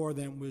spent more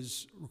than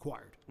was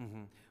required.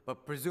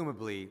 But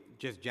presumably,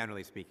 just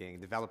generally speaking,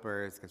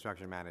 developers,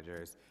 construction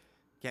managers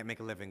can't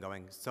make a living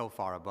going so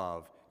far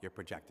above your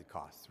projected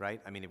costs,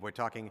 right? I mean, if we're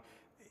talking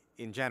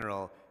in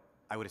general,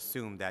 I would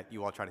assume that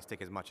you all try to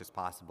stick as much as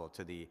possible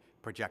to the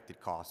projected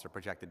costs or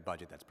projected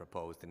budget that's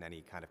proposed in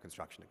any kind of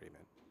construction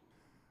agreement.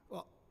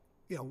 Well,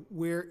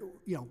 we're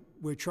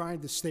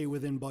trying to stay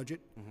within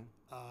budget.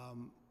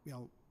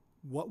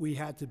 What we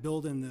had to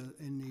build in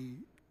the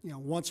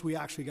once we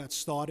actually got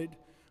started,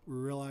 we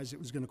realized it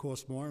was going to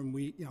cost more, and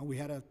we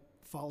had to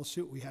follow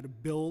suit. We had to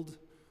build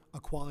a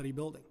quality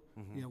building.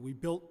 We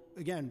built,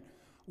 again,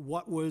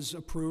 what was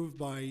approved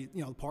by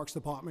the Parks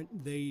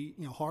Department. They,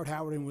 Hart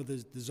Howard and with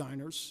his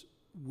designers,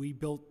 we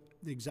built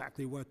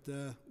exactly what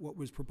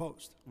was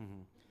proposed.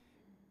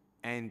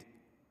 And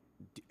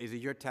is it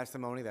your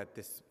testimony that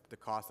the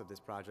cost of this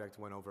project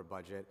went over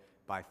budget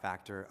by a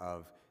factor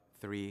of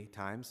 3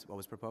 times what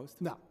was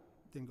proposed? No,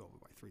 didn't go over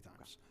by 3 times.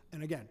 Okay.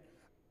 And again,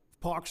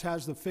 Parks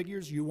has the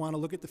figures. You want to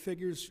look at the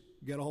figures,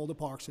 get a hold of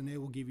Parks, and they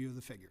will give you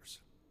the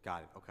figures.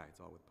 Got it. Okay, it's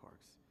all with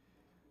Parks.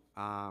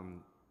 Let me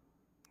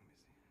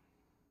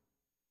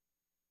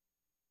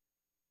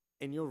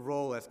see. In your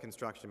role as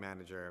construction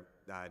manager,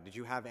 did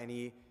you have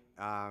any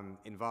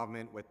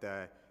involvement with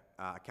the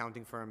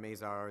accounting firm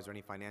Mazars or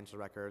any financial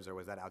records, or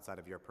was that outside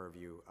of your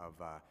purview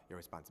of your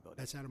responsibility?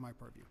 That's out of my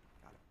purview.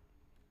 Got it.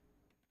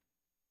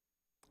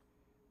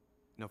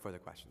 No further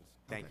questions.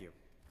 Thank you.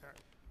 All right.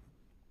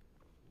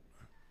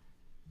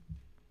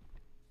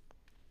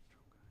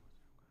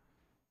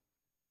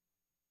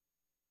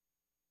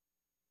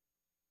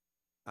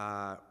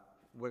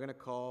 We're going to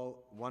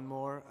call one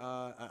more,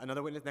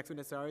 another witness, next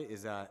witness, sorry,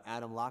 is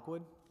Adam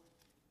Lockwood.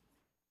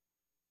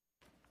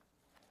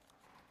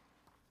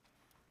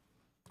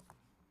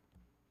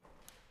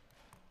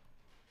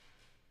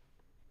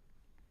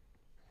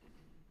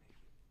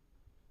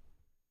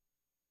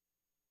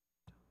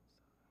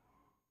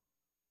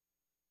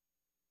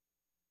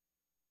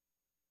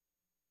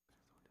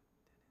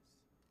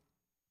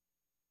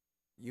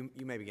 You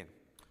may begin.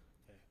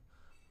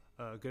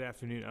 Good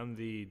afternoon. I'm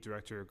the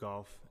director of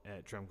golf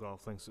at Trump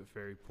Golf Links at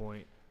Ferry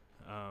Point.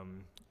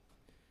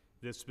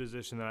 This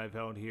position that I've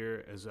held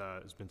here has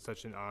been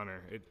such an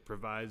honor. It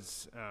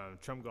provides,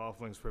 Trump Golf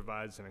Links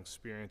provides an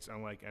experience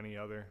unlike any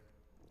other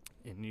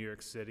in New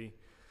York City.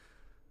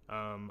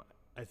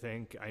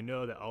 I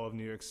know that all of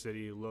New York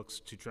City looks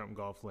to Trump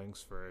Golf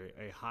Links for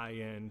a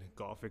high-end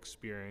golf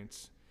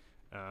experience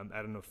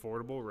at an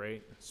affordable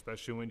rate,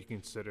 especially when you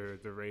consider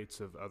the rates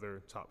of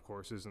other top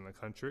courses in the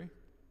country.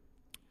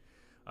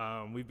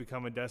 We've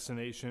become a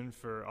destination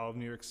for all of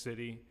New York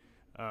City,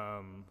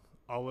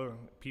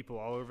 people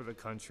all over the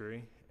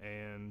country,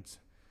 and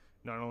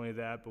not only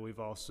that, but we've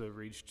also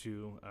reached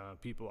to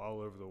people all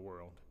over the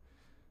world.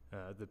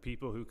 The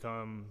people who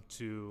come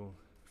to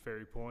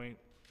Ferry Point,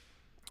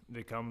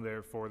 they come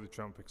there for the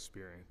Trump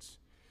experience.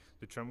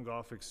 The Trump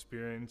Golf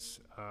experience,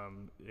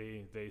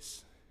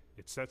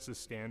 it sets the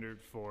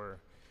standard for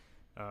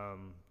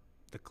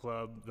the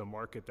club, the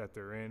market that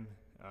they're in.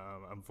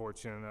 I'm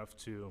fortunate enough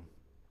to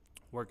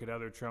work at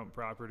other Trump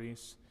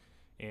properties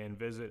and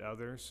visit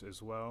others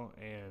as well,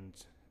 and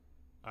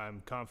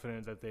I'm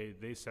confident that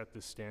they set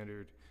the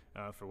standard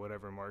for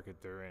whatever market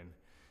they're in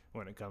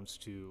when it comes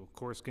to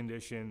course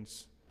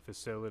conditions,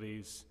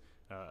 facilities,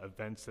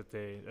 events that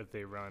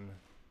they run.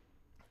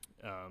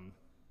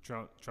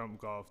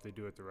 Trump Golf, they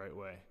do it the right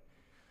way.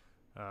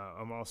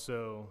 I'm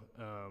also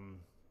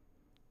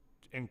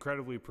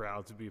incredibly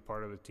proud to be a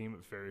part of the team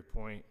at Ferry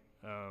Point.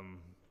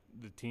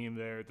 The team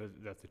there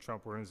that the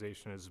Trump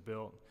organization has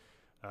built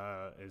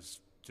is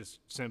just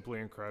simply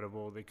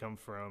incredible. They come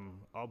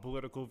from all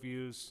political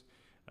views.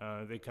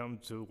 They come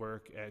to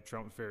work at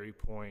Trump Ferry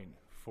Point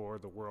for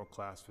the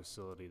world-class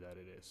facility that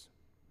it is.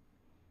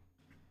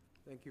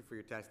 Thank you for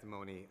your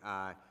testimony.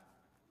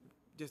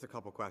 Just a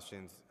couple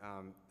questions.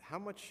 How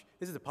much,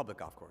 this is a public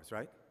golf course,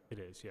 right? It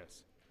is,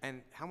 yes.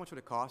 And how much would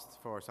it cost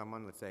for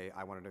someone, let's say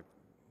I wanted to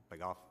play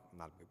golf, I'm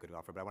not a good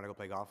golfer, but I want to go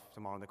play golf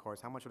tomorrow on the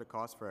course. How much would it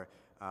cost for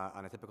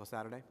on a typical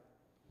Saturday?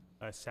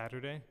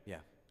 Saturday? Yeah.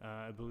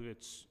 I believe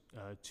it's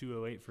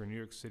 $208 for a New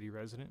York City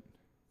resident.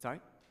 Sorry?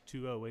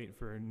 $208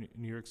 for a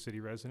New York City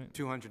resident.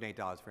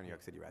 $208 for a New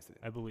York City resident.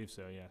 I believe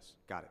so, yes.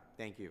 Got it.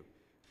 Thank you.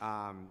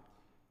 And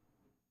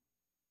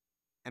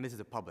this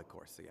is a public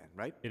course again,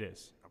 right? It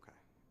is. Okay.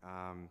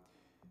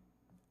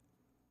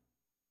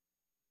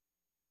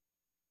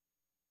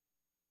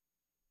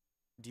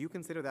 Do you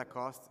consider that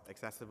cost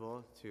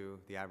accessible to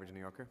the average New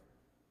Yorker?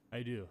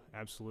 I do,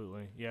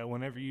 absolutely. Yeah,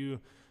 whenever you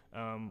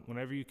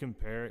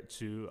compare it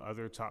to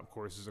other top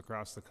courses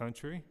across the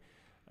country,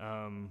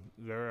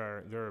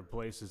 there are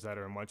places that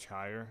are much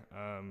higher.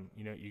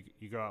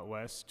 You go out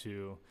west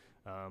to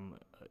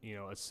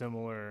a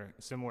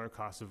similar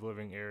cost of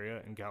living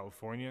area in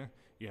California.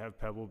 You have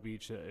Pebble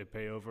Beach that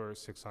pay over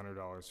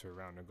 $600 for a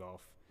round of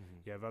golf. Mm-hmm.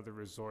 You have other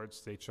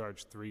resorts, they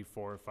charge $300,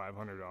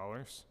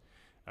 $400,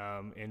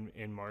 $500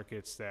 in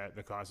markets that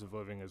the cost of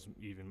living is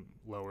even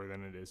lower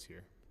than it is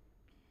here.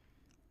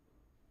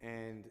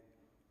 And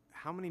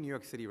how many New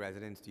York City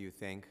residents do you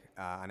think,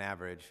 on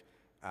average,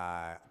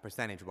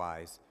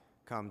 percentage-wise,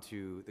 come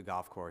to the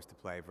golf course to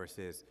play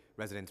versus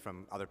residents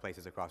from other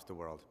places across the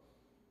world?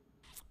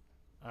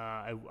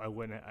 I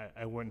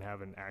wouldn't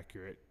have an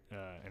accurate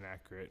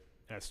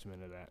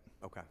estimate of that.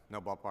 Okay. No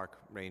ballpark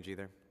range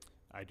either?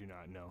 I do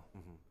not know.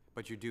 Mm-hmm.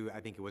 But you do, I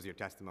think it was your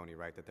testimony,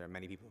 right, that there are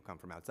many people who come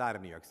from outside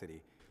of New York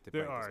City to play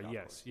this golf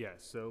course.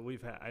 Yes. So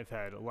I've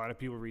had a lot of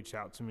people reach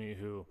out to me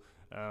who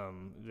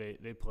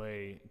they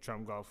play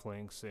Trump Golf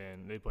Links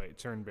and they play at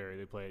Turnberry,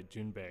 they play at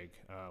Junebeg,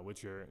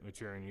 which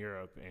are in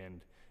Europe,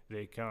 and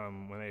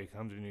when they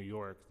come to New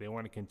York, they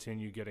want to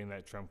continue getting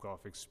that Trump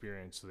Golf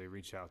experience, so they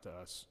reach out to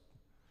us.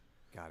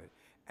 Got it.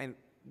 And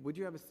would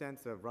you have a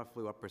sense of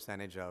roughly what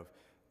percentage of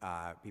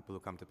people who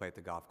come to play at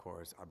the golf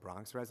course are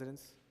Bronx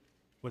residents?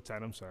 What's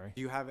that? I'm sorry.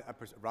 Do you have a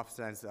rough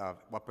sense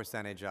of what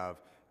percentage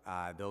of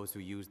those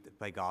who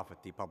play golf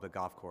at the public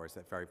golf course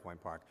at Ferry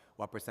Point Park,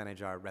 what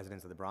percentage are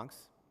residents of the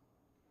Bronx?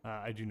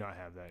 I do not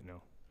have that,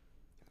 no.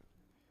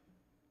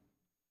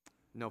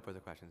 No further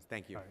questions.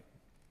 Thank you. All right.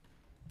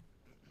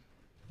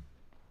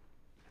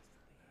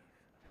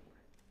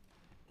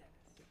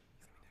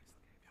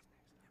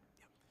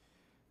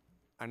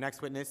 Our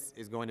next witness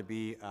is going to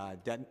be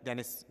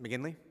Dennis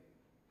McGinley.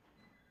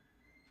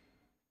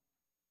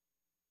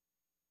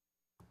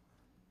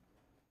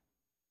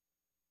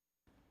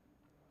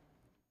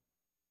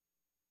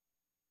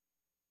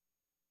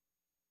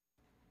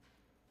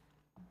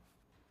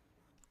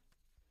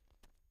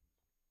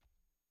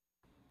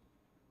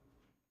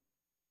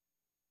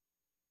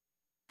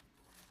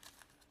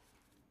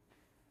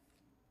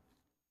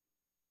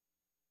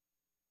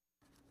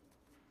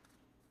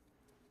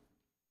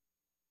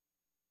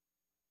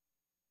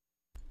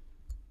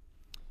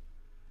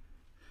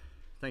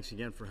 Thanks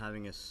again for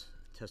having us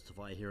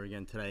testify here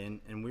again today,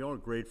 and we are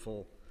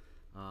grateful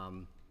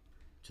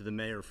to the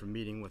mayor for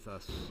meeting with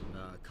us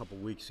a couple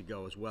weeks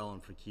ago as well,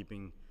 and for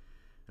keeping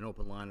an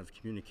open line of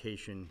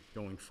communication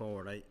going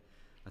forward.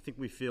 I think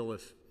we feel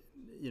if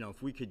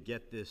we could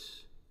get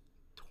this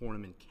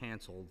tournament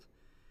canceled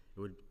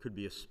could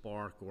be a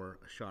spark or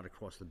a shot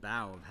across the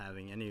bow of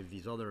having any of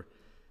these other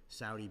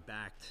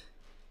Saudi-backed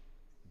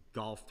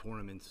golf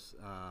tournaments,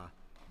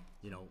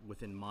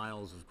 within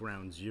miles of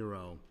ground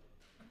zero,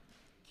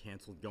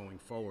 canceled going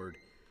forward,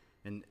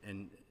 and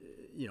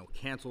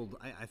canceled,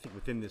 I think,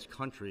 within this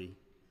country,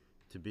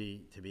 to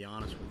be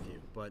honest with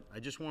you. But I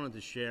just wanted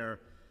to share,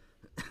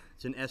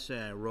 it's an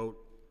essay I wrote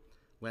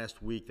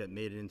last week that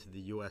made it into the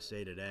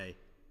USA Today.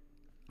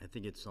 I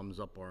think it sums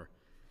up our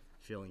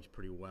feelings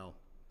pretty well.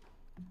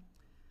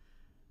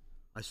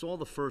 I saw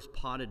the first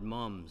potted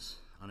mums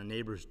on a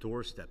neighbor's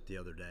doorstep the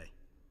other day.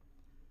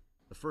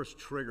 The first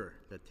trigger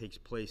that takes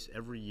place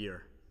every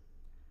year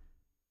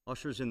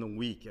ushers in the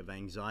week of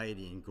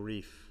anxiety and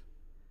grief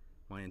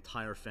my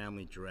entire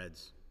family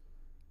dreads.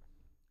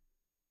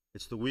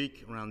 It's the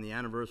week around the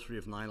anniversary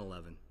of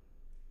 9/11,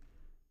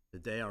 the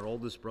day our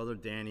oldest brother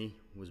Danny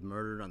was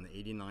murdered on the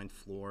 89th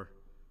floor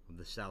of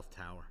the South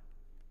Tower.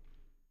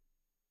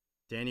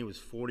 Danny was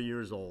 40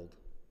 years old,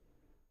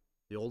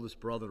 the oldest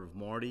brother of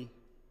Marty,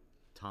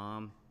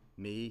 Tom,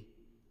 me,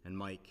 and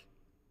Mike,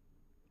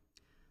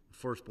 the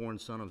firstborn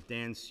son of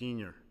Dan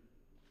Sr.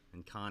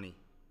 and Connie,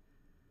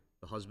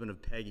 the husband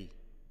of Peggy,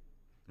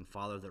 and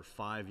father of their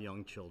 5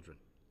 young children.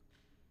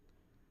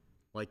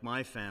 Like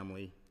my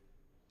family,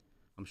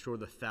 I'm sure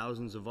the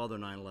thousands of other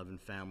 9/11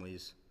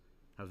 families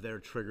have their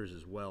triggers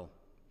as well.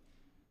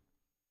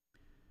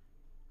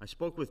 I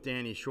spoke with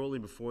Danny shortly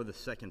before the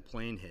second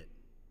plane hit.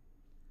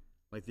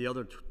 Like the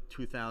other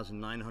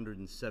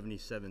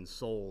 2,977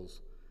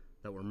 souls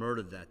that were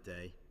murdered that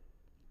day,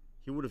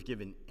 he would have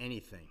given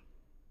anything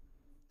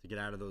to get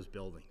out of those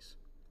buildings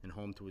and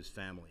home to his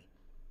family.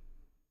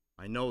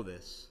 I know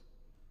this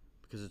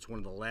because it's one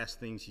of the last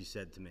things he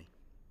said to me.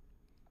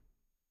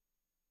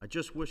 I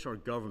just wish our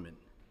government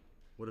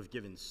would have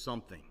given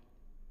something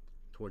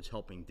towards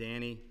helping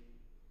Danny,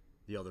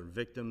 the other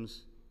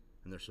victims,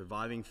 and their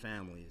surviving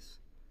families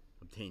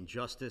obtain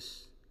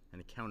justice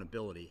and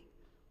accountability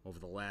over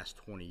the last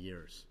 20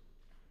 years.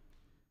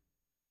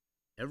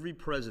 Every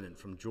president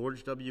from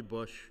George W.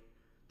 Bush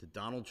to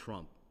Donald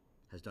Trump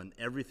has done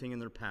everything in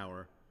their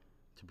power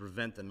to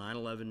prevent the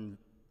 9/11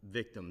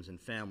 victims and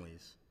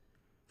families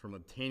from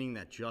obtaining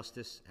that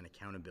justice and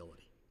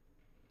accountability.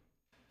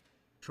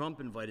 Trump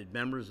invited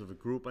members of a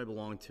group I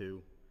belong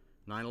to,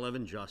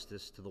 9/11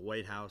 Justice, to the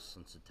White House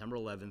on September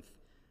 11th,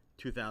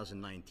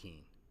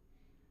 2019.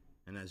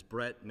 And as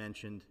Brett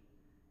mentioned,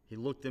 he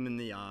looked them in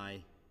the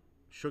eye,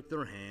 shook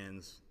their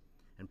hands,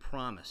 and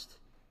promised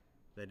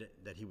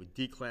that he would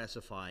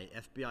declassify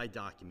FBI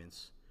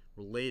documents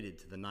related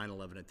to the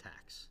 9/11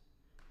 attacks.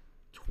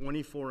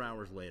 24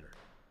 hours later,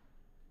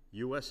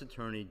 U.S.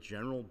 Attorney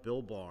General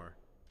Bill Barr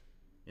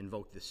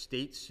invoked the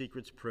state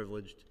secrets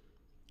privilege,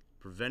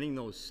 preventing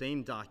those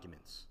same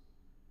documents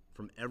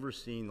from ever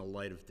seeing the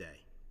light of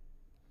day.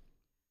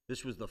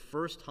 This was the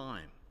first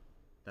time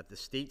that the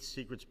state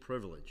secrets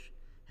privilege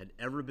had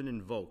ever been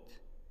invoked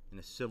in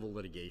a civil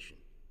litigation.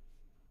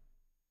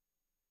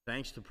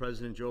 Thanks to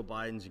President Joe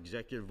Biden's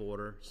executive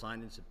order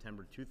signed in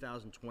September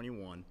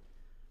 2021,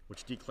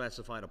 which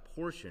declassified a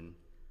portion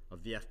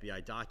of the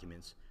FBI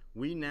documents,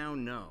 we now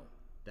know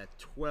that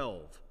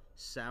 12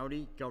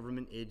 Saudi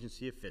government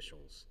agency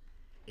officials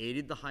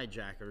aided the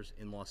hijackers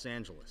in Los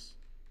Angeles.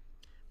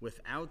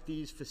 Without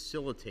these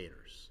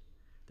facilitators,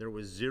 there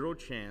was zero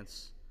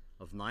chance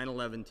of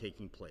 9/11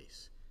 taking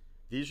place.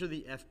 These are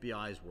the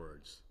FBI's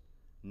words,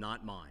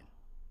 not mine.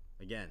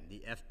 Again,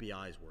 the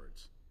FBI's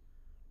words.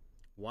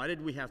 Why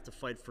did we have to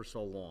fight for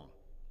so long?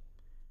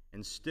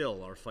 And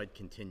still, our fight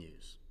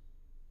continues.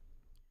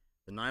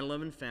 The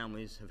 9/11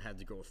 families have had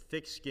to grow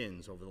thick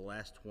skins over the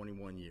last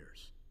 21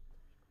 years.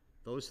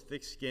 Those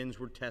thick skins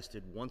were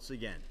tested once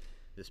again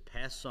this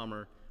past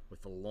summer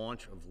with the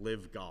launch of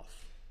Live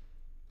Golf.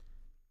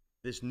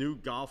 This new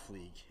golf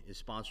league is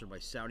sponsored by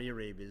Saudi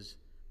Arabia's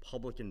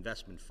Public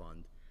Investment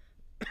Fund,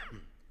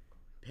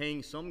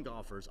 paying some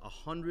golfers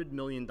 $100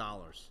 million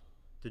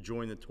to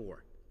join the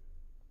tour.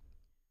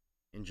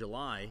 In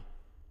July,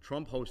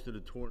 Trump hosted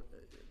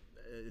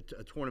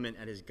a tournament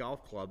at his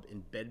golf club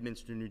in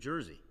Bedminster, New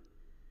Jersey,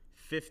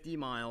 50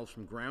 miles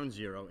from ground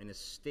zero in a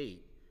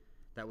state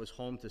that was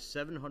home to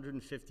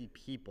 750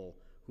 people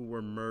who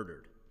were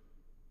murdered.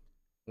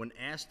 When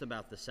asked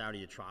about the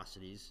Saudi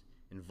atrocities,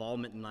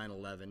 involvement in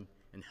 9/11,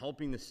 and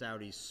helping the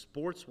Saudis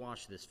sports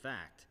wash this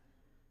fact,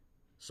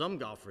 some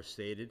golfers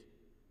stated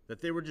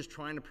that they were just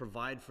trying to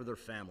provide for their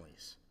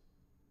families.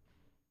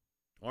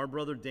 Our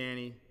brother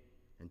Danny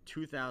and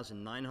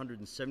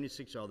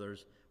 2,976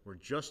 others were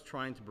just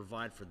trying to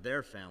provide for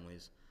their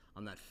families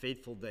on that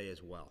fateful day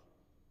as well.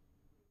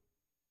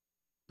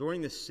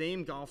 During the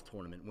same golf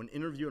tournament, when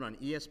interviewed on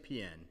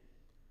ESPN,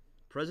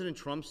 President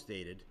Trump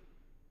stated,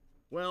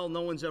 "Well,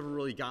 no one's ever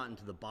really gotten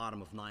to the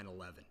bottom of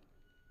 9/11.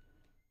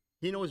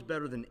 He knows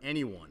better than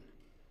anyone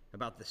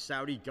about the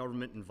Saudi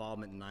government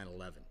involvement in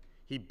 9/11.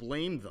 He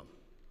blamed them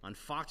on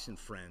Fox and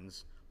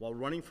Friends while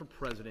running for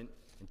president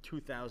in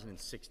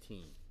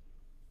 2016.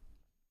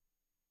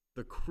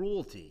 The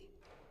cruelty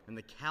and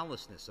the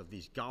callousness of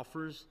these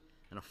golfers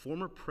and a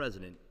former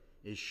president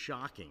is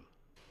shocking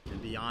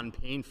and beyond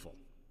painful.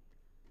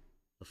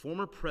 The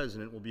former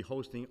president will be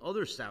hosting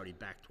other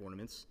Saudi-backed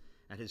tournaments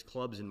at his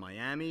clubs in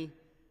Miami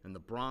and the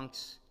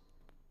Bronx,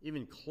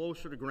 even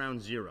closer to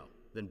ground zero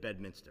than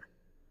Bedminster.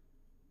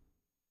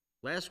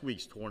 Last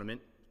week's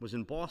tournament was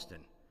in Boston,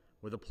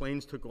 where the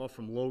planes took off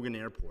from Logan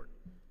Airport,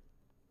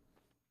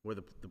 where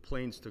the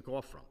planes took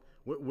off from.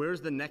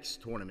 Where's the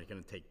next tournament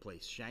going to take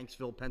place?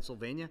 Shanksville,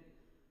 Pennsylvania?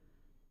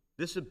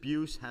 This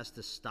abuse has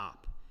to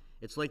stop.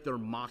 It's like they're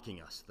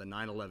mocking us, the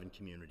 9/11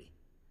 community.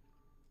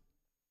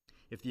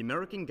 If the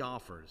American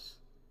golfers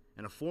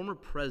and a former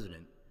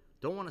president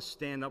don't want to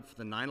stand up for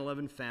the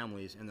 9/11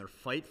 families and their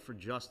fight for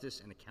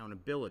justice and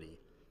accountability,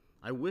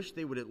 I wish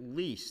they would at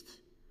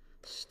least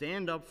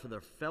stand up for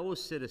their fellow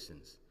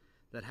citizens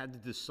that had to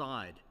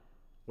decide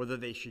whether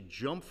they should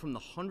jump from the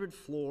 100th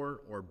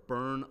floor or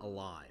burn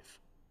alive,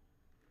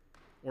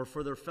 or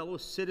for their fellow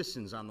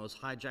citizens on those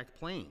hijacked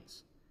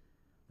planes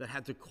that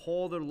had to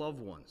call their loved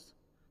ones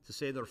to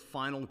say their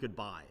final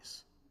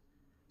goodbyes.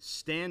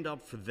 Stand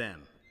up for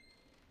them.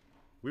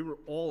 We were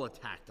all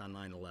attacked on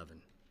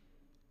 9/11.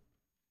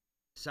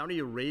 Saudi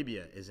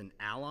Arabia is an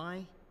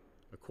ally,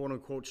 a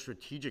quote-unquote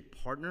strategic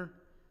partner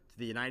to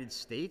the United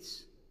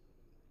States.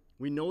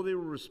 We know they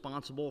were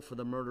responsible for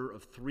the murder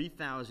of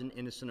 3,000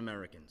 innocent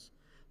Americans,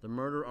 the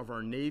murder of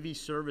our Navy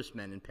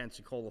servicemen in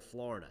Pensacola,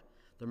 Florida,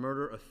 the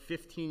murder of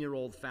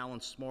 15-year-old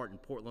Fallon Smart in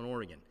Portland,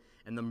 Oregon,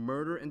 and the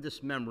murder and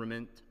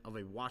dismemberment of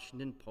a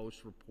Washington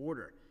Post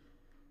reporter.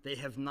 They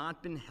have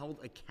not been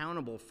held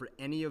accountable for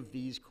any of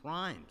these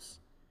crimes.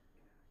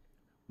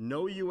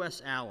 No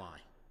U.S. ally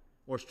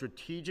or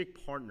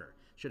strategic partner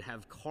should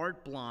have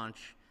carte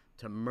blanche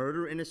to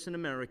murder innocent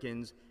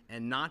Americans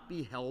and not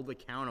be held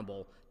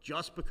accountable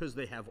just because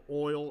they have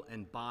oil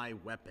and buy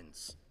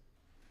weapons.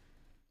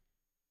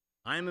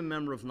 I am a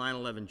member of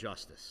 9/11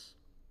 Justice.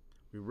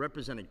 We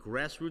represent a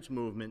grassroots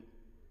movement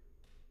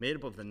made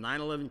up of the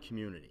 9/11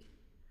 community.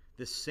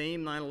 This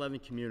same 9/11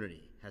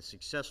 community has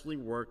successfully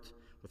worked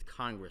with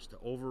Congress to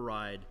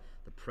override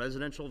the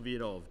presidential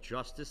veto of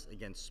Justice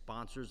Against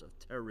Sponsors of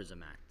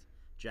Terrorism Act,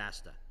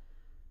 JASTA.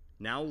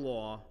 Now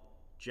law,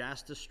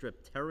 JASTA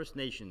stripped terrorist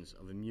nations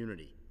of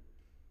immunity.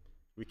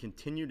 We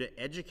continue to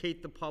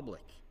educate the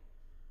public,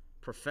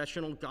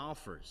 professional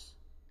golfers,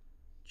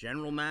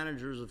 general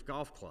managers of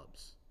golf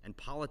clubs, and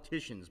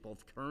politicians,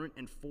 both current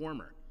and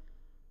former,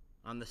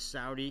 on the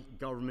Saudi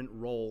government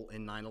role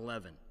in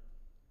 9/11.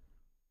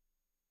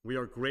 We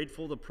are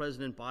grateful to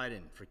President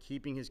Biden for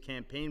keeping his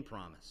campaign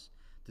promise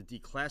to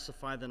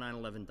declassify the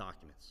 9/11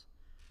 documents.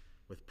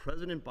 With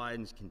President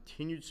Biden's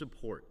continued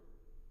support,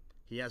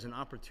 he has an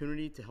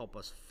opportunity to help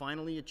us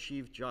finally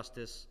achieve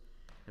justice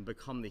and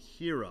become the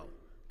hero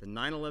the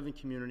 9/11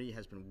 community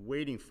has been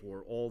waiting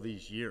for all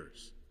these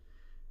years.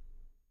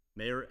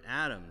 Mayor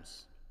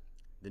Adams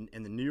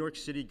and the New York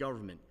City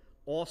government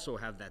also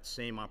have that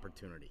same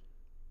opportunity.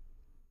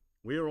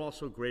 We are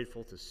also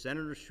grateful to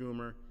Senator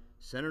Schumer,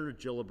 Senator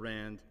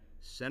Gillibrand,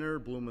 Senator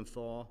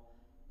Blumenthal,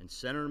 and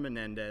Senator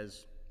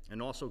Menendez,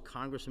 and also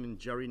Congressman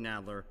Jerry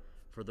Nadler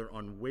for their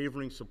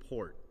unwavering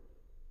support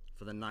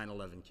for the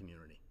 9/11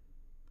 community.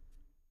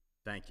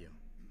 Thank you.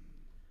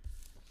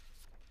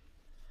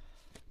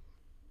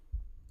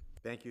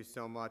 Thank you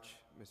so much,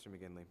 Mr.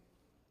 McGinley.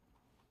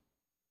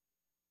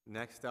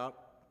 Next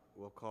up,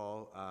 we'll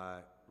call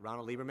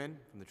Ronald Lieberman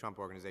from the Trump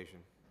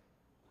Organization.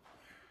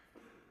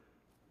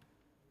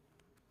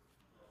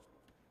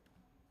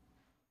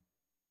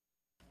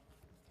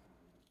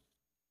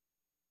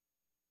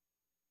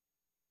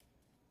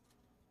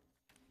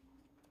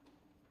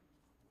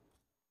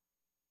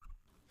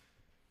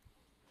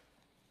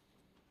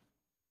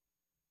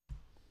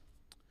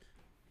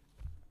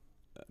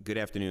 Good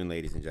afternoon,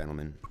 ladies and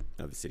gentlemen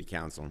of the City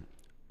Council.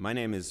 My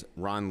name is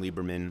Ron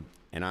Lieberman,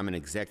 and I'm an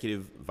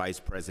Executive Vice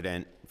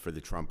President for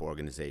the Trump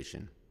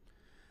Organization.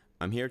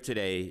 I'm here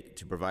today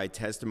to provide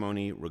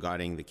testimony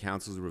regarding the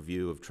Council's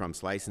review of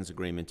Trump's license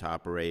agreement to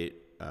operate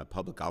a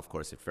public golf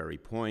course at Ferry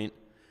Point.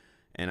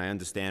 And I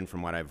understand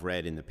from what I've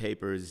read in the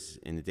papers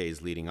in the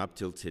days leading up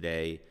till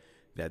today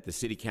that the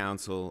City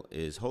Council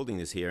is holding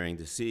this hearing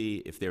to see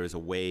if there is a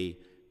way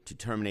to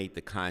terminate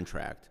the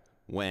contract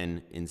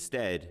when,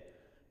 instead,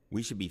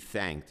 we should be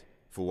thanked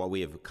for what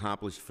we have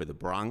accomplished for the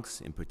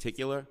Bronx in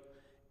particular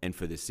and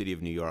for the City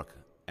of New York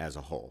as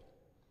a whole.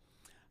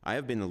 I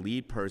have been the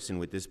lead person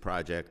with this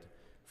project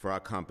for our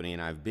company, and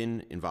I've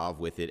been involved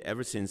with it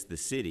ever since the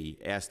city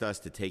asked us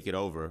to take it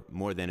over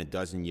more than a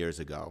dozen years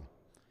ago.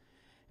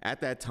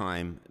 At that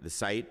time, the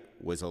site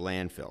was a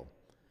landfill.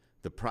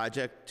 The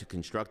project to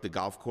construct the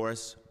golf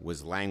course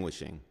was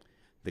languishing.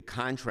 The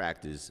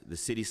contractors the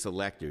city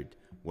selected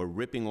were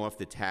ripping off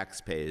the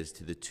taxpayers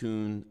to the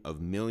tune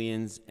of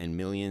millions and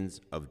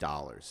millions of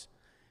dollars.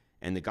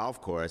 And the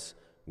golf course,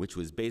 which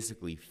was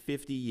basically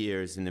 50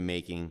 years in the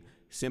making,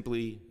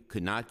 simply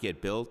could not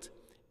get built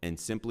and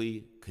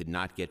simply could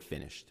not get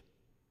finished.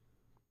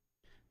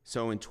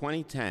 So in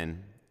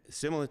 2010,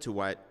 similar to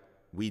what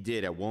we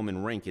did at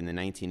Woolman Rink in the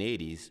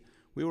 1980s,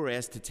 we were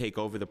asked to take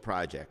over the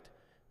project,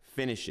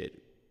 finish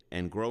it,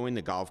 and grow in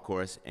the golf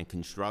course and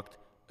construct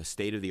a a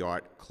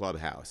state-of-the-art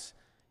clubhouse,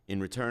 in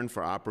return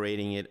for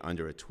operating it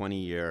under a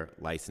 20-year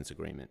license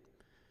agreement.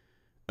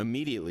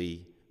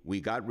 Immediately, we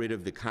got rid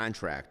of the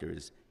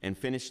contractors and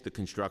finished the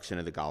construction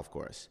of the golf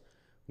course.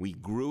 We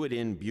grew it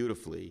in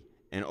beautifully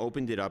and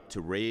opened it up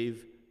to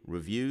rave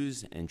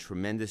reviews and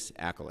tremendous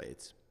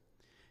accolades.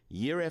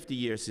 Year after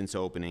year since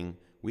opening,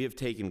 we have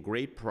taken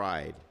great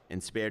pride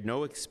and spared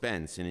no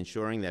expense in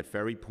ensuring that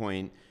Ferry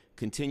Point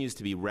continues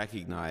to be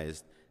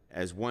recognized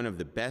as one of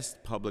the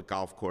best public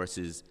golf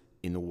courses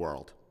in the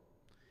world.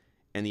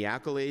 And the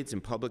accolades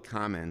and public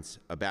comments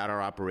about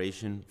our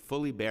operation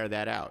fully bear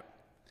that out.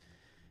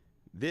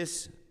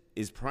 This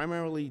is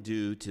primarily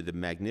due to the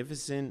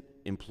magnificent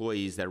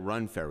employees that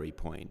run Ferry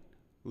Point,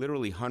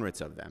 literally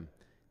hundreds of them,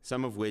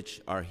 some of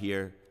which are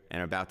here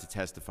and are about to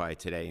testify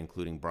today,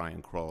 including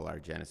Brian Kroll, our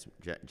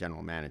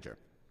general manager.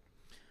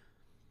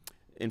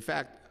 In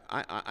fact,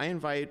 I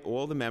invite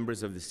all the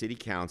members of the City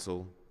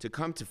Council to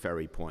come to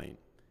Ferry Point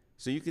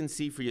so you can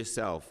see for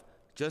yourself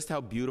just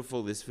how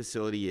beautiful this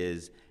facility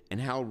is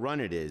and how run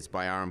it is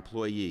by our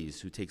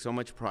employees who take so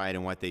much pride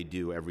in what they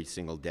do every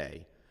single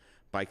day.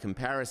 By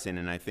comparison,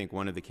 and I think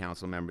one of the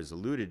council members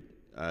alluded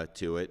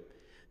to it,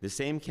 the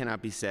same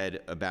cannot be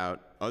said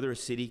about other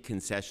city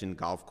concession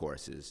golf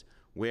courses,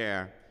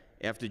 where,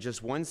 after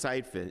just one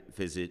site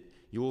visit,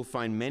 you will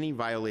find many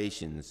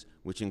violations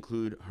which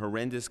include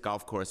horrendous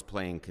golf course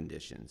playing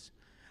conditions.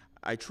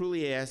 I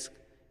truly ask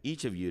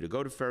each of you to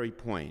go to Ferry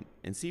Point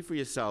and see for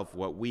yourself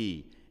what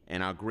we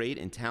and our great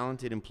and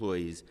talented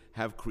employees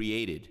have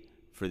created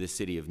for the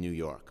city of New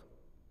York.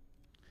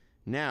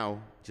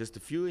 Now, just a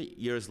few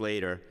years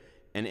later,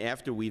 and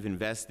after we've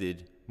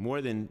invested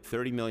more than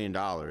 $30 million,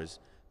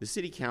 the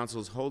City Council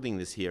is holding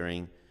this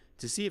hearing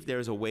to see if there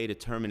is a way to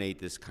terminate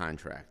this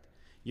contract.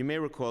 You may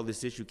recall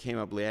this issue came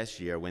up last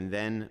year when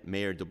then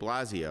Mayor de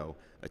Blasio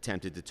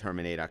attempted to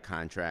terminate our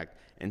contract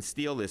and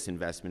steal this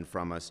investment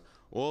from us,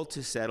 all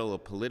to settle a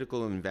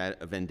political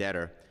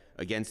vendetta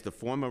against the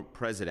former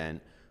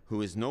president,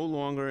 who is no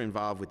longer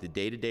involved with the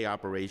day-to-day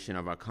operation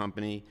of our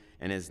company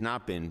and has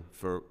not been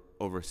for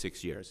over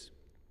 6 years.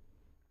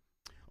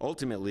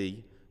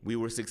 Ultimately, we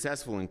were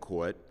successful in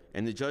court,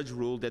 and the judge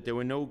ruled that there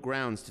were no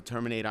grounds to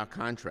terminate our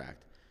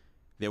contract.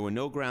 There were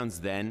no grounds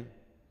then,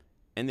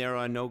 and there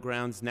are no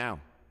grounds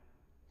now.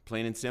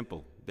 Plain and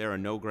simple, there are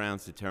no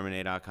grounds to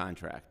terminate our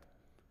contract.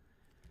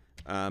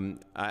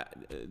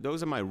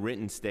 Those are my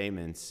written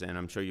statements, and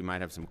I'm sure you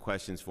might have some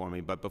questions for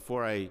me, but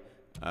before I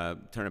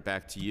turn it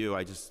back to you,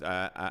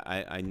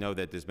 I know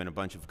that there's been a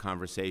bunch of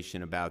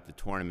conversation about the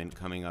tournament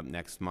coming up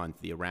next month,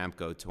 the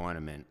Aramco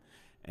tournament,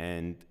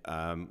 and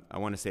I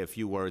want to say a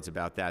few words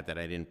about that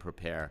I didn't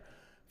prepare.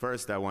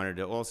 First, I wanted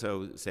to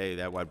also say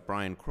that what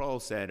Brian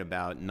Kroll said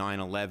about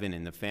 9/11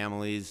 and the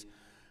families,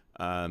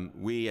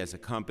 we as a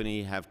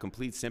company have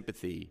complete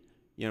sympathy,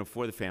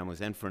 for the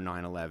families and for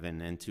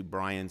 9/11. And to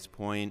Brian's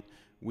point,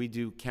 we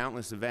do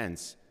countless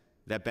events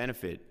that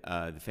benefit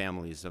the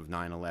families of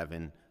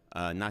 9/11,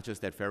 not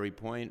just at Ferry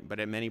Point, but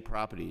at many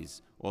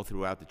properties all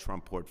throughout the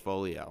Trump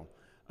portfolio.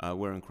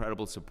 We're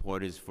incredible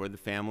supporters for the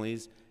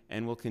families,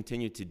 and will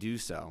continue to do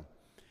so.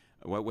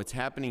 What's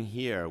happening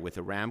here with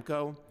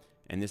Aramco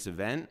and this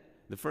event,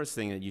 the first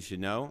thing that you should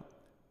know,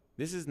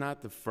 this is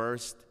not the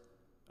first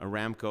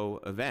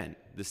Aramco event.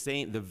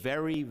 The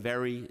very,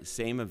 very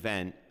same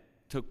event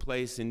took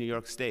place in New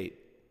York State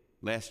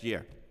last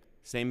year.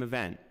 Same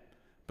event.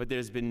 But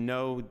there's been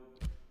no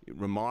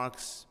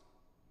remarks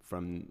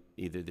from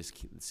either this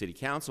city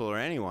council or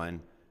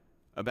anyone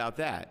about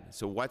that.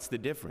 So what's the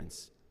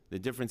difference? The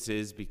difference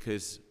is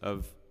because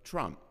of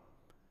Trump.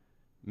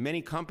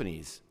 Many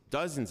companies,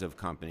 dozens of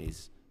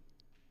companies,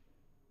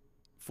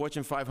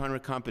 Fortune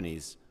 500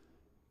 companies,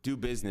 do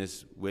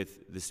business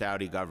with the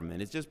Saudi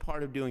government. It's just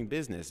part of doing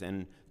business,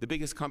 and the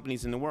biggest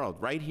companies in the world,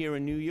 right here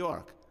in New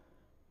York.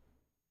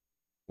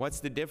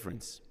 What's the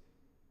difference?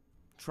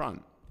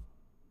 Trump.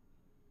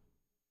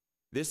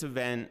 This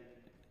event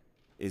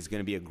is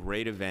going to be a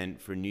great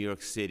event for New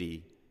York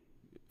City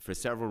for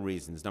several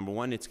reasons. Number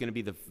one, it's going to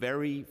be the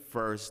very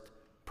first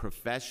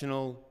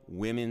professional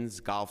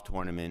women's golf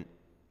tournament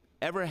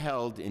ever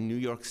held in New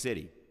York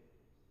City.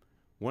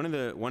 One of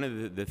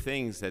the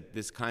things that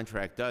this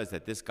contract does,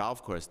 that this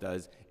golf course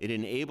does, it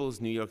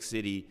enables New York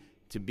City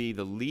to be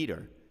the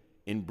leader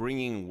in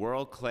bringing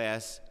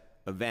world-class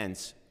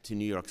events to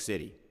New York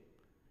City.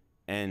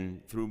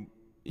 And through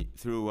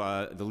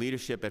the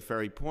leadership at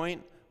Ferry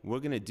Point, we're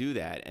going to do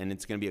that, and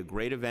it's going to be a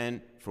great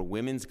event for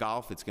women's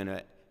golf. It's going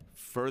to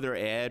further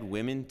add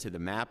women to the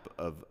map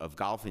of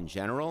golf in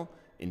general,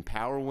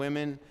 empower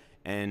women,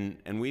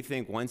 and we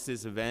think once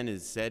this event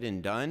is said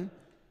and done,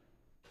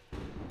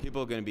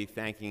 people are going to be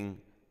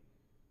thanking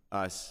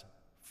us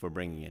for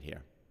bringing it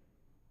here.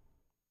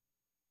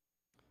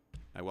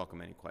 I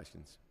welcome any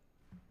questions.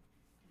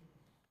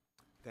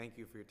 Thank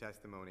you for your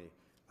testimony.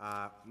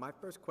 My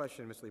first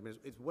question, Mr. Lieberman,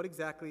 is what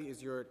exactly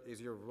is your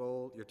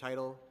role, your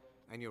title,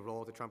 and your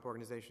role at the Trump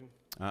Organization?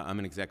 I'm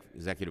an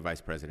executive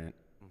vice president.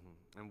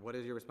 Mm-hmm. And what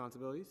is your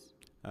responsibilities?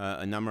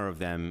 A number of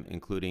them,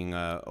 including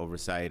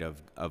oversight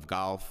of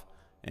golf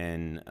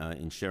and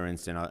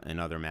insurance and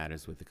other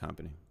matters with the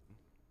company.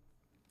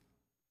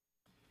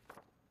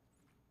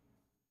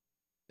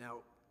 Now,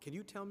 can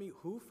you tell me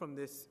who from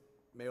this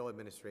mayoral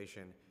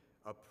administration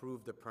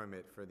approved the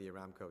permit for the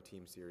Aramco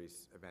Team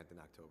Series event in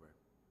October?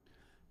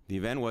 The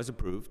event was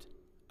approved,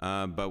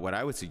 but what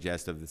I would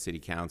suggest of the city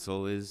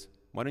council is,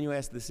 why don't you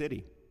ask the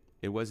city?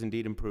 It was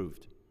indeed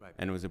approved, Right.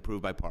 and it was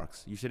approved by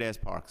Parks. You should ask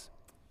Parks.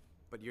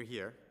 But you're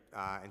here,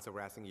 and so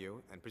we're asking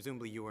you, and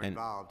presumably you were And-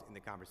 involved in the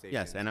conversation.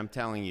 Yes, and I'm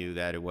telling you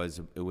that it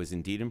was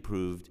indeed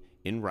improved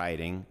in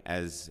writing,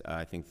 as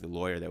I think the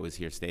lawyer that was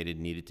here stated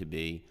needed to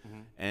be.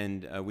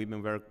 And we've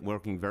been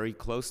working very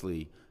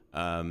closely,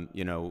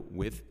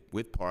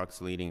 with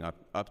Parks leading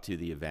up to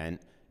the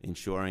event,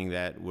 ensuring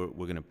that we're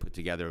going to put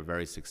together a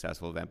very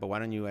successful event. But why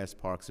don't you ask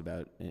Parks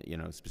about,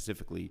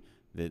 specifically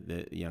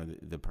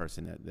the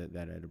person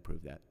that had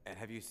approved that? And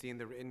have you seen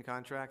the written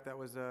contract that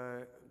was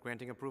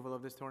granting approval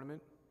of this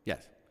tournament?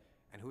 Yes,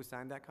 And who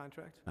signed that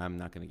contract? I'm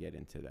not going to get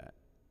into that.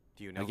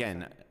 Do you know? who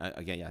Again, signed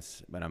it?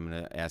 yes, but I'm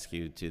going to ask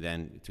you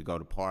to go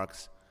to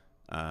Parks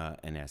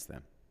and ask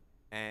them.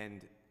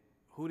 And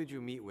who did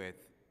you meet with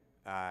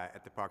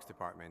at the Parks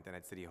Department and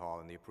at City Hall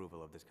in the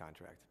approval of this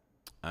contract?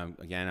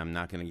 Again, I'm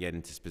not going to get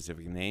into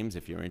specific names.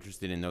 If you're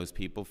interested in those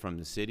people from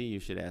the city, you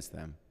should ask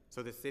them.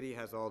 So the city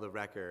has all the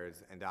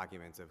records and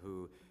documents of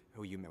who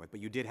you met with,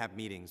 but you did have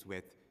meetings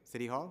with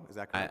City Hall, is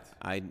that correct?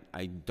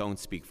 I don't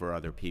speak for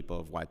other people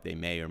of what they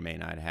may or may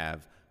not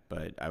have,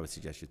 but I would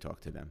suggest you talk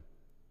to them.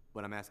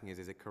 What I'm asking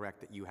is it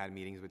correct that you had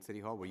meetings with City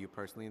Hall? Were you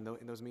personally in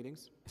those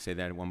meetings? Say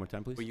that one more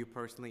time, please. Were you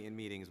personally in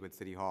meetings with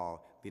City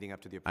Hall leading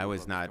up to the I approval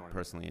was of this not tournament?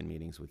 personally in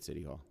meetings with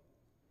City Hall.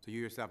 So you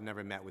yourself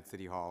never met with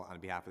City Hall on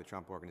behalf of the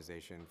Trump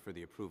Organization for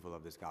the approval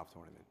of this golf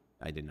tournament?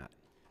 I did not.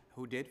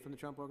 Who did from the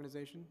Trump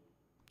Organization?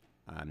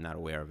 I'm not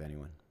aware of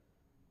anyone.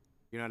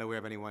 You're not aware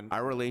of anyone?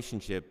 Our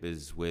relationship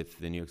is with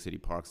the New York City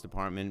Parks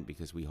Department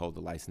because we hold a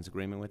license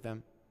agreement with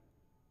them.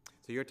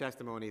 So your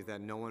testimony is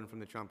that no one from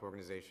the Trump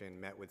Organization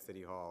met with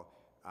City Hall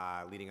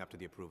leading up to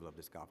the approval of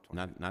this golf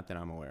tournament? Not that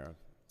I'm aware of.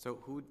 So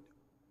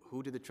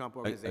who did the Trump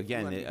Organization?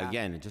 who on behalf-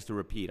 Again, just to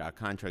repeat, our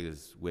contract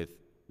is with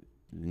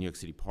the New York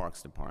City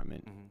Parks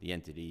Department, the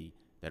entity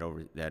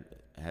that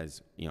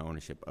has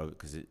ownership of,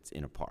 because it's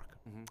in a park.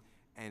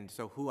 And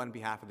so who on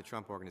behalf of the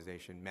Trump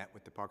Organization met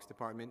with the Parks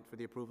Department for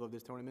the approval of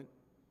this tournament?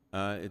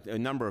 A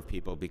number of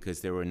people,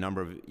 because there were a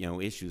number of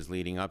issues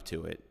leading up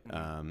to it,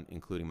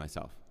 including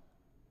myself.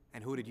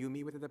 And who did you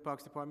meet with at the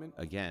Parks Department?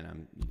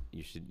 Again,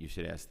 you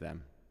should ask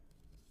them.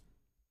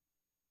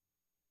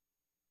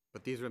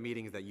 But these were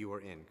meetings that you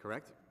were in,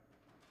 correct?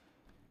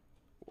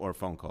 Or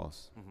phone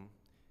calls.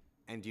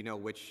 And do you know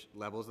which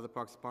levels of the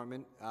Parks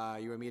Department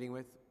you were meeting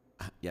with?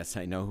 Yes,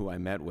 I know who I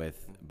met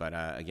with, but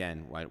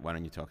again, why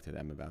don't you talk to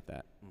them about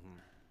that?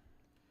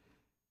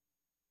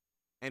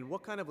 And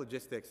what kind of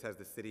logistics has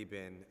the city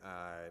been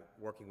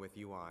working with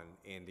you on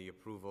in the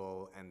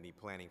approval and the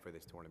planning for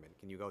this tournament?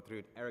 Can you go through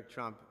it? Eric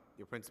Trump,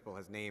 your principal,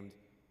 has named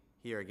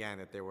here again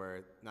that there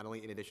were, not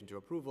only in addition to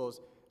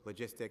approvals,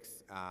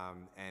 logistics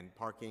and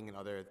parking and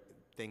other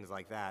things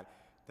like that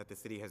the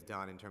city has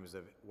done in terms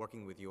of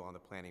working with you on the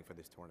planning for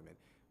this tournament.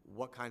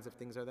 What kinds of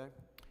things are there?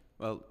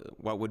 Well,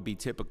 what would be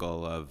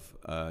typical of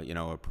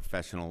a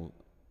professional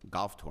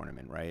golf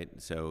tournament, right?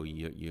 So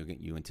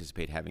you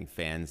anticipate having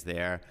fans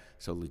there.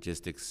 So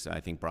logistics, I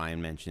think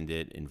Brian mentioned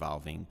it,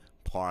 involving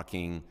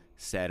parking,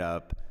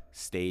 setup,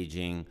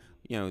 staging,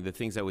 the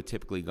things that would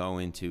typically go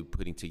into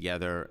putting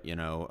together,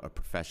 a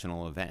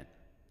professional event.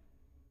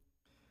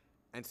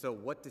 And so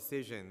what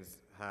decisions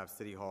have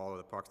City Hall or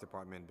the Parks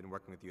Department been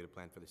working with you to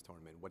plan for this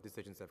tournament? What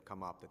decisions have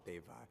come up that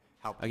they've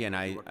helped? Again,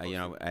 you work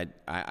closely?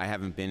 I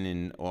haven't been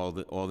in all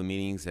the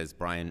meetings, as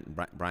Brian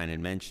had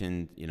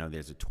mentioned.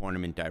 There's a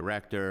tournament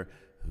director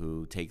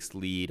who takes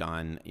lead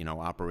on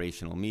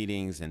operational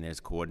meetings, and there's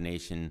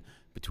coordination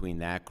between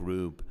that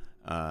group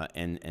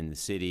and the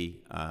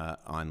city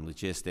on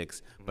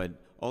logistics. But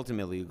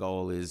ultimately, the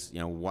goal is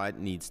what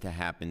needs to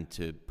happen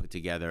to put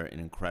together an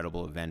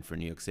incredible event for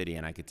New York City.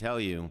 And I could tell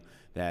you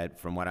that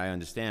from what I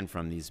understand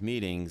from these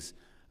meetings,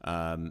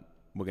 we're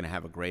going to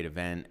have a great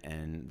event,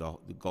 and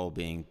the goal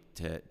being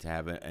to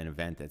have an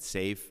event that's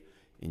safe,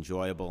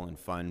 enjoyable, and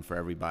fun for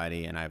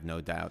everybody, and I have no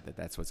doubt that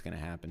that's what's going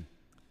to happen.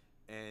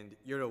 And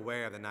you're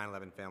aware of the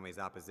 9/11 family's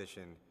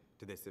opposition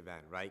to this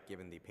event, right,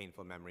 given the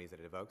painful memories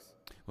that it evokes?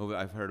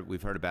 Well,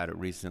 we've heard about it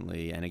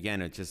recently, and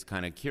again, it's just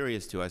kind of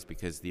curious to us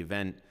because the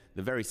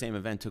very same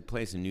event took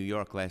place in New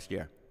York last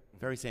year.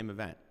 Very same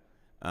event.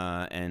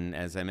 And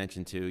as I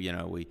mentioned too,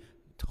 we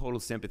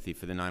total sympathy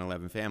for the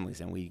 9/11 families,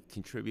 and we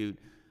contribute,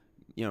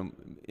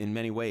 in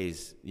many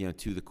ways,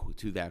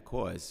 to that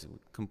cause.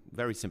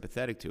 Very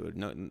sympathetic to it.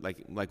 No,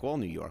 like all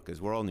New Yorkers,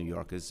 we're all New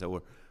Yorkers,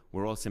 so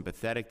we're all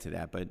sympathetic to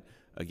that. But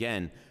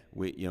again,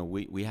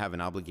 we have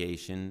an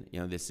obligation.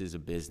 This is a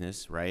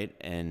business, right?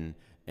 And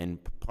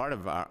part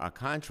of our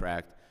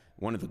contract,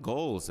 one of the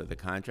goals of the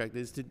contract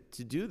is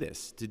to do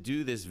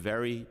this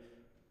very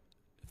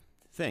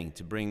thing,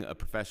 to bring a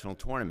professional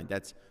tournament.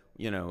 That's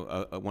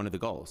one of the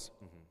goals.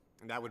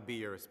 And that would be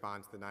your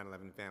response to the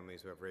 9/11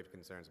 families who have raised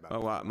concerns about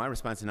Oh, well, my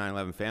response to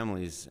 9/11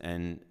 families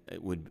and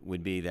it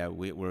would be that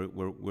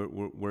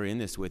we're in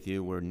this with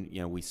you.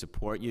 We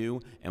support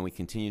you, and we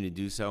continue to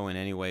do so in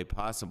any way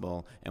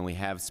possible. And we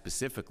have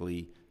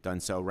specifically done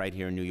so right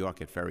here in New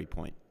York at Ferry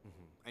Point.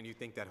 And you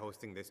think that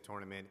hosting this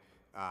tournament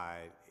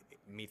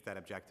meets that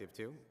objective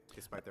too,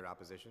 despite their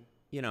opposition?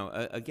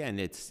 Again,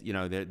 it's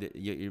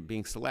you're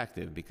being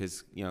selective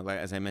because like,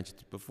 as I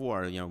mentioned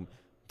before,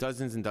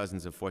 dozens and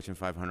dozens of Fortune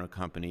 500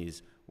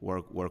 companies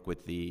work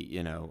with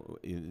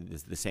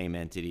the same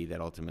entity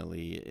that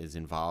ultimately is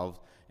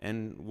involved,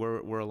 and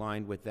we're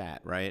aligned with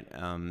that, right?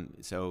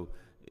 So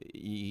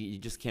you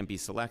just can't be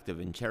selective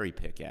and cherry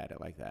pick at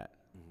it like that.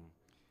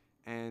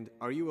 And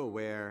are you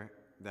aware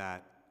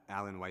that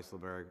Alan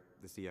Weisselberg,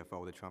 the CFO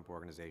of the Trump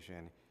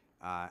Organization,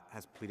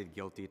 has pleaded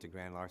guilty to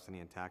grand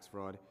larceny and tax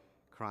fraud,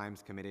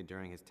 crimes committed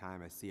during his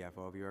time as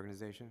CFO of your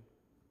organization?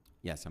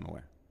 Yes, I'm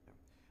aware.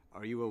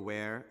 Are you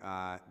aware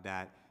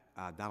that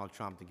Donald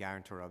Trump, the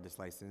guarantor of this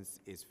license,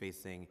 is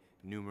facing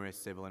numerous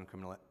civil and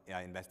criminal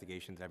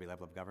investigations at every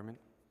level of government?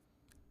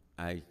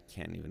 I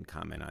can't even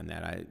comment on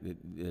that.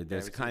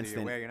 There's Either constant.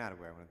 You're aware, you're not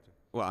aware.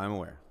 Well, I'm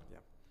aware.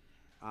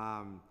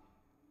 Yeah.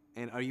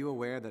 And are you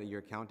aware that your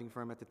accounting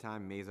firm at the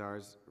time,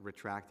 Mazars,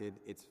 retracted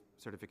its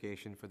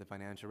certification for the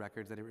financial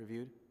records that it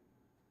reviewed?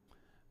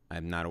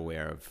 I'm not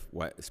aware of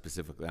what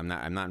specifically. I'm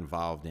not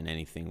involved in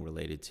anything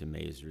related to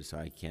Mazars, so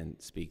I can't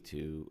speak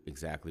to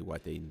exactly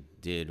what they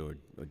did or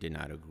did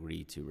not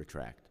agree to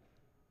retract.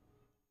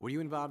 Were you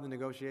involved in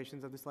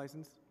negotiations of this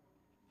license?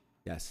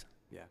 Yes.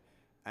 Yeah.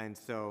 And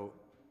so,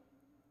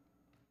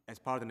 as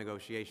part of the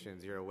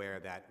negotiations, you're aware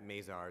that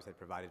Mazars had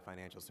provided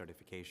financial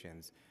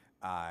certifications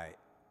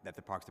that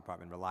the Parks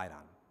Department relied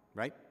on,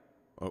 right?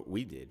 Well,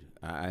 we did.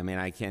 I mean,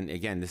 I can't,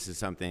 again, this is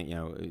something,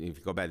 if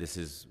you go back, this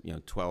is,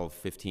 12,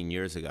 15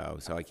 years ago,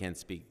 so I can't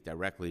speak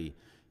directly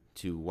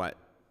to what,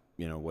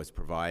 was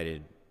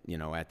provided,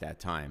 at that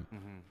time.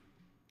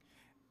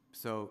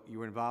 So you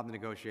were involved in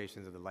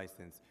negotiations of the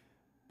license,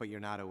 but you're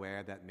not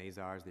aware that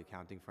Mazars, the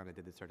accounting firm that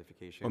did the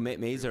certification... Well,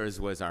 Mazars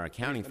was our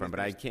accounting firm,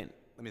 but I can't...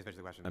 Let me finish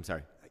the question. I'm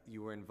sorry.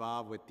 You were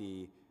involved with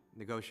the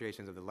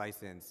negotiations of the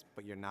license,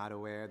 but you're not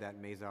aware that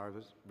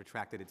Mazars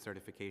retracted its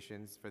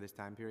certifications for this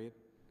time period?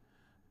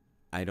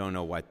 I don't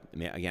know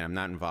again, I'm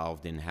not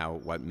involved in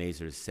what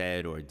Mazars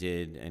said or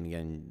did, and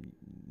again,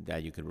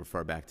 that you could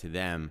refer back to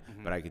them,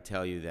 but I could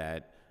tell you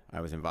that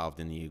I was involved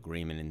in the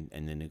agreement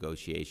and the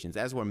negotiations,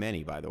 as were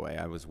many, by the way.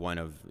 I was one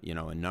of,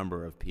 a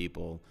number of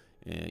people,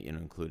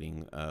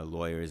 including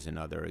lawyers and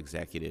other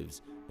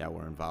executives that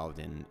were involved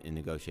in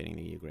negotiating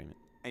the agreement.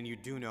 And you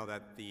do know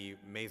that the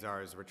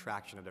Mazars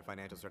retraction of their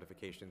financial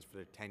certifications for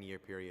the 10-year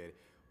period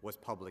was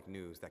public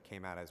news that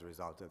came out as a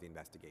result of the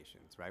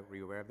investigations, right? Were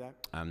you aware of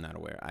that? I'm not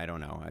aware. I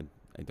don't know.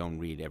 I don't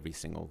read every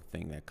single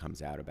thing that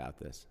comes out about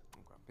this.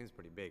 Okay. I think it's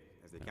pretty big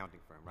as the accounting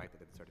firm, right, that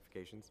did the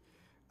certifications.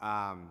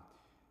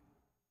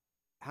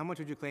 How much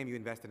would you claim you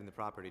invested in the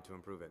property to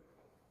improve it?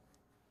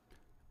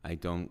 I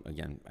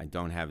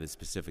don't have the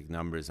specific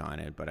numbers on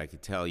it, but I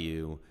could tell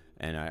you,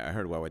 and I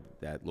heard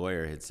what that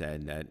lawyer had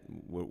said, that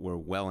we're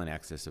well in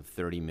excess of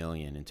 $30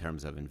 million in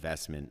terms of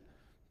investment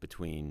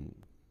between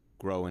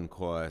growing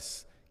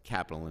costs,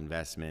 capital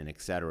investment,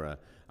 et cetera.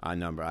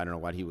 Number, I don't know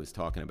what he was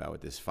talking about with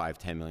this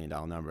 $5-10 million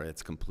number.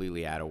 It's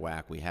completely out of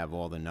whack. We have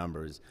all the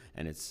numbers,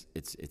 and it's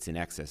in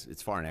excess.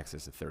 It's far in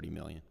excess of $30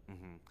 million.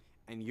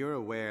 And you're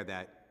aware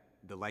that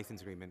the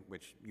license agreement,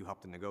 which you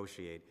helped to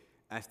negotiate,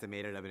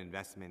 estimated of an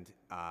investment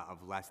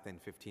of less than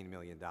 $15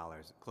 million,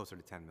 closer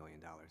to $10 million.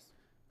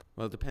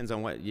 Well, it depends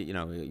on what,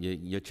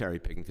 you're cherry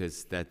picking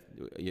because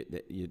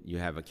you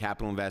have a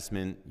capital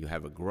investment, you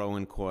have a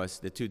growing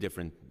cost. They're two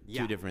different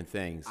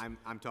things.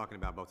 I'm talking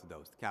about both of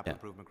those, the capital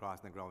improvement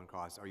cost and the growing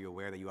costs. Are you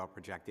aware that you are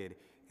projected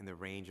in the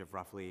range of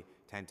roughly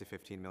 $10 to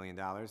 $15 million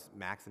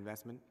max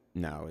investment?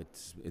 No,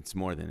 it's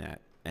more than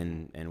that.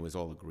 And it was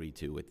all agreed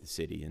to with the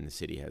city, and the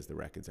city has the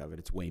records of it.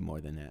 It's way more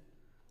than that.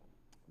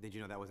 Did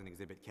you know that was an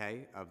Exhibit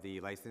K of the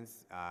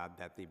license,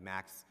 that the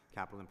max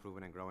capital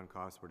improvement and growing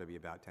costs were to be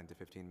about 10 to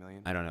 15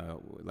 million? I don't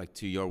know. Like,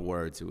 to your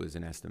words, it was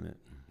an estimate.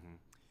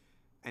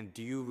 And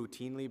do you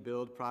routinely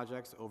build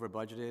projects over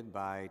budgeted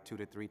by 2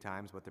 to 3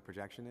 times what the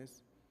projection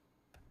is?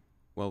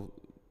 Well,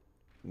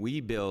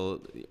 we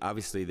build,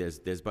 obviously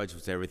there's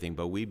budgets for everything,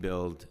 but we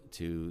build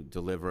to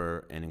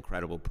deliver an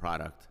incredible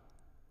product,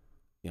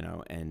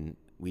 and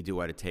we do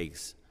what it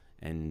takes,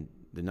 and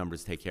the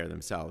numbers take care of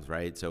themselves,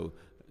 right? So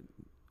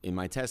in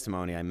my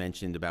testimony, I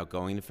mentioned about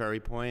going to Ferry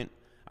Point.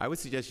 I would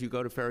suggest you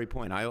go to Ferry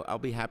Point. I'll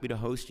be happy to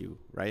host you,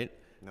 right?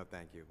 No,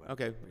 thank you.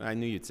 Okay, I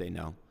knew you'd say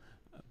no.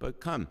 But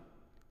come,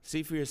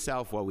 see for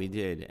yourself what we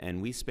did.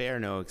 And we spare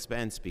no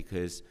expense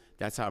because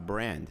that's our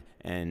brand.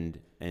 And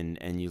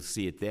you'll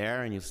see it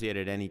there, and you'll see it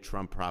at any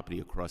Trump property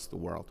across the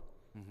world.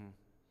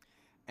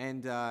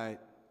 And, I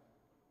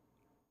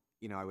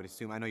would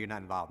assume, I know you're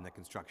not involved in the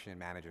construction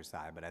manager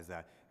side, but as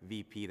a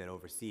VP that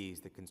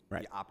oversees the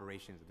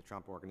operations of the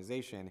Trump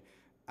Organization,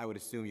 I would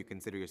assume you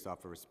consider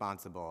yourself a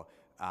responsible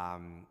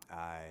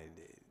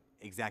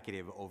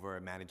executive over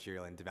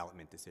managerial and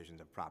development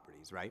decisions of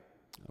properties, right?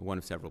 One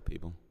of several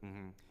people.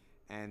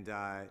 And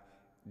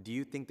do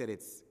you think that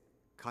it's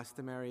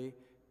customary,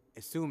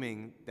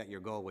 assuming that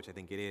your goal, which I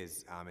think it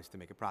is to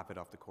make a profit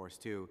off the course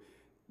too,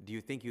 do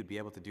you think you'd be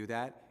able to do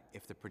that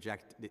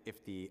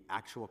if the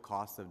actual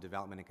cost of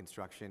development and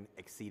construction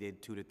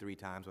exceeded 2 to 3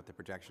 times what the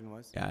projection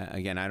was? Yeah,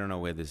 again, I don't know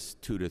where this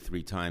 2 to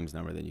 3 times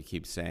number that you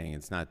keep saying.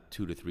 It's not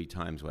 2 to 3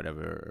 times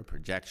whatever a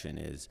projection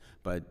is,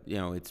 but you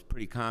know, it's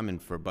pretty common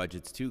for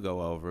budgets to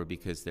go over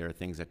because there are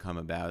things that come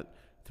about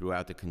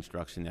throughout the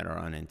construction that are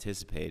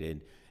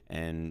unanticipated.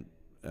 And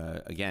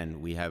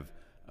again, we have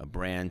a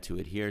brand to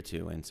adhere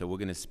to, and so we're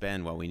going to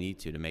spend what we need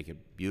to make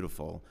it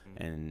beautiful.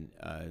 And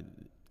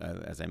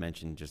as I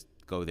mentioned, just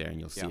go there and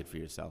you'll see it for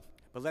yourself.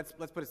 But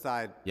let's put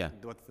aside Yeah.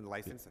 what's in the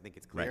license. I think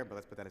it's clear, Right. but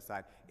let's put that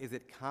aside. Is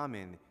it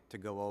common to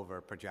go over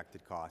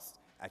projected costs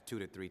at 2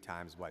 to 3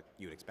 times what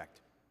you'd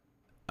expect?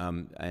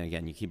 And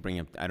again, you keep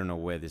bringing up, I don't know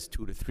where this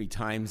 2 to 3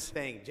 times.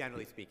 Saying,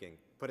 generally speaking,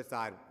 put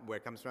aside where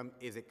it comes from,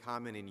 is it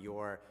common in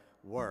your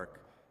work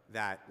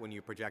that when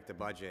you project a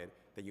budget,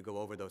 that you go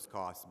over those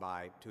costs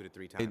by 2 to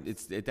 3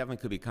 times? It definitely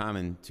could be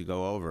common to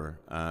go over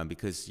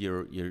because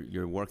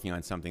you're working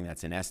on something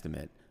that's an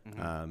estimate.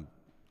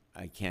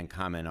 I can't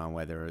comment on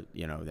whether,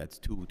 you know, that's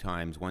 2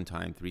 times, 1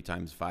 time, 3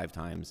 times, 5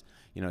 times.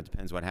 You know, it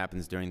depends what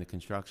happens during the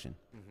construction.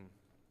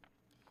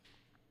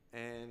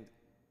 And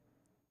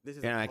this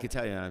is... And I could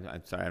tell you,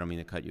 I'm sorry, I don't mean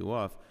to cut you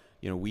off.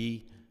 You know,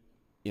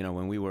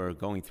 when we were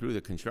going through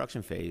the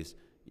construction phase,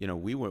 you know,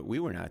 we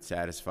were not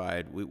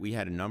satisfied. We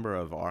had a number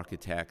of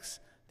architects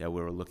that we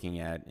were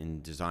looking at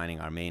in designing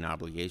our main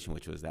obligation,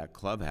 which was that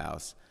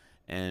clubhouse,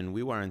 and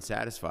we weren't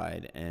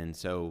satisfied. And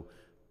so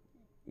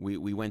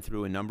we went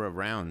through a number of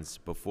rounds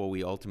before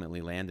we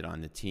ultimately landed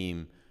on the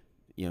team,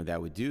 you know,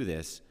 that would do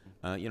this.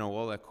 You know,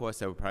 all that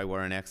costs that probably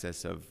were in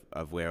excess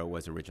of where it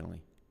was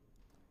originally.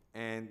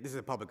 And this is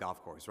a public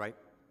golf course, right?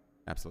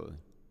 Absolutely.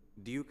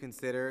 Do you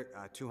consider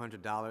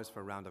 $200 for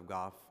a round of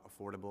golf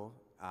affordable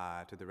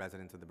to the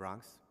residents of the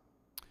Bronx?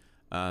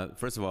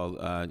 First of all,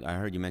 I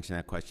heard you mention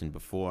that question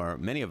before.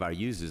 Many of our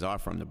users are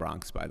from the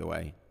Bronx, by the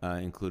way,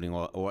 including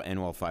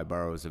all 5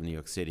 boroughs of New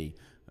York City.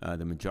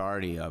 The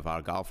majority of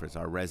our golfers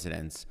are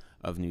residents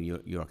of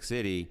New York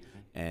City,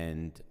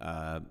 and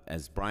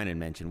as Brian had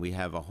mentioned, we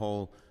have a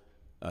whole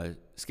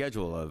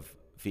schedule of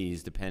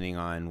fees depending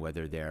on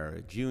whether they're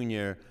a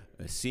junior,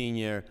 a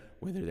senior,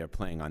 whether they're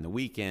playing on the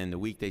weekend, the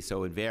weekday,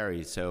 so it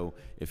varies. So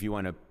if you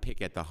want to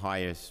pick at the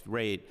highest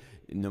rate,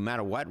 no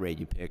matter what rate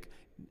you pick,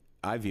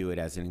 I view it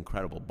as an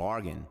incredible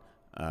bargain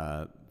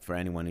for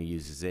anyone who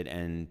uses it.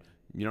 And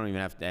you don't even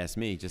have to ask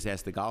me, just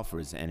ask the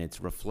golfers, and it's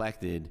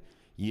reflected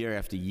year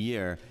after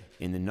year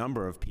in the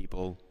number of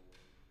people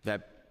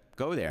that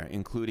go there,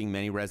 including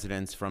many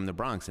residents from the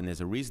Bronx, and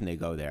there's a reason they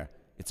go there.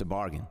 It's a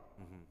bargain.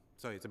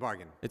 So it's a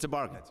bargain. It's a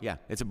bargain, yeah.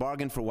 It's a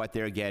bargain for what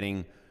they're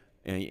getting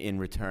in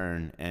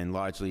return, and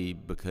largely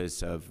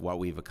because of what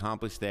we've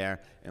accomplished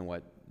there and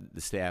what the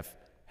staff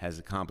has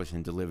accomplished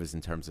and delivers in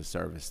terms of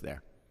service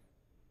there.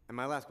 And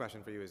my last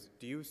question for you is,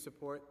 do you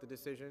support the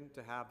decision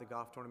to have the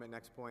golf tournament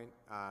next point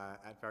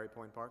at Ferry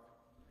Point Park?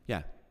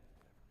 Yeah.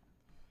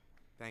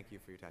 Thank you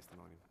for your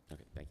testimony.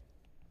 Okay, thank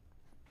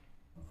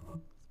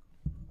you.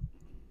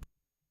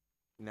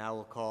 Now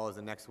we'll call as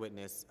the next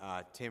witness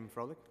Tim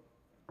Froelich.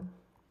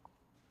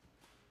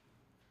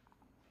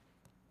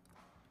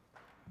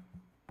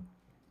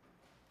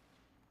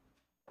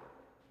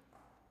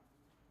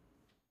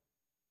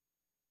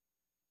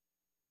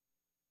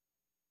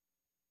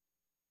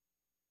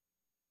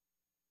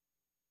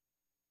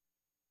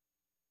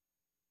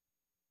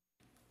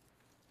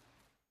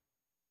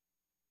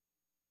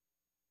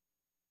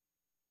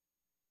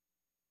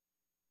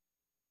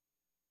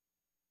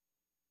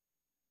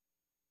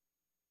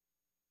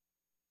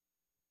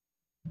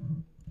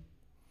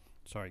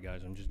 Sorry,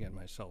 guys, I'm just getting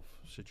myself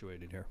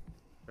situated here.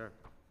 Sure.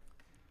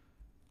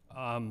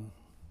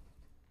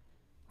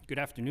 Good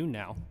afternoon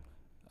now.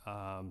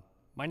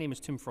 My name is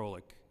Tim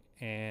Froelich,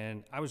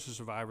 and I was a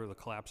survivor of the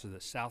collapse of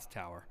the South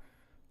Tower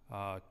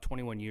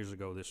 21 years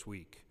ago this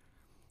week.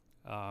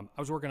 I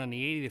was working on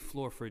the 80th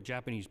floor for a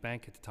Japanese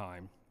bank at the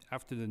time.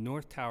 After the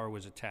North Tower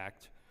was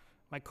attacked,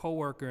 my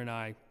coworker and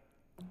I,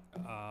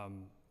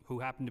 who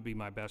happened to be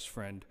my best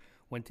friend,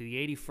 went to the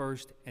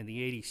 81st and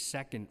the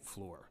 82nd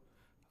floor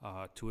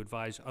to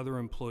advise other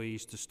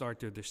employees to start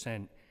their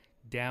descent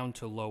down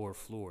to lower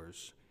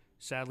floors.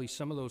 Sadly,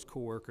 some of those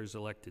coworkers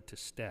elected to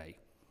stay.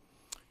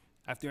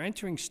 After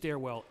entering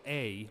stairwell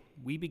A,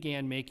 we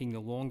began making the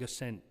long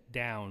ascent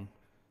down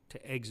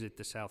to exit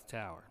the South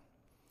Tower.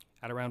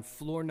 At around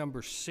floor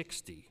number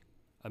 60,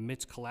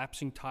 amidst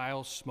collapsing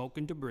tiles, smoke,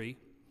 and debris,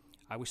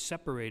 I was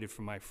separated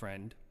from my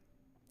friend.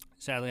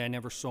 Sadly, I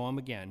never saw him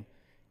again,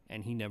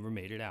 and he never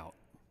made it out.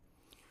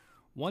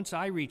 Once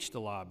I reached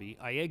the lobby,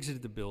 I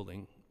exited the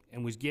building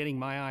and was getting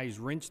my eyes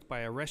rinsed by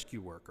a rescue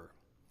worker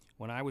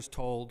when I was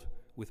told,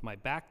 with my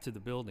back to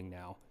the building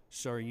now,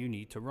 "Sir, you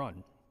need to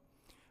run."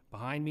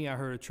 Behind me, I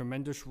heard a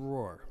tremendous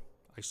roar.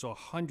 I saw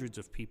hundreds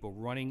of people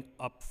running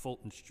up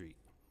Fulton Street.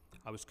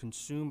 I was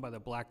consumed by the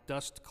black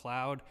dust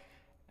cloud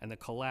and the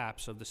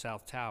collapse of the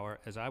South Tower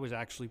as I was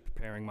actually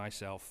preparing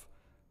myself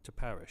to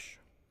perish.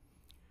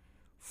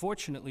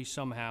 Fortunately,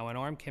 somehow, an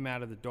arm came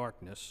out of the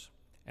darkness,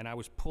 and I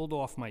was pulled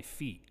off my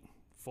feet,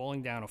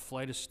 falling down a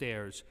flight of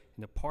stairs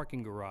in the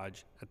parking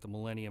garage at the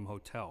Millennium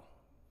Hotel.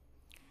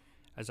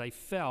 As I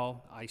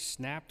fell, I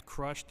snapped,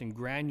 crushed, and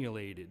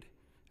granulated,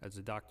 as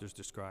the doctors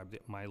described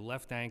it, my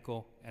left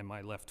ankle and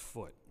my left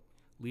foot,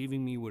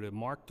 leaving me with a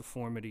marked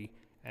deformity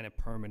and a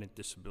permanent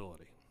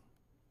disability.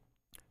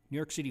 New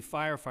York City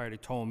firefighter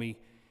told me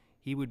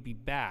he would be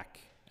back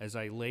as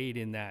I laid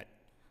in that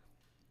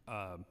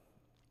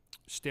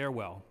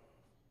stairwell.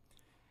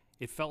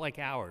 It felt like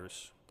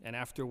hours, and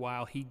after a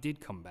while, he did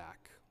come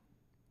back.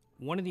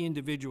 One of the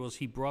individuals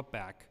he brought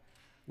back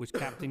was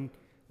Captain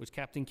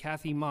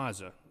Kathy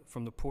Mazza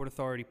from the Port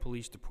Authority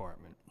Police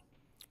Department.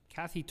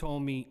 Kathy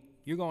told me,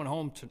 "You're going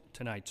home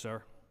tonight,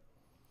 sir."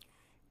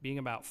 Being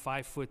about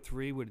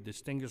 5'3" with a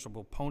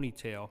distinguishable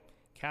ponytail,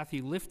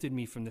 Kathy lifted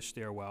me from the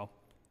stairwell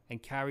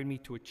and carried me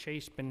to a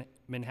Chase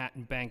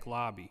Manhattan Bank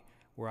lobby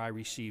where I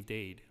received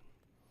aid.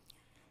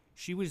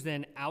 She was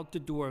then out the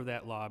door of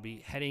that lobby,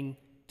 heading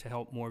to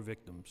help more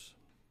victims.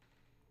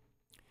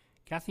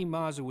 Kathy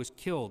Mazza was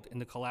killed in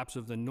the collapse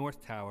of the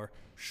North Tower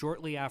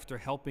shortly after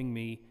helping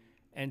me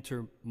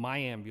enter my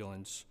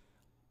ambulance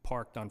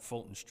parked on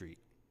Fulton Street.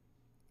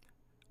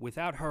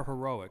 Without her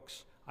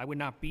heroics, I would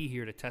not be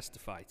here to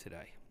testify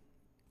today.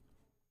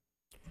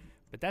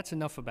 But that's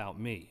enough about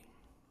me.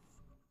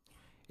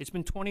 It's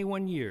been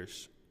 21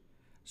 years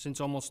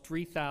since almost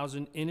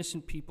 3,000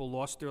 innocent people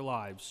lost their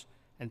lives,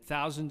 and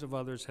thousands of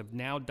others have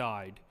now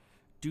died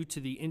due to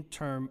the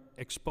interim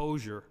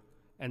exposure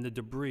and the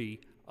debris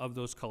of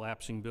those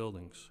collapsing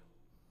buildings.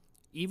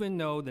 Even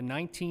though the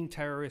 19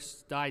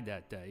 terrorists died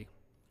that day,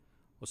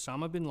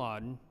 Osama bin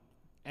Laden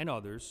and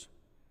others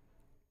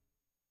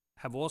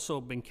have also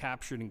been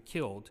captured and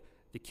killed,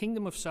 the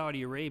Kingdom of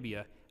Saudi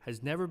Arabia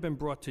has never been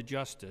brought to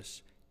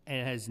justice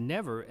and has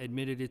never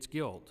admitted its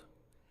guilt.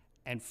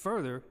 And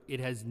further, it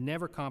has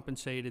never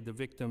compensated the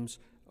victims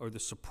or the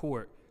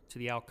support to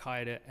the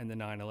Al-Qaeda and the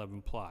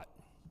 9/11 plot.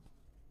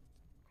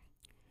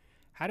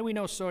 How do we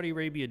know Saudi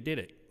Arabia did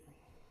it?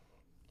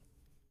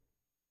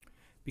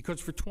 Because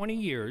for 20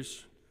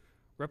 years,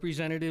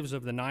 representatives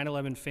of the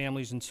 9/11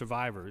 families and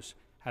survivors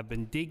have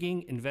been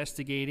digging,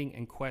 investigating,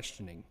 and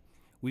questioning.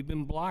 We've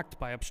been blocked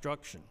by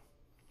obstruction.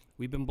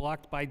 We've been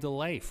blocked by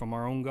delay from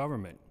our own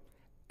government,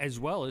 as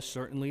well as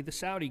certainly the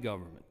Saudi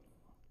government.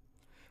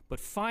 But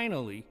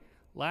finally,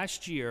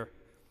 last year,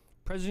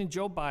 President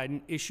Joe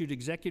Biden issued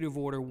Executive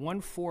Order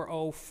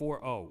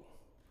 14040,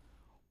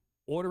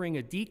 ordering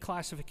a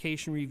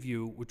declassification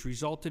review, which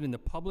resulted in the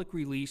public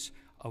release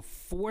of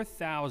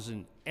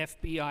 4,000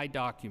 FBI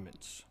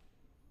documents.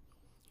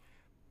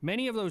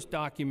 Many of those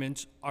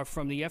documents are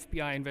from the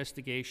FBI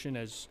investigation,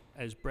 as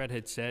Brett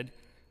had said,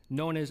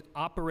 known as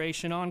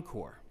Operation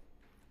Encore.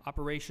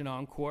 Operation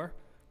Encore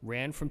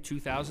ran from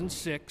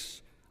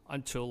 2006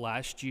 until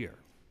last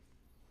year.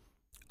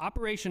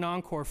 Operation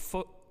Encore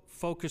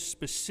focused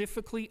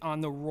specifically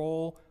on the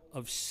role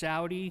of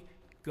Saudi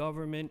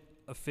government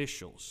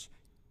officials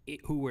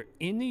who were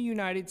in the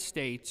United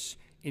States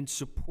in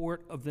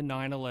support of the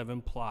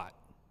 9/11 plot.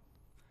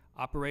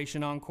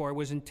 Operation Encore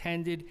was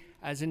intended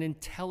as an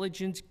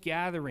intelligence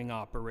gathering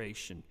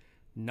operation,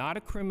 not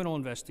a criminal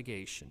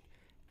investigation,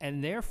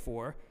 and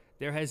therefore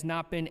there has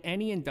not been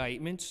any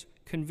indictments,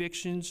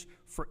 convictions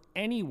for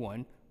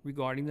anyone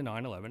regarding the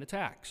 9/11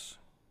 attacks.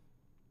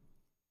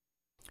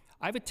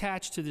 I've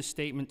attached to this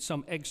statement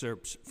some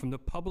excerpts from the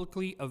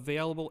publicly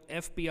available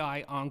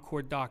FBI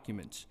Encore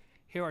documents.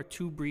 Here are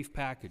two brief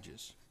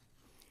packages.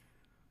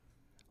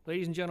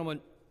 Ladies and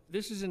gentlemen,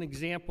 this is an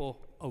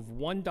example of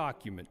one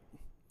document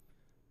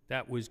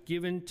that was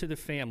given to the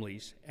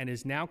families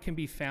and now can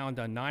be found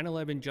on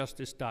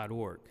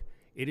 911justice.org.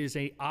 It is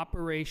a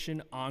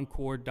Operation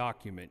Encore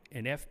document,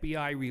 an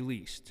FBI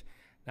released.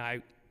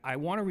 Now, I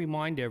want to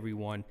remind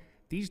everyone,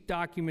 these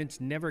documents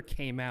never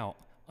came out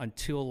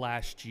until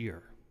last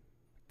year.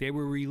 They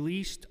were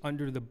released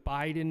under the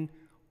Biden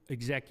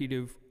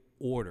executive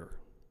order.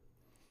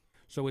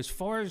 So as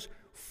far as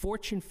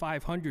Fortune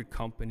 500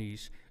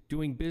 companies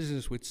doing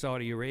business with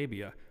Saudi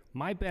Arabia,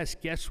 my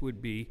best guess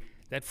would be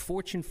that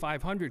Fortune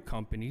 500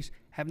 companies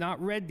have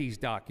not read these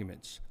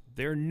documents.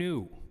 They're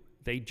new.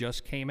 They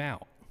just came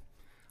out.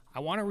 I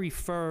want to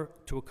refer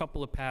to a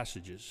couple of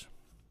passages.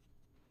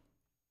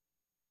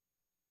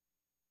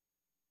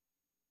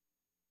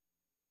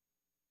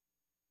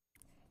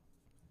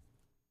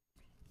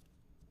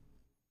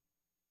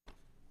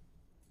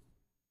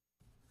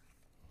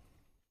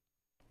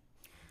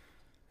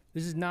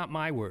 This is not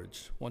my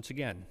words. Once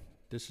again,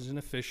 this is an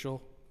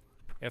official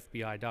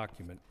FBI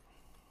document.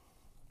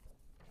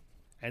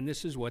 And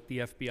this is what the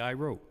FBI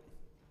wrote.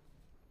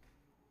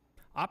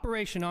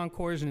 Operation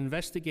Encore is an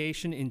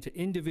investigation into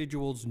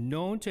individuals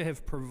known to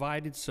have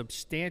provided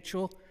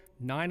substantial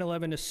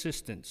 9/11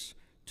 assistance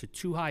to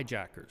two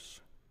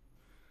hijackers,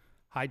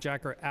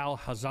 hijacker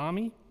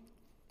Al-Hazami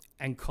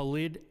and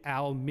Khalid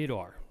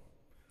al-Mihdhar,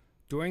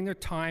 during their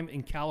time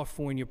in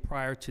California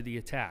prior to the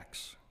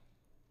attacks.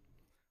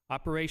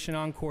 Operation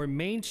Encore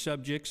main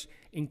subjects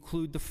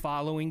include the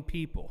following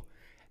people,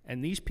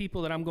 and these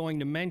people that I'm going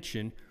to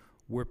mention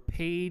were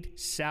paid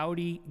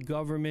Saudi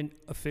government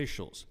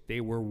officials.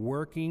 They were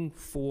working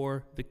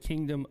for the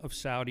Kingdom of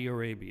Saudi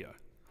Arabia.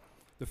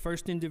 The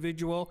first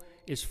individual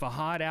is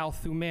Fahad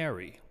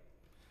al-Thumairi.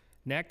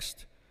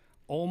 Next,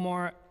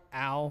 Omar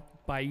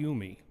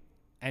al-Bayoumi.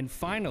 And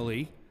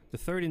finally, the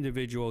third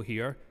individual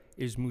here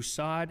is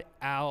Musad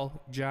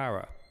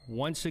al-Jarrah.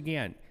 Once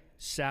again,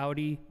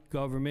 Saudi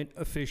government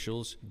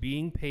officials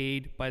being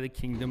paid by the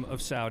Kingdom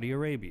of Saudi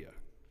Arabia.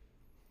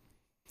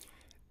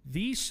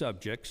 These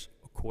subjects,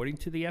 according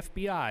to the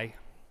FBI,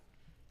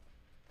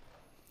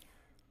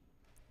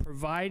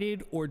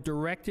 provided or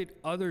directed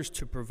others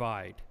to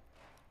provide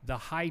the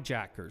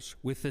hijackers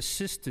with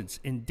assistance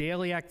in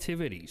daily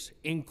activities,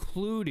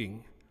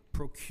 including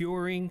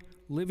procuring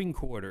living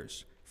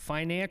quarters,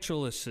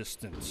 financial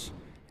assistance,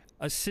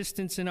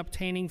 assistance in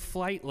obtaining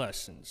flight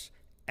lessons,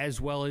 as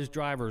well as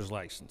driver's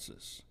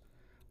licenses.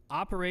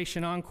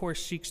 Operation Encore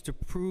seeks to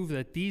prove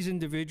that these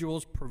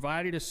individuals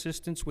provided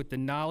assistance with the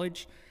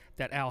knowledge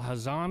that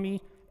al-Hazami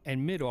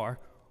and Midar,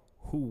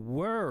 who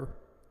were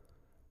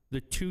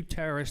the two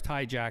terrorist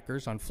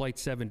hijackers on Flight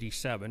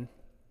 77,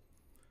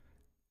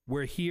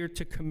 were here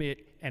to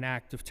commit an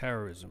act of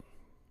terrorism.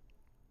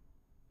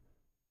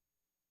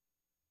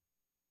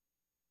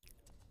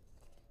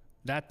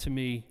 That, to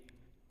me,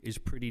 is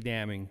pretty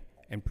damning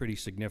and pretty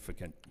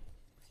significant.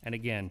 And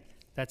again,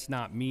 that's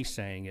not me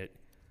saying it.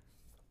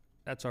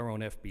 That's our own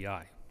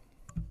FBI.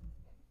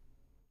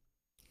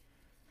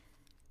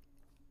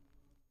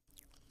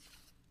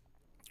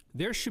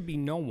 There should be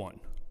no one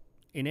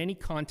in any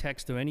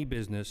context of any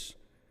business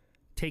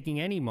taking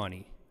any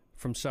money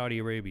from Saudi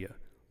Arabia,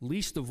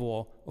 least of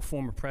all a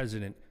former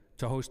president,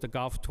 to host a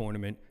golf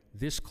tournament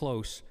this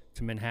close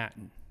to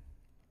Manhattan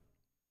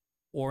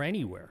or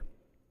anywhere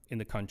in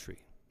the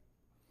country.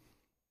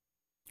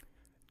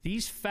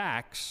 These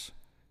facts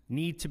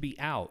need to be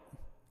out,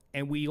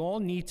 and we all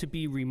need to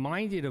be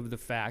reminded of the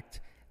fact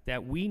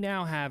that we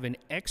now have an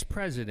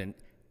ex-president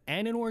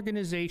and an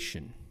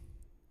organization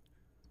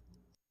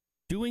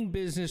doing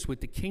business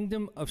with the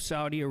Kingdom of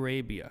Saudi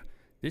Arabia.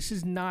 This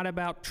is not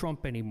about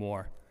Trump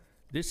anymore.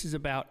 This is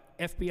about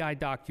FBI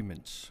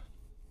documents.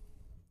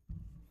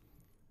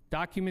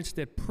 Documents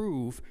that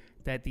prove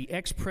that the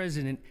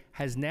ex-president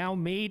has now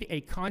made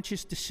a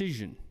conscious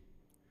decision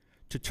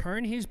to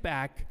turn his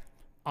back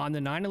on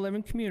the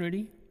 9/11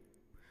 community,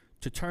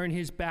 to turn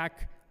his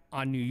back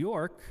on New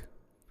York,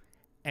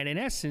 and in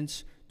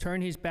essence,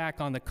 turn his back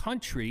on the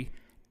country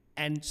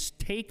and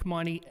take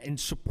money and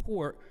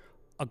support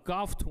a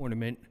golf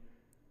tournament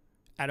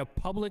at a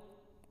public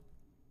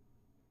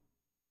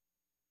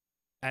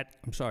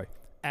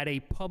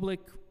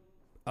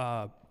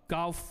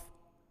golf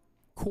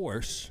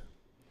course,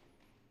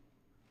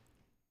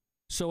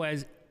 so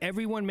as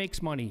everyone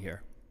makes money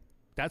here.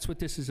 That's what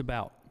this is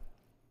about.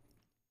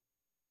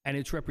 And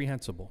it's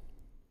reprehensible.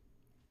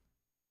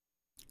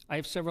 I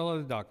have several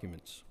other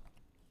documents.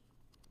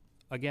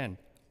 Again,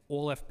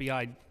 all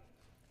FBI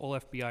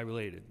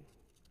related.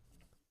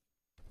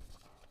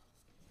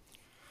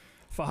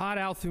 Fahad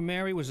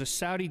al-Thumairi was a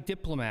Saudi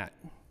diplomat.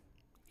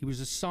 He was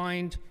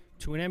assigned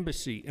to an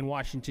embassy in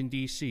Washington,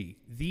 D.C.,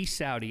 the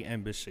Saudi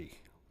embassy,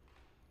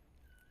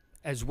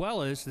 as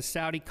well as the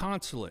Saudi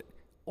consulate,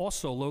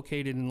 also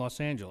located in Los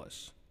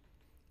Angeles.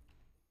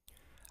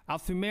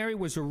 Al-Thumairi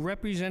was a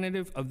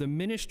representative of the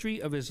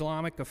Ministry of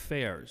Islamic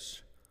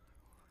Affairs.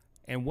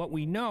 And what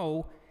we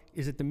know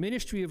is that the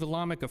Ministry of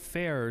Islamic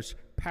Affairs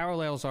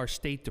parallels our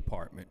State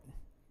Department.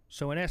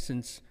 So in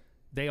essence,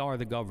 they are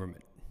the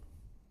government.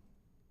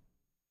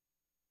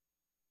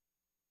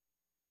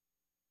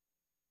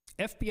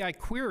 FBI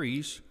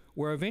queries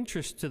were of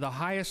interest to the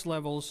highest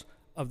levels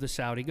of the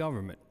Saudi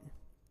government.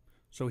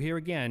 So here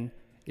again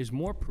is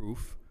more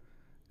proof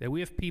that we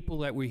have people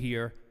that were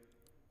here,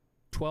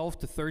 12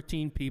 to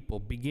 13 people,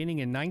 beginning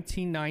in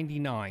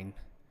 1999,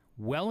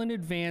 well in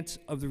advance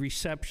of the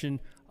reception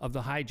of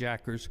the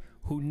hijackers,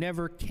 who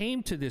never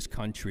came to this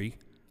country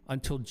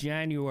until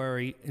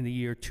January in the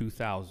year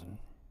 2000.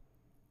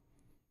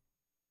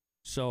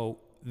 So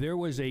there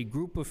was a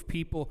group of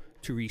people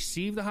to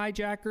receive the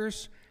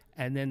hijackers,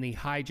 and then the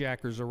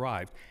hijackers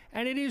arrived.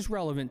 And it is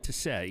relevant to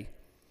say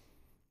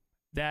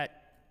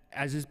that,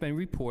 as has been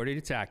reported,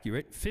 it's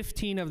accurate,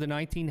 15 of the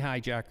 19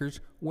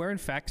 hijackers were in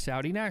fact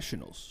Saudi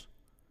nationals.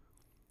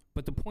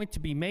 But the point to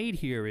be made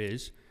here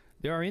is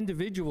there are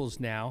individuals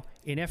now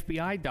in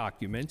FBI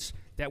documents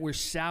that were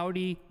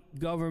Saudi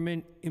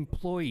government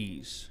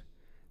employees.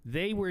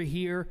 They were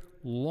here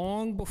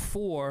long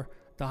before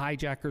the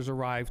hijackers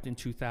arrived in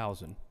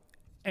 2000.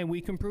 And we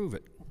can prove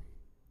it.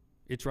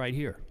 It's right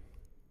here.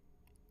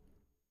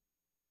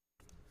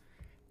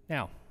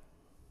 Now,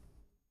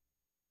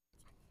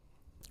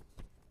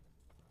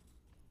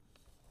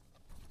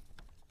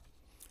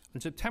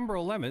 on September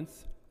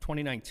 11th,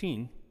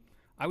 2019,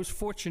 I was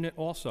fortunate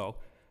also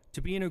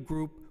to be in a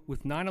group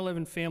with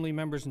 9/11 family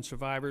members and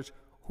survivors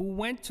who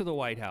went to the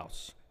White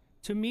House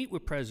to meet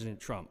with President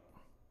Trump.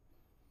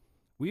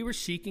 We were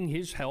seeking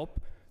his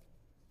help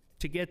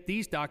to get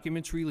these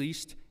documents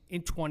released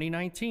in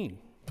 2019.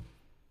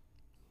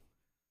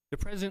 The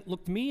president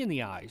looked me in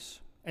the eyes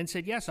and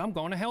said, yes, I'm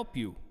going to help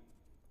you.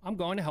 I'm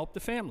going to help the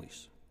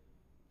families.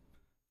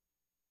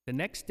 The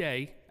next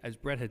day, as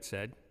Brett had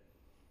said,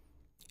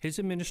 his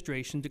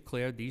administration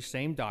declared these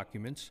same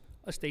documents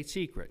a state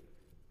secret,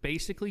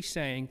 basically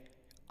saying,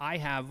 I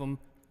have them,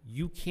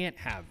 you can't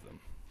have them.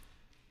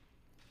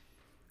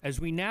 As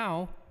we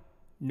now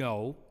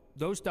know,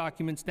 those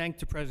documents, thanks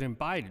to President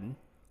Biden,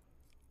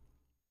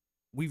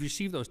 we've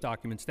received those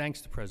documents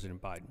thanks to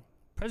President Biden.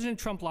 President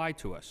Trump lied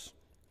to us,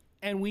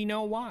 and we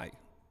know why.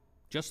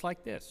 Just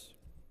like this,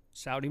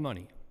 Saudi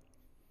money.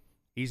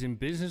 He's in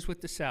business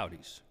with the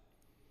Saudis.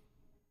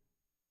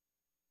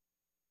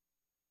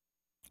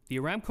 The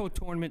Aramco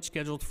tournament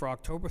scheduled for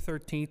October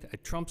 13th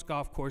at Trump's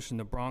golf course in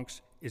the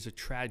Bronx is a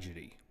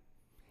tragedy.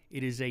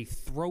 It is a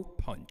throat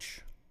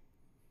punch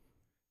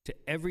to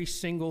every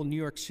single New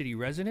York City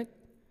resident,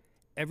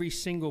 every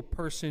single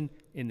person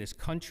in this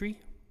country.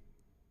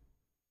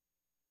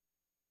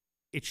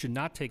 It should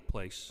not take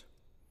place,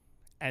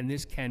 and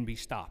this can be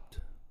stopped,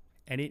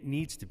 and it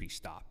needs to be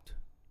stopped.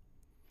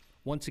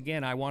 Once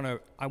again, I want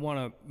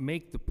to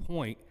make the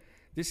point,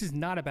 this is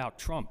not about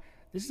Trump.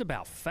 This is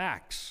about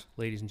facts,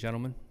 ladies and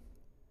gentlemen.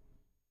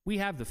 We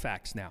have the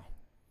facts now.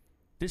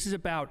 This is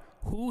about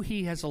who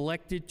he has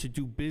elected to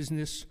do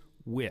business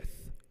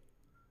with.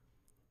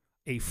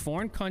 A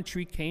foreign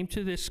country came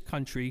to this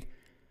country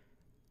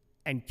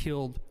and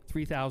killed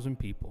 3,000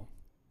 people,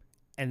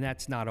 and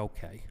that's not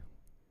okay.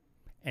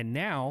 And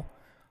now,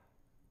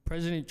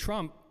 President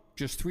Trump,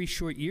 just 3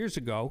 short years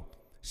ago,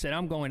 said,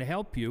 I'm going to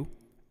help you,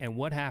 and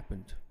what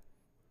happened?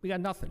 We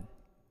got nothing.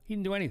 He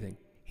didn't do anything.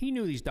 He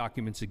knew these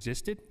documents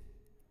existed.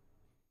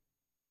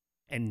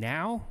 And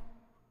now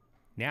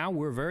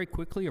we're very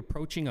quickly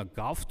approaching a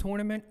golf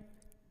tournament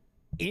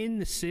in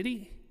the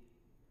city,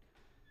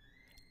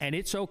 and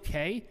it's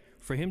okay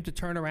for him to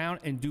turn around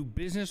and do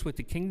business with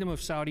the Kingdom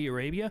of Saudi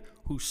Arabia,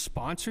 who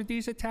sponsored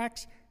these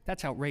attacks?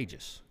 That's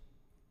outrageous.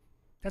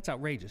 That's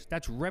outrageous.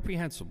 That's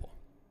reprehensible.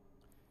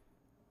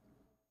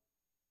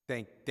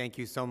 Thank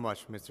you so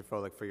much, Mr.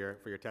 Froelich, for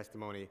your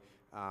testimony.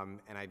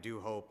 And I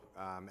do hope,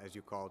 as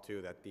you call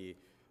too, that the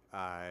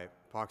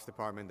Parks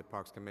Department, the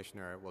Parks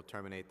Commissioner will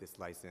terminate this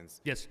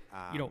license. Yes,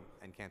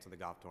 and cancel the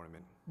golf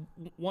tournament.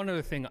 One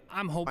other thing,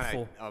 I'm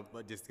hopeful.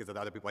 Just because of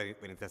the other people I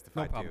didn't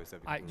testify No problem. to. So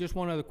Just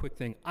one other quick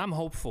thing. I'm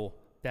hopeful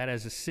that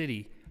as a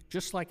city,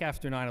 just like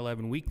after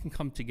 9/11, we can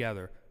come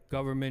together,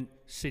 government,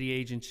 city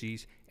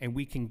agencies, and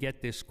we can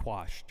get this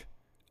quashed.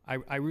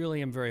 I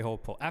really am very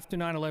hopeful. After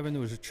 9/11, there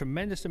was a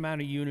tremendous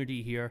amount of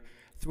unity here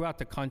throughout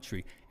the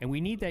country, and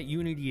we need that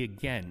unity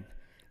again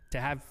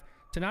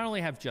to not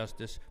only have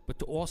justice, but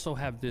to also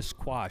have this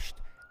quashed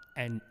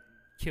and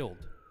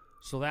killed.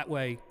 So that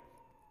way,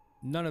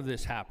 none of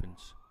this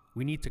happens.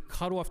 We need to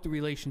cut off the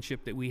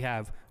relationship that we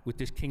have with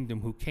this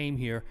kingdom who came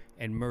here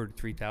and murdered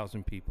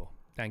 3,000 people.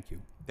 Thank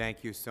you.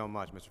 Thank you so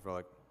much, Mr.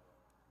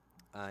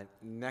 Froelich.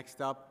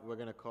 Next up, we're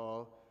going to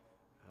call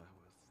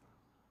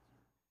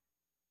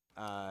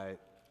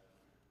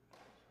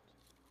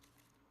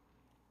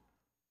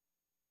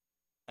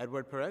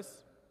Edward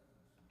Perez.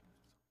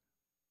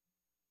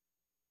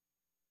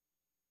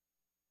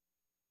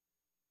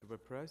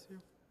 Edward Perez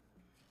here?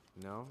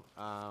 No.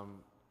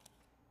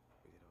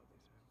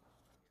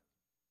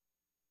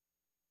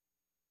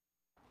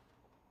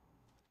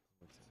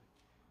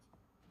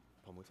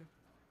 Paul Mutze?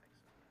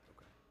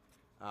 Okay.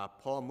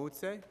 Paul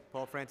Mutze?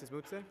 Paul Francis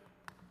Mutze?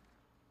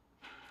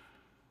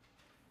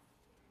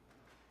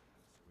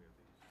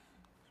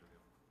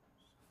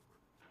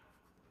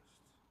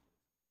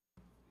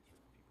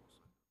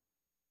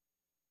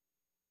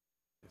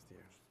 Just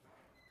here.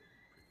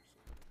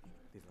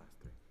 These last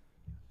three.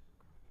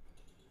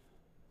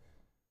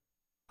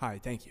 Hi,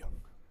 thank you.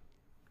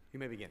 You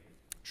may begin.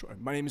 Sure.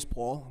 My name is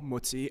Paul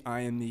Mutze.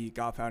 I am the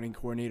golf outing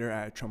coordinator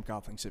at Trump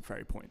Golf Links at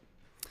Ferry Point.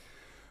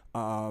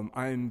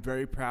 I am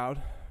very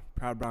proud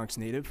Bronx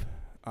native.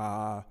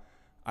 I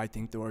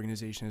think the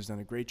organization has done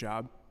a great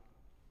job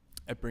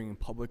at bringing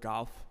public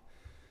golf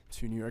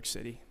to New York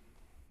City,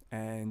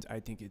 and I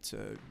think it's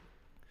a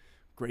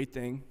great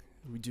thing.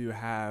 We do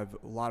have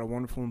a lot of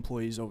wonderful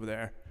employees over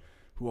there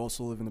who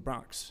also live in the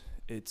Bronx.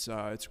 It's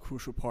a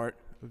crucial part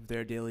of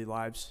their daily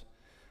lives,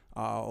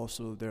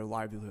 also their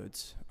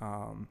livelihoods.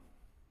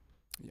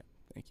 Yeah,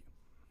 thank you.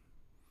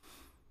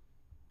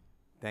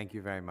 Thank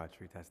you very much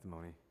for your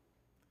testimony.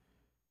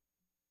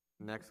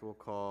 Next, we'll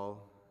call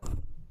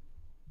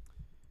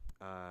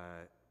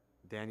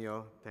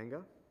Daniel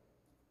Tenga.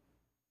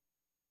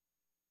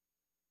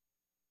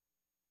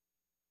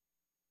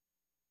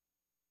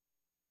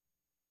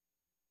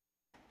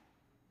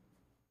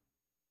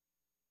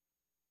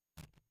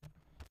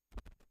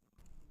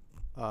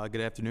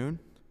 Good afternoon.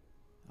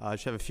 I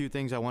just have a few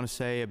things I want to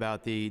say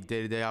about the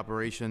day-to-day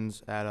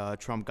operations at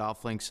Trump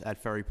Golf Links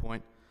at Ferry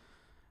Point.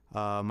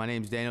 My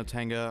name is Daniel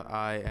Tenga.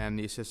 I am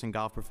the assistant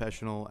golf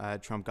professional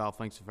at Trump Golf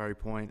Links at Ferry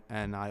Point,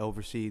 and I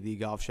oversee the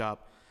golf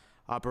shop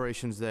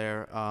operations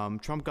there.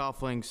 Trump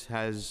Golf Links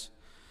has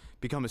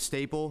become a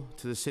staple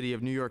to the city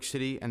of New York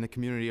City and the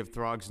community of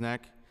Throgs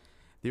Neck.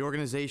 The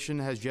organization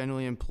has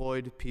generally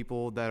employed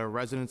people that are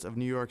residents of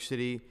New York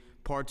City,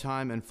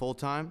 part-time and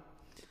full-time.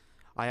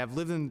 I have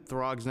lived in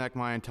Throgs Neck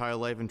my entire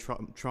life, and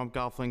Trump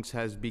Golf Links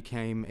has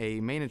become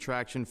a main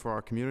attraction for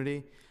our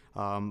community.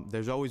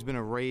 There's always been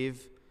a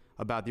rave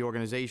about the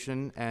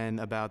organization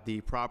and about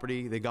the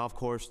property, the golf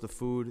course, the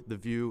food, the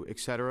view,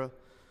 etc.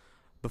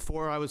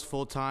 Before I was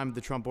full-time at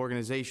the Trump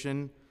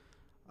organization,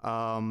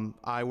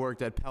 I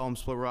worked at Pelham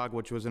Split Rock,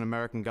 which was an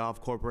American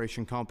Golf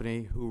Corporation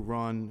company who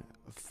run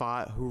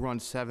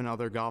 7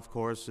 other golf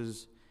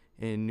courses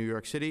in New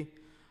York City.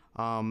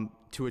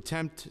 To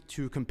attempt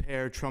to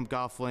compare Trump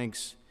Golf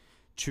Links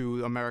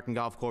to American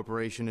Golf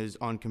Corporation is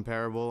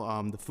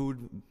uncomparable. The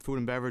food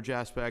and beverage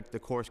aspect, the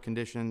course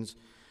conditions,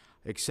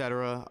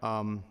 etc.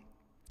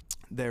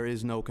 There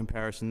is no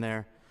comparison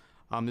there.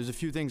 There's a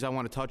few things I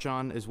want to touch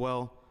on as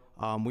well.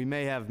 We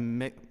may have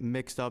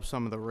mixed up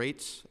some of the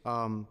rates.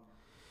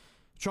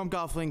 Trump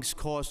Golf Links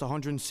cost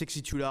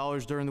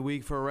 $162 during the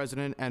week for a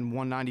resident and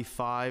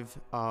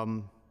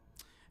 $195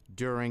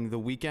 during the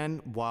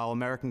weekend, while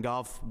American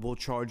Golf will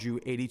charge you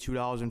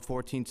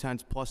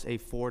 $82.14 plus a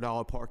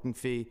 $4 parking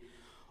fee.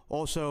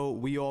 Also,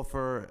 we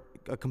offer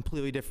a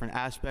completely different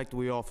aspect.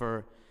 We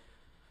offer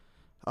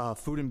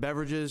food and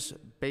beverages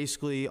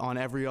basically on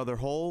every other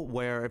hole,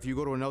 where if you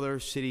go to another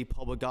city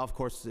public golf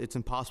course, it's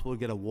impossible to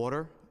get a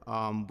water.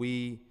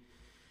 We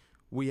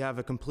have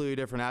a completely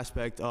different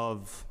aspect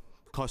of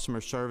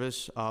customer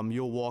service.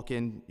 You'll walk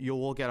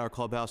at our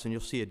clubhouse and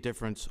you'll see a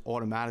difference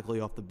automatically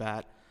off the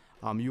bat.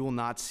 You will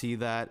not see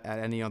that at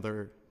any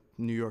other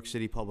New York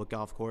City public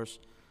golf course.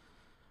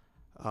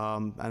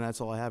 And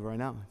that's all I have right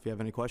now, if you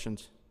have any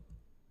questions.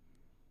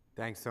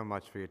 Thanks so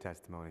much for your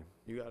testimony.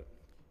 You got it.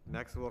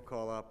 Next, we'll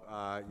call up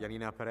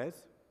Yanina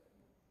Perez.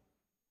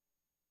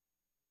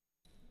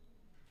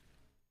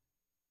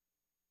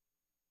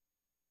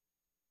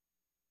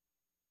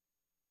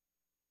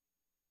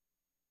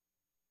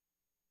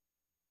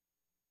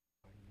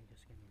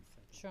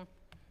 Sure.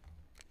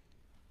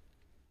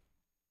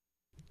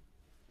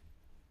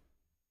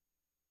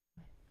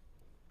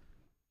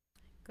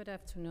 Good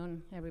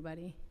afternoon,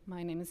 everybody.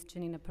 My name is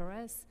Janina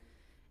Perez,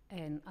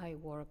 and I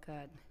work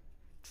at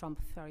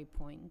Trump Ferry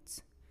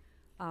Point.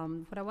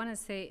 What I want to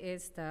say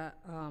is that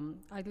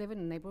I live in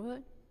a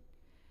neighborhood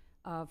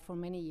for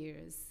many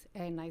years,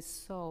 and I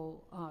saw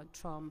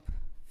Trump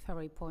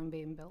Ferry Point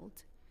being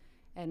built,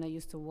 and I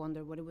used to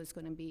wonder what it was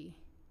going to be.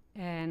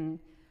 And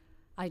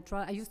I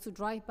used to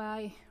drive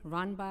by,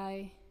 run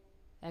by,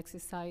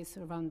 exercise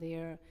around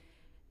there,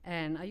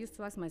 and I used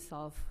to ask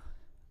myself,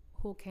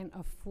 who can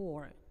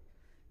afford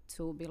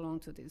to belong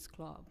to this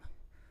club?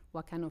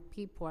 What kind of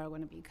people are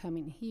going to be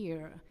coming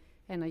here?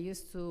 And I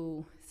used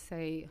to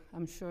say,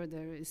 I'm sure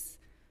there is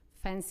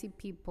fancy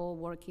people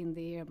working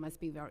there, must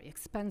be very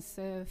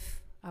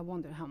expensive. I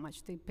wonder how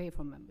much they pay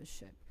for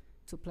membership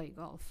to play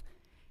golf.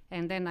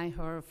 And then I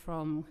heard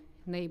from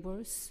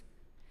neighbors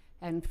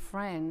and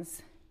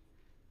friends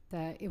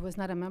that it was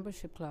not a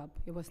membership club.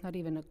 It was not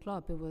even a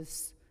club, it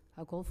was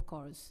a golf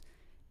course,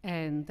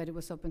 and that it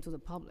was open to the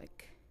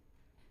public.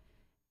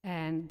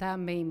 And that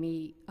made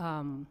me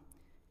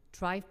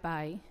drive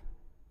by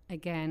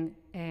again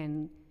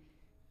and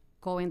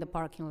go in the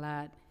parking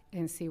lot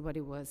and see what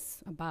it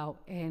was about.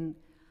 And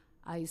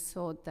I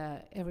saw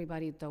that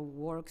everybody that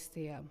works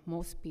there,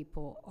 most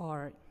people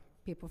are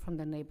people from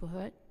the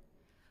neighborhood.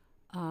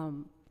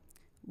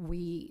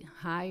 We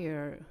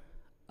hire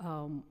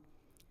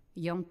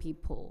young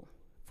people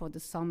for the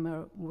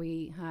summer.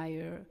 We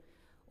hire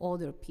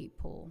older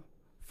people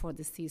for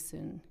the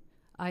season.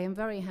 I am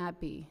very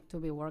happy to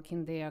be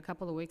working there. A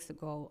couple of weeks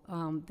ago,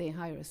 they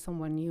hired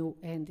someone new,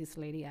 and this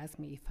lady asked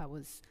me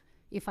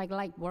if I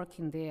like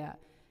working there,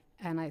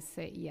 and I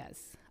said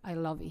yes. I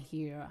love it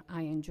here.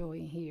 I enjoy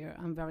it here.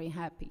 I'm very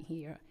happy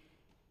here,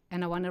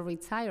 and I want to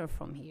retire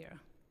from here.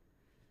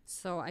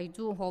 So I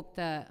do hope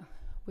that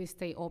we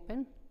stay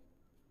open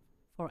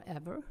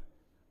forever,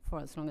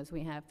 for as long as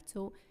we have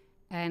to.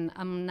 And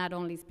I'm not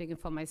only speaking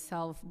for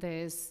myself.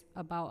 There's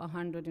about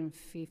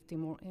 150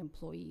 more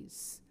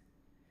employees,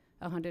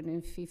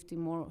 150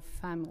 more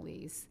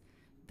families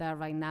that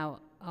right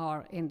now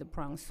are in the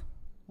Bronx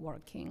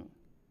working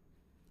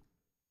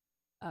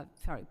at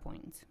Ferry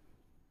Point.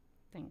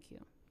 Thank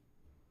you.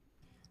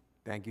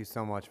 Thank you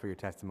so much for your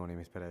testimony,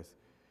 Ms. Perez.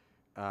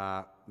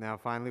 Now,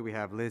 finally, we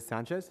have Liz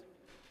Sanchez.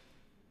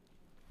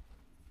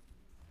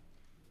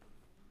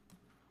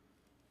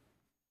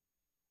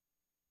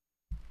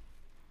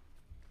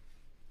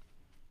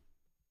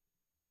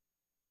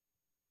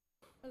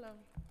 Hello,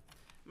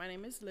 my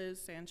name is Liz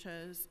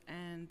Sanchez,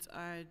 and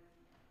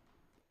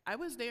I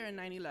was there in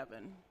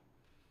 9/11.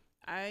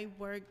 I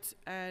worked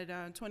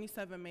at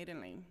 27 Maiden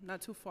Lane,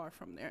 not too far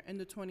from there, in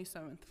the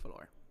 27th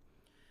floor.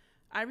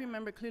 I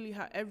remember clearly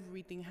how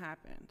everything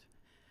happened.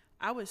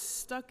 I was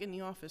stuck in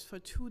the office for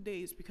 2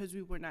 days because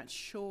we were not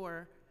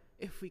sure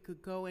if we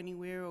could go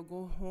anywhere or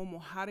go home or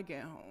how to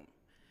get home.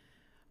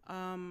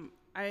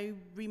 I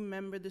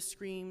remember the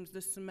screams,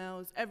 the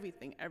smells,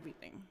 everything,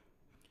 everything.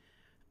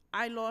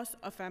 I lost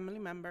a family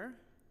member.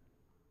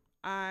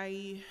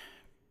 I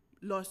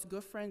lost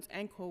good friends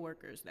and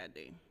coworkers that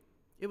day.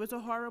 It was a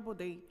horrible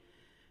day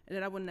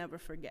that I will never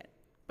forget.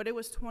 But it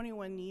was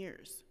 21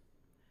 years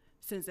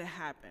since it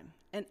happened,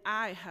 and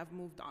I have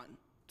moved on.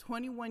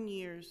 21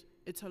 years,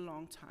 it's a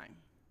long time.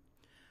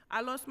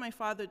 I lost my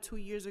father 2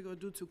 years ago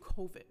due to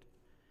COVID.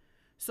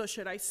 So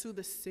should I sue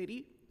the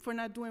city for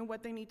not doing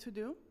what they need to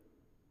do?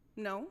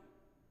 No,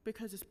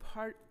 because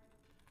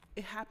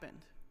it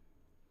happened.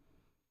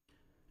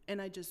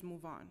 And I just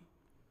move on.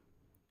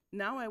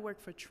 Now I work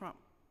for Trump,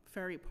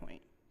 Ferry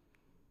Point.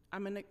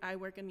 I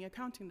work in the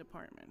accounting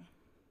department.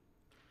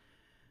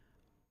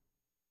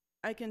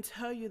 I can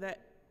tell you that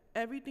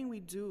everything we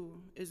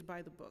do is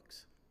by the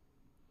books.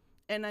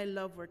 And I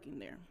love working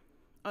there,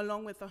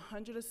 along with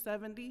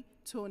 170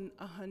 to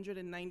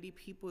 190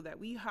 people that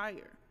we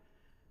hire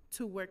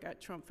to work at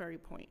Trump Ferry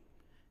Point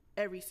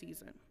every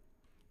season.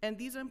 And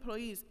these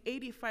employees,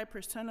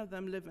 85% of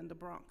them live in the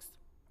Bronx.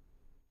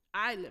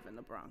 I live in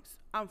the Bronx.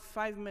 I'm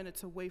 5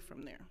 minutes away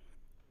from there.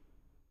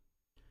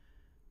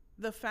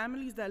 The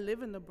families that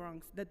live in the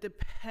Bronx that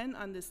depend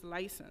on this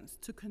license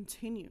to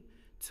continue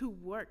to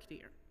work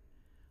there.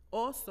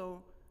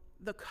 Also,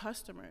 the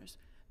customers,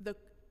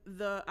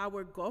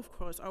 our golf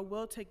course are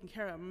well taken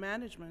care of.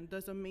 Management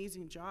does an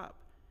amazing job.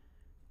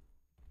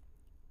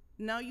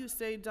 Now you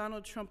say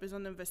Donald Trump is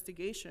under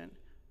investigation,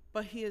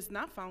 but he is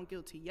not found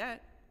guilty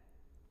yet.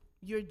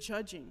 You're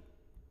judging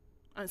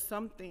on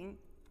something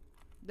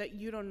that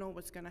you don't know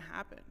what's gonna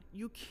happen.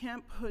 You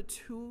can't put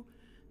two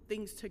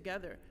things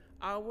together.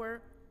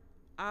 Our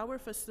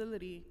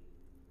facility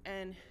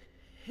and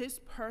his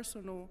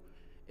personal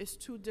is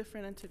two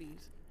different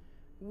entities.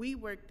 We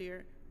work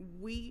there,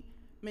 we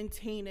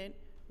maintain it,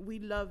 we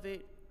love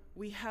it.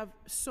 We have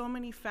so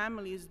many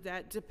families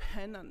that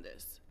depend on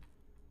this.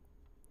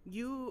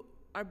 You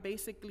are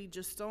basically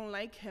just don't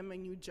like him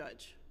and you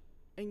judge.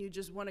 And you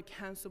just want to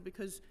cancel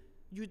because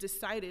you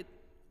decided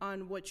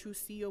on what you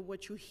see or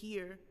what you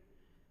hear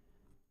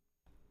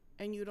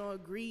and you don't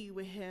agree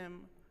with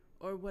him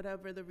or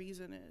whatever the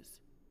reason is.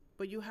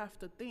 But you have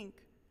to think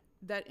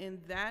that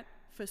in that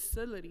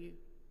facility,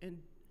 in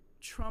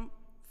Trump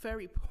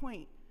Ferry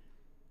Point,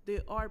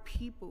 there are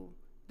people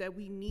that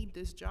we need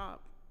this job.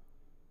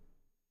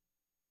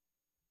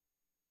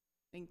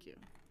 Thank you.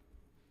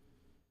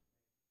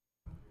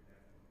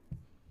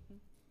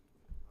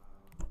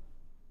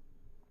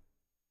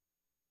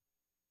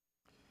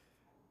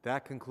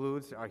 That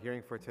concludes our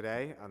hearing for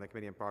today on the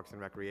Committee on Parks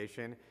and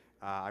Recreation.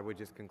 I would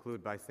just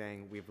conclude by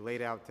saying we've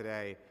laid out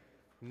today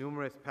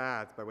numerous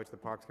paths by which the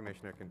Parks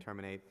Commissioner can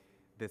terminate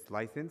this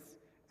license,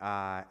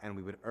 and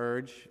we would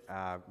urge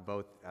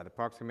both the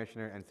Parks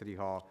Commissioner and City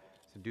Hall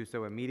to do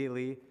so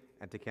immediately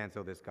and to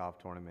cancel this golf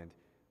tournament.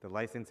 The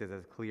license is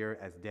as clear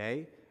as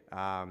day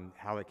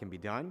how it can be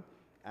done,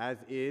 as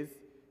is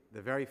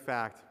the very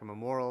fact from a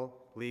moral,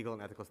 legal,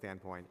 and ethical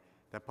standpoint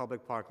that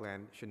public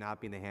parkland should not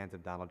be in the hands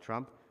of Donald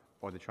Trump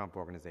or the Trump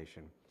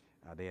Organization.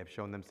 They have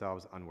shown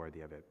themselves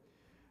unworthy of it.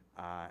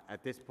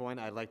 At this point,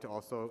 I'd like to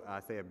also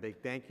say a big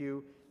thank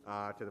you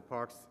to the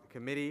Parks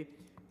Committee,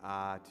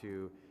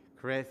 to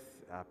Chris,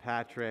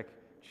 Patrick,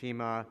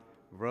 Chima,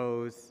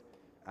 Rose,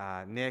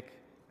 Nick,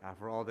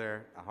 for all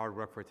their hard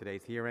work for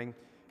today's hearing,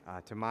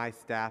 to my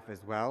staff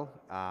as well,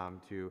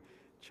 to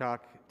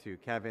Chuck, to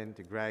Kevin,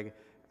 to Greg,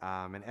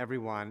 and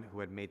everyone who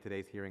had made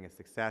today's hearing a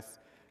success.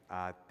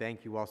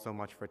 Thank you all so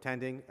much for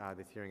attending.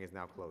 This hearing is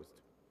now closed.